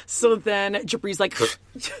 So then Jabri's like,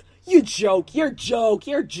 you're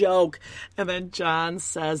joke. And then John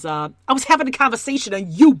says, I was having a conversation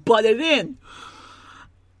and you butted in.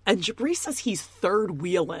 And Jabri says he's third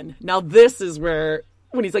wheeling. Now this is where...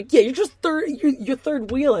 When he's like, yeah, you're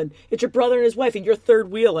third wheeling. It's your brother and his wife, and you're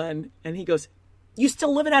third wheeling. And he goes, you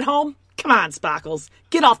still living at home? Come on, Sparkles.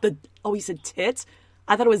 Get off the... Oh, he said tit?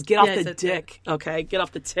 I thought it was get off the dick. Tit. Okay, get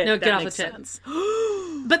off the tit. No, that get off makes the tit. Sense.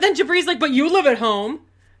 But then Jabri's like, but you live at home.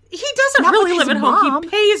 He doesn't really live at home. He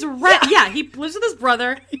pays rent. Yeah, he lives with his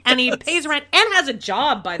brother, and he pays rent, and has a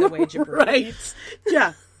job, by the way, Jabri. Right.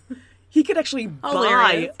 Yeah. He could actually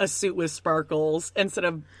buy a suit with sparkles instead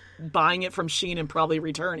of buying it from Shein and probably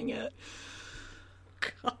returning it.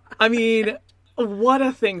 God. I mean, what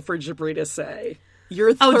a thing for Jabri to say.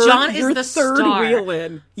 You're third, John you're is the third star.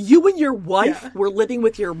 wheeling. You and your wife were living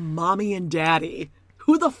with your mommy and daddy.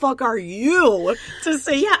 Who the fuck are you to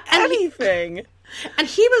say anything? And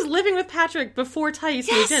he was living with Patrick before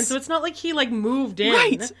Thais moved in, so it's not like he, like, moved in.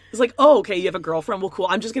 Right. It's like, oh, okay, you have a girlfriend. Well, cool.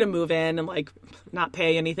 I'm just going to move in and, like, not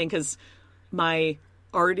pay anything because my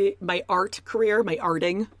art career, my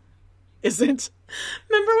arting, isn't.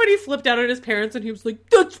 Remember when he flipped out at his parents and he was like,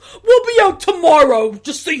 we'll be out tomorrow,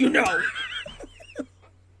 just so you know.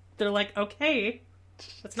 They're like, okay.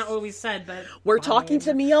 That's not what we said, but... We're talking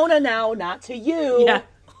to Miona now, not to you. Yeah.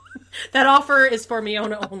 That offer is for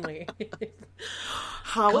Miona only.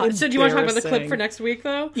 How So do you want to talk about the clip for next week,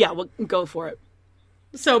 though? Yeah, we'll go for it.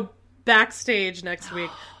 So backstage next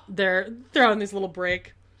week, they're on this little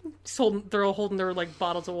break. They're all holding their, like,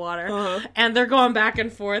 bottles of water. And they're going back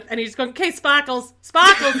and forth. And he's going, okay, Sparkles.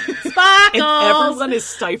 And everyone is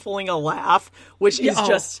stifling a laugh, which is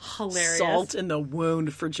just hilarious. Salt in the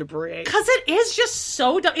wound for Jabri. Because it is just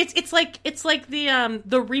so dumb. It's like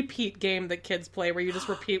the repeat game that kids play where you just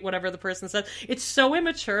repeat whatever the person says. It's so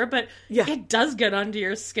immature, but it does get under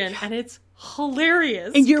your skin. And it's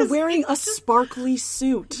hilarious. And you're wearing a sparkly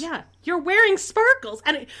suit. Yeah. You're wearing sparkles.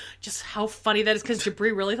 And just how funny that is, because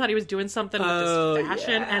Jabri really thought he was doing something with this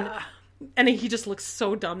fashion. Yeah. And he just looks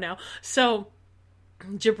so dumb now. So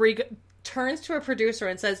Jabri turns to a producer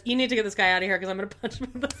and says, you need to get this guy out of here because I'm going to punch him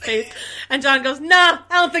in the face. And John goes, nah,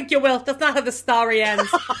 I don't think you will. That's not how the story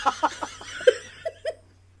ends.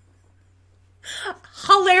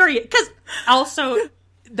 Hilarious. Because also...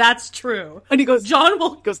 That's true. And he goes, John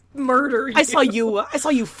will murder you. I saw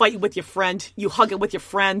you fight with your friend. You hug it with your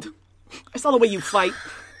friend. I saw the way you fight.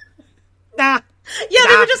 Nah. Yeah,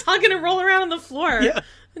 they were just hugging and rolling around on the floor. Yeah.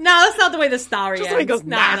 No, that's not the way the story ends. He goes,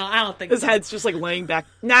 nah. I don't think His head's just like laying back.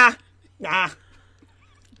 Nah.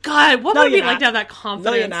 God, what would it be like to have that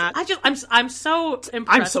confidence? No, you're not. I'm so impressed.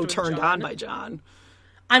 I'm so turned John. on by John.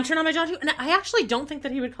 I'm turned on by John too. And I actually don't think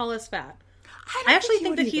that he would call us fat. I actually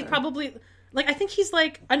think that he'd probably... Like, I think he's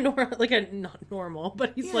like not normal,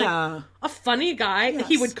 but he's like a funny guy. Yes.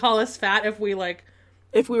 He would call us fat if we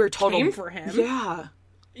were total came for him. Yeah.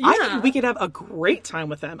 I think we could have a great time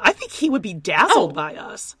with him. I think he would be dazzled by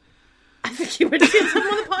us. I think he would be on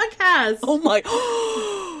the podcast. Oh my!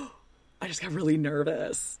 I just got really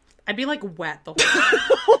nervous. I'd be like wet the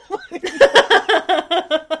whole time.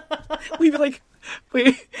 We'd be like,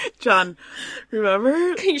 wait, John,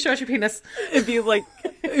 remember? Can you show us your penis? It'd be like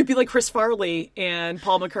Chris Farley and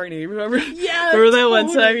Paul McCartney. Remember? Yeah. Remember that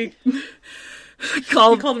one time he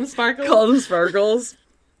called him Sparkles? Called him Sparkles.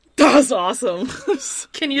 That was awesome.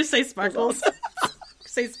 Can you say Sparkles?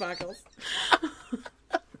 Say Sparkles.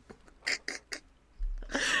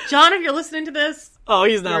 John, if you're listening to this. Oh,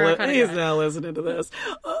 he's not listening to this.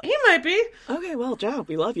 He might be. Okay, well, John,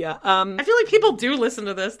 we love you. I feel like people do listen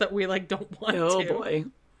to this that we don't want to. Oh boy.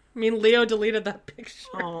 I mean, Leo deleted that picture,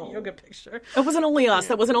 yoga picture. It wasn't only us.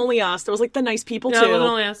 That wasn't only us. There was like the nice people too. Yeah, it wasn't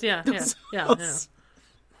only us. Yeah.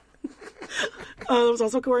 There was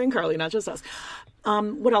also Corey and Carly, not just us.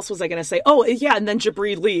 What else was I going to say? Oh, yeah, and then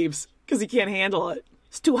Jabri leaves because he can't handle it.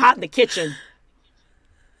 It's too hot in the kitchen.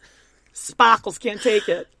 Sparkles can't take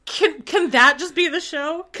it. Can that just be the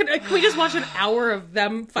show? Can we just watch an hour of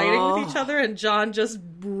them fighting with each other and John just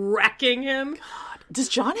wrecking him? God. Does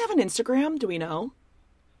John have an Instagram? Do we know?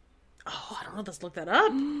 Oh, I don't know. Let's look that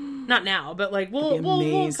up. Not now, but like we'll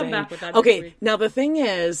come back with that. Okay, now the thing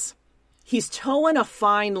is, he's towing a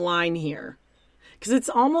fine line here. Because it's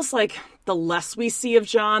almost like the less we see of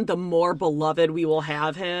John, the more beloved we will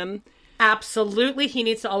have him. Absolutely. He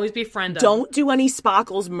needs to always be friend of. Don't do any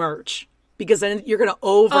Sparkles merch. Because then you're going to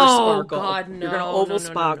over-sparkle. Oh, God, no. You're going to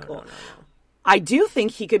over-sparkle. No. I do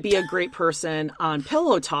think he could be a great person on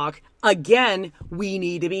Pillow Talk. Again, we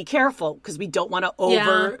need to be careful. Because we don't want to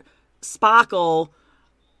over-sparkle,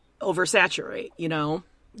 oversaturate, you know?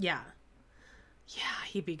 Yeah. Yeah,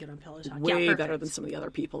 he'd be good on Pillow Talk. Way better than some of the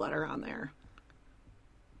other people that are on there.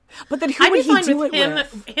 But then who would he do it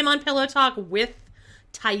with? Him on Pillow Talk with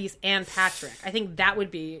Thais and Patrick. I think that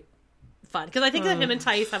would be fun. Because I think that him and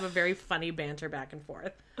Thais have a very funny banter back and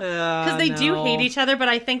forth. Because they do hate each other, but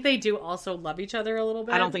I think they do also love each other a little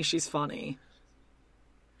bit. I don't think she's funny.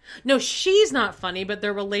 No, she's not funny, but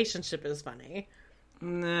their relationship is funny.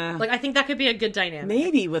 Nah. Like, I think that could be a good dynamic.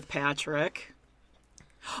 Maybe with Patrick.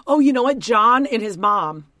 Oh, you know what? John and his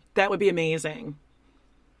mom. That would be amazing.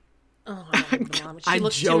 Oh, Mom. She I'm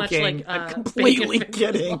looks joking. Too much like, I'm completely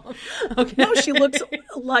kidding. Okay. No, she looks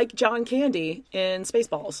like John Candy in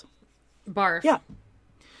Spaceballs. Barf. Yeah.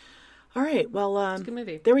 All right. Well, it's a good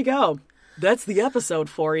movie. There we go. That's the episode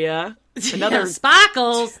for you. Another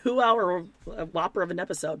Sparkles 2-hour whopper of an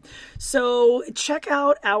episode. So check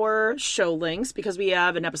out our show links because we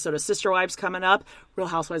have an episode of Sister Wives coming up, Real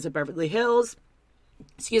Housewives of Beverly Hills.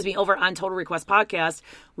 Over on Total Request Podcast,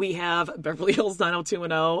 we have Beverly Hills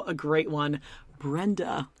 90210, a great one.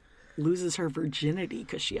 Brenda loses her virginity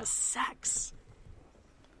because she has sex.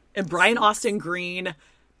 And Brian Austin Green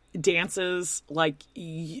dances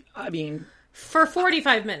for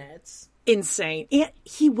 45 minutes. Insane. And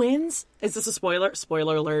he wins. Is this a spoiler?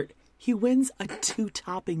 Spoiler alert. He wins a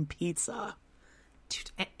 2-topping pizza.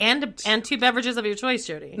 And 2 beverages of your choice,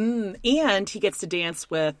 Jody. And he gets to dance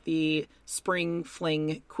with the Spring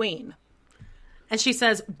Fling Queen. And she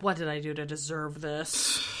says, "What did I do to deserve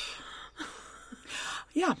this?"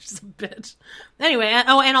 Yeah. She's a bitch. Anyway,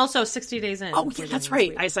 and also 60 Days In. Oh, yeah, that's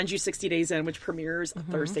right. I send you 60 Days In, which premieres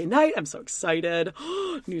Thursday night. I'm so excited.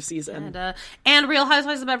 New season. And Real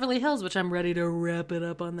Housewives of Beverly Hills, which I'm ready to wrap it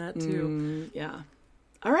up on that, too. Yeah.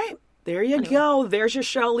 All right. There you go. There's your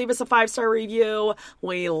show. Leave us a 5-star review.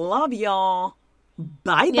 We love y'all.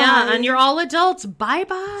 Bye-bye. Yeah, and you're all adults.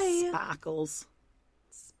 Bye-bye. Sparkles.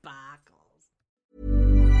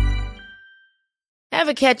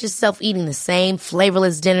 Ever catch yourself eating the same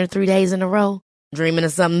flavorless dinner 3 days in a row? Dreaming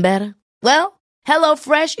of something better? Well,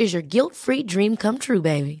 HelloFresh is your guilt-free dream come true,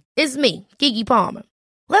 baby. It's me, Keke Palmer.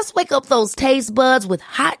 Let's wake up those taste buds with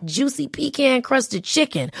hot, juicy pecan-crusted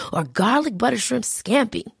chicken or garlic butter shrimp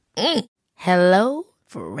scampi. Hello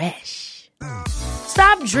Fresh.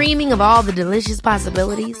 Stop dreaming of all the delicious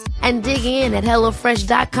possibilities and dig in at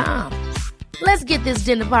HelloFresh.com. Let's get this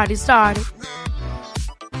dinner party started.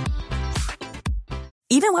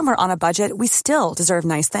 Even when we're on a budget, we still deserve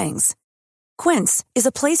nice things. Quince is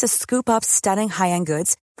a place to scoop up stunning high-end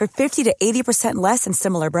goods for 50 to 80% less than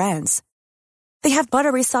similar brands. They have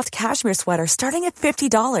buttery soft cashmere sweaters starting at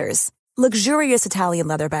 $50, luxurious Italian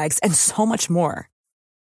leather bags, and so much more.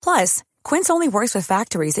 Plus, Quince only works with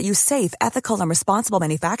factories that use safe, ethical, and responsible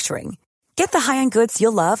manufacturing. Get the high-end goods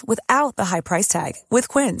you'll love without the high price tag with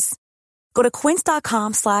Quince. Go to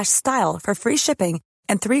quince.com/style for free shipping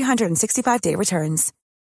and 365-day returns.